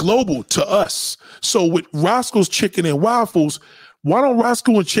that went global to us. So with Roscoe's Chicken and Waffles, why don't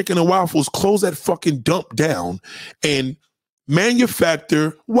Roscoe and Chicken and Waffles close that fucking dump down and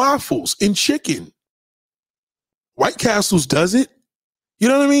manufacture waffles and chicken? White Castles does it. You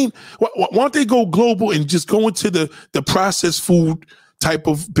know what I mean? Why don't they go global and just go into the processed food type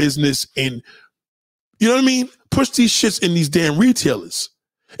of business and, you know what I mean? Push these shits in these damn retailers.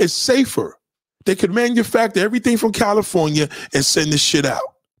 It's safer. They could manufacture everything from California and send this shit out.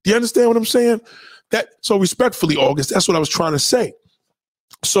 Do you understand what I'm saying? So respectfully, August, that's what I was trying to say.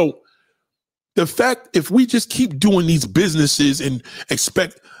 So the fact, if we just keep doing these businesses and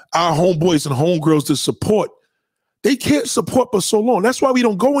expect our homeboys and homegirls to support, they can't support for so long. That's why we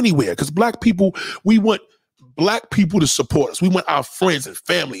don't go anywhere, because black people, we want black people to support us. We want our friends and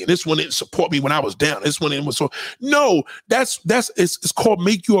family. And this one didn't support me when I was down. This one was so. No, it's called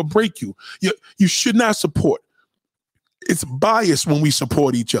make you or break you. You should not support. It's biased when we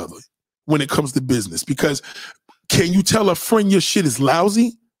support each other when it comes to business, because can you tell a friend your shit is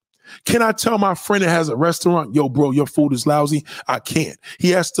lousy? Can I tell my friend that has a restaurant, yo, bro, your food is lousy? I can't.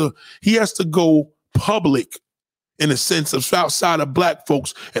 He has to go public in a sense of outside of black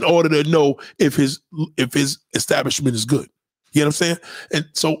folks in order to know if his establishment is good. You know what I'm saying? And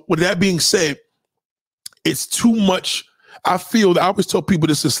so with that being said, it's too much. I feel that I always tell people,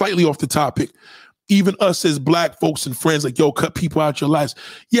 this is slightly off the topic, even us as black folks and friends, like, yo, cut people out your lives.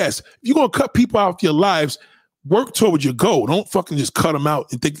 Yes, if you're going to cut people out of your lives, work towards your goal. Don't fucking just cut them out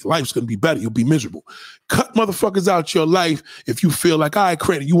and think life's going to be better. You'll be miserable. Cut motherfuckers out your life if you feel like, all right,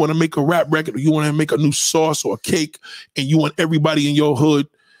 credit, you want to make a rap record or you want to make a new sauce or a cake and you want everybody in your hood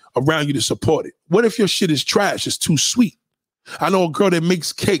around you to support it. What if your shit is trash? It's too sweet. I know a girl that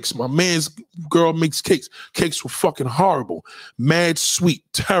makes cakes. My man's girl makes cakes. Cakes were fucking horrible. Mad sweet.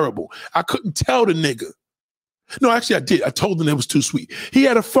 Terrible. I couldn't tell the nigga. No, actually, I did. I told him it was too sweet. He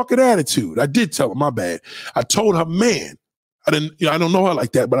had a fucking attitude. I did tell him, my bad. I told her, man, I don't know her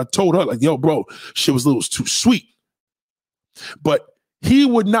like that, but I told her, like, yo, bro, shit was a little too sweet. But he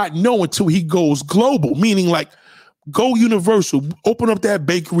would not know until he goes global, meaning like go universal, open up that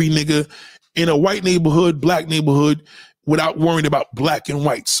bakery, nigga, in a white neighborhood, black neighborhood, without worrying about black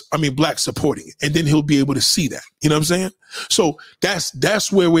supporting it. And then he'll be able to see that. You know what I'm saying? So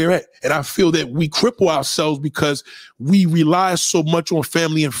that's where we're at. And I feel that we cripple ourselves because we rely so much on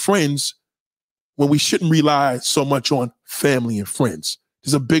family and friends when we shouldn't rely so much on family and friends.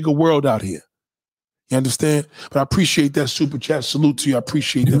 There's a bigger world out here. You understand? But I appreciate that super chat. Salute to you. I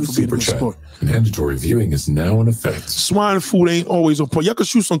appreciate that for being a support. Mandatory viewing is now in effect. Swine food ain't always on point. Y'all can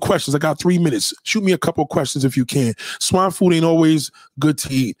shoot some questions. I got 3 minutes. Shoot me a couple of questions if you can. Swine food ain't always good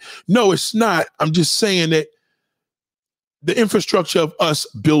to eat. No, it's not. I'm just saying that the infrastructure of us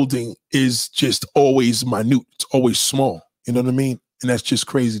building is just always minute. It's always small. You know what I mean? And that's just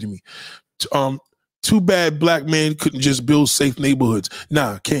crazy to me. Too bad black man couldn't just build safe neighborhoods.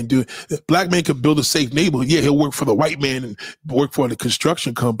 Nah, can't do it. Black man could build a safe neighborhood. Yeah, he'll work for the white man and work for the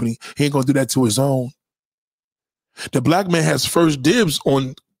construction company. He ain't gonna do that to his own. The black man has first dibs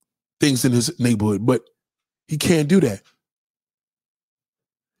on things in his neighborhood, but he can't do that.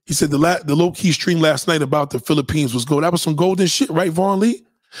 He said the low-key stream last night about the Philippines was gold. That was some golden shit, right, Vaughn Lee?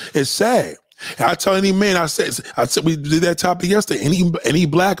 It's sad. I tell any man, I said we did that topic yesterday. Any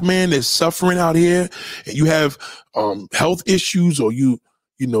black man that's suffering out here, and you have health issues, or you're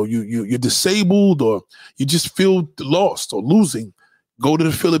disabled, or you just feel lost or losing, go to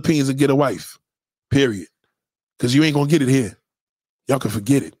the Philippines and get a wife. Period. Because you ain't gonna get it here. Y'all can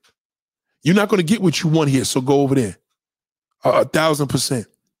forget it. You're not gonna get what you want here, so go over there. 1,000%.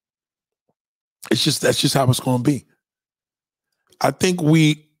 That's just how it's gonna be. I think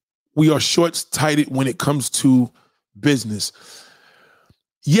we are short-sighted when it comes to business.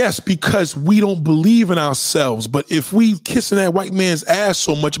 Yes, because we don't believe in ourselves. But if we kissing that white man's ass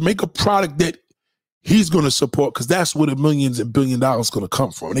so much, make a product that he's going to support, because that's where the millions and $1 billion going to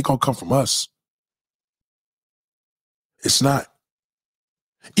come from. It ain't going to come from us. It's not.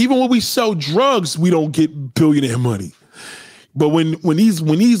 Even when we sell drugs, we don't get billionaire money. But when these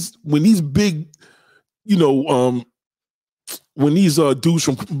big, you know, when these dudes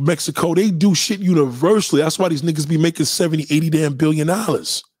from Mexico, they do shit universally. That's why these niggas be making 70, 80 damn billion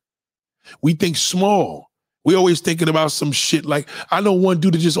dollars. We think small. We always thinking about some shit. Like, I know one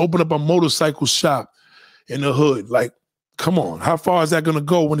dude that just opened up a motorcycle shop in the hood. Like, come on, how far is that gonna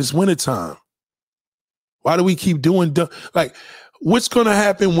go when it's wintertime? Why do we keep doing like, what's gonna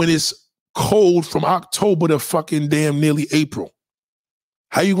happen when it's cold from October to fucking damn nearly April?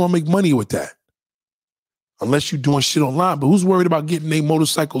 How you gonna make money with that? Unless you're doing shit online. But who's worried about getting their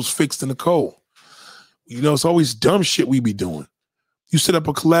motorcycles fixed in the cold? You know, it's always dumb shit we be doing. You set up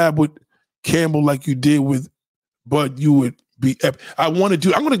a collab with Campbell like you did with Bud, you would be epic. I'm gonna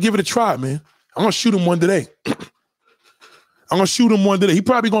give it a try, man. I'm gonna shoot him one today. He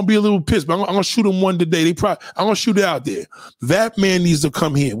probably gonna be a little pissed, but I'm gonna shoot him one today. I'm gonna shoot it out there. That man needs to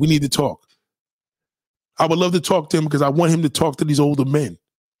come here. We need to talk. I would love to talk to him because I want him to talk to these older men.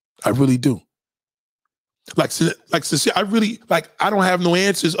 I really do. Like sincere, I don't have no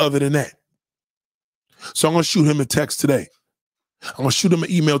answers other than that. So I'm gonna shoot him a text today. I'm gonna shoot him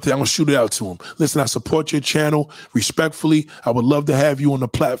an email today. I'm gonna shoot it out to him. Listen, I support your channel respectfully. I would love to have you on the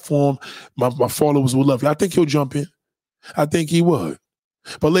platform. My followers would love you. I think he'll jump in. I think he would.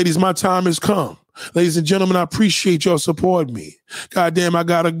 But ladies, my time has come. Ladies and gentlemen, I appreciate y'all supporting me. Goddamn, I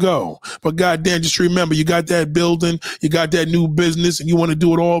gotta go. But goddamn, just remember, you got that building, you got that new business, and you want to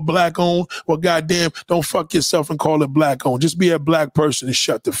do it all black owned. Well, goddamn, don't fuck yourself and call it black owned. Just be a black person and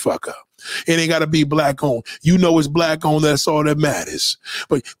shut the fuck up. It ain't gotta be black owned. You know it's black owned, that's all that matters.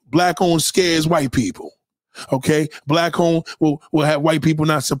 But black owned scares white people. Okay? Black owned will have white people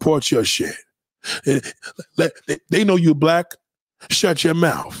not support your shit. They know you're black. Shut your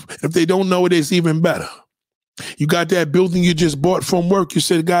mouth. If they don't know it, it's even better. You got that building you just bought from work. You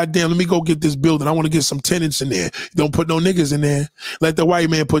said, God damn, let me go get this building. I want to get some tenants in there. Don't put no niggas in there. Let the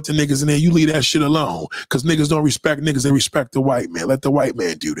white man put the niggas in there. You leave that shit alone. Because niggas don't respect niggas. They respect the white man. Let the white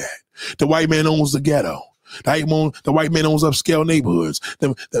man do that. The white man owns the ghetto. The white man owns upscale neighborhoods.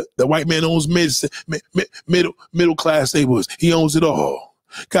 The white man owns middle class neighborhoods. He owns it all.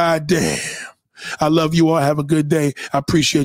 God damn. I love you all. Have a good day. I appreciate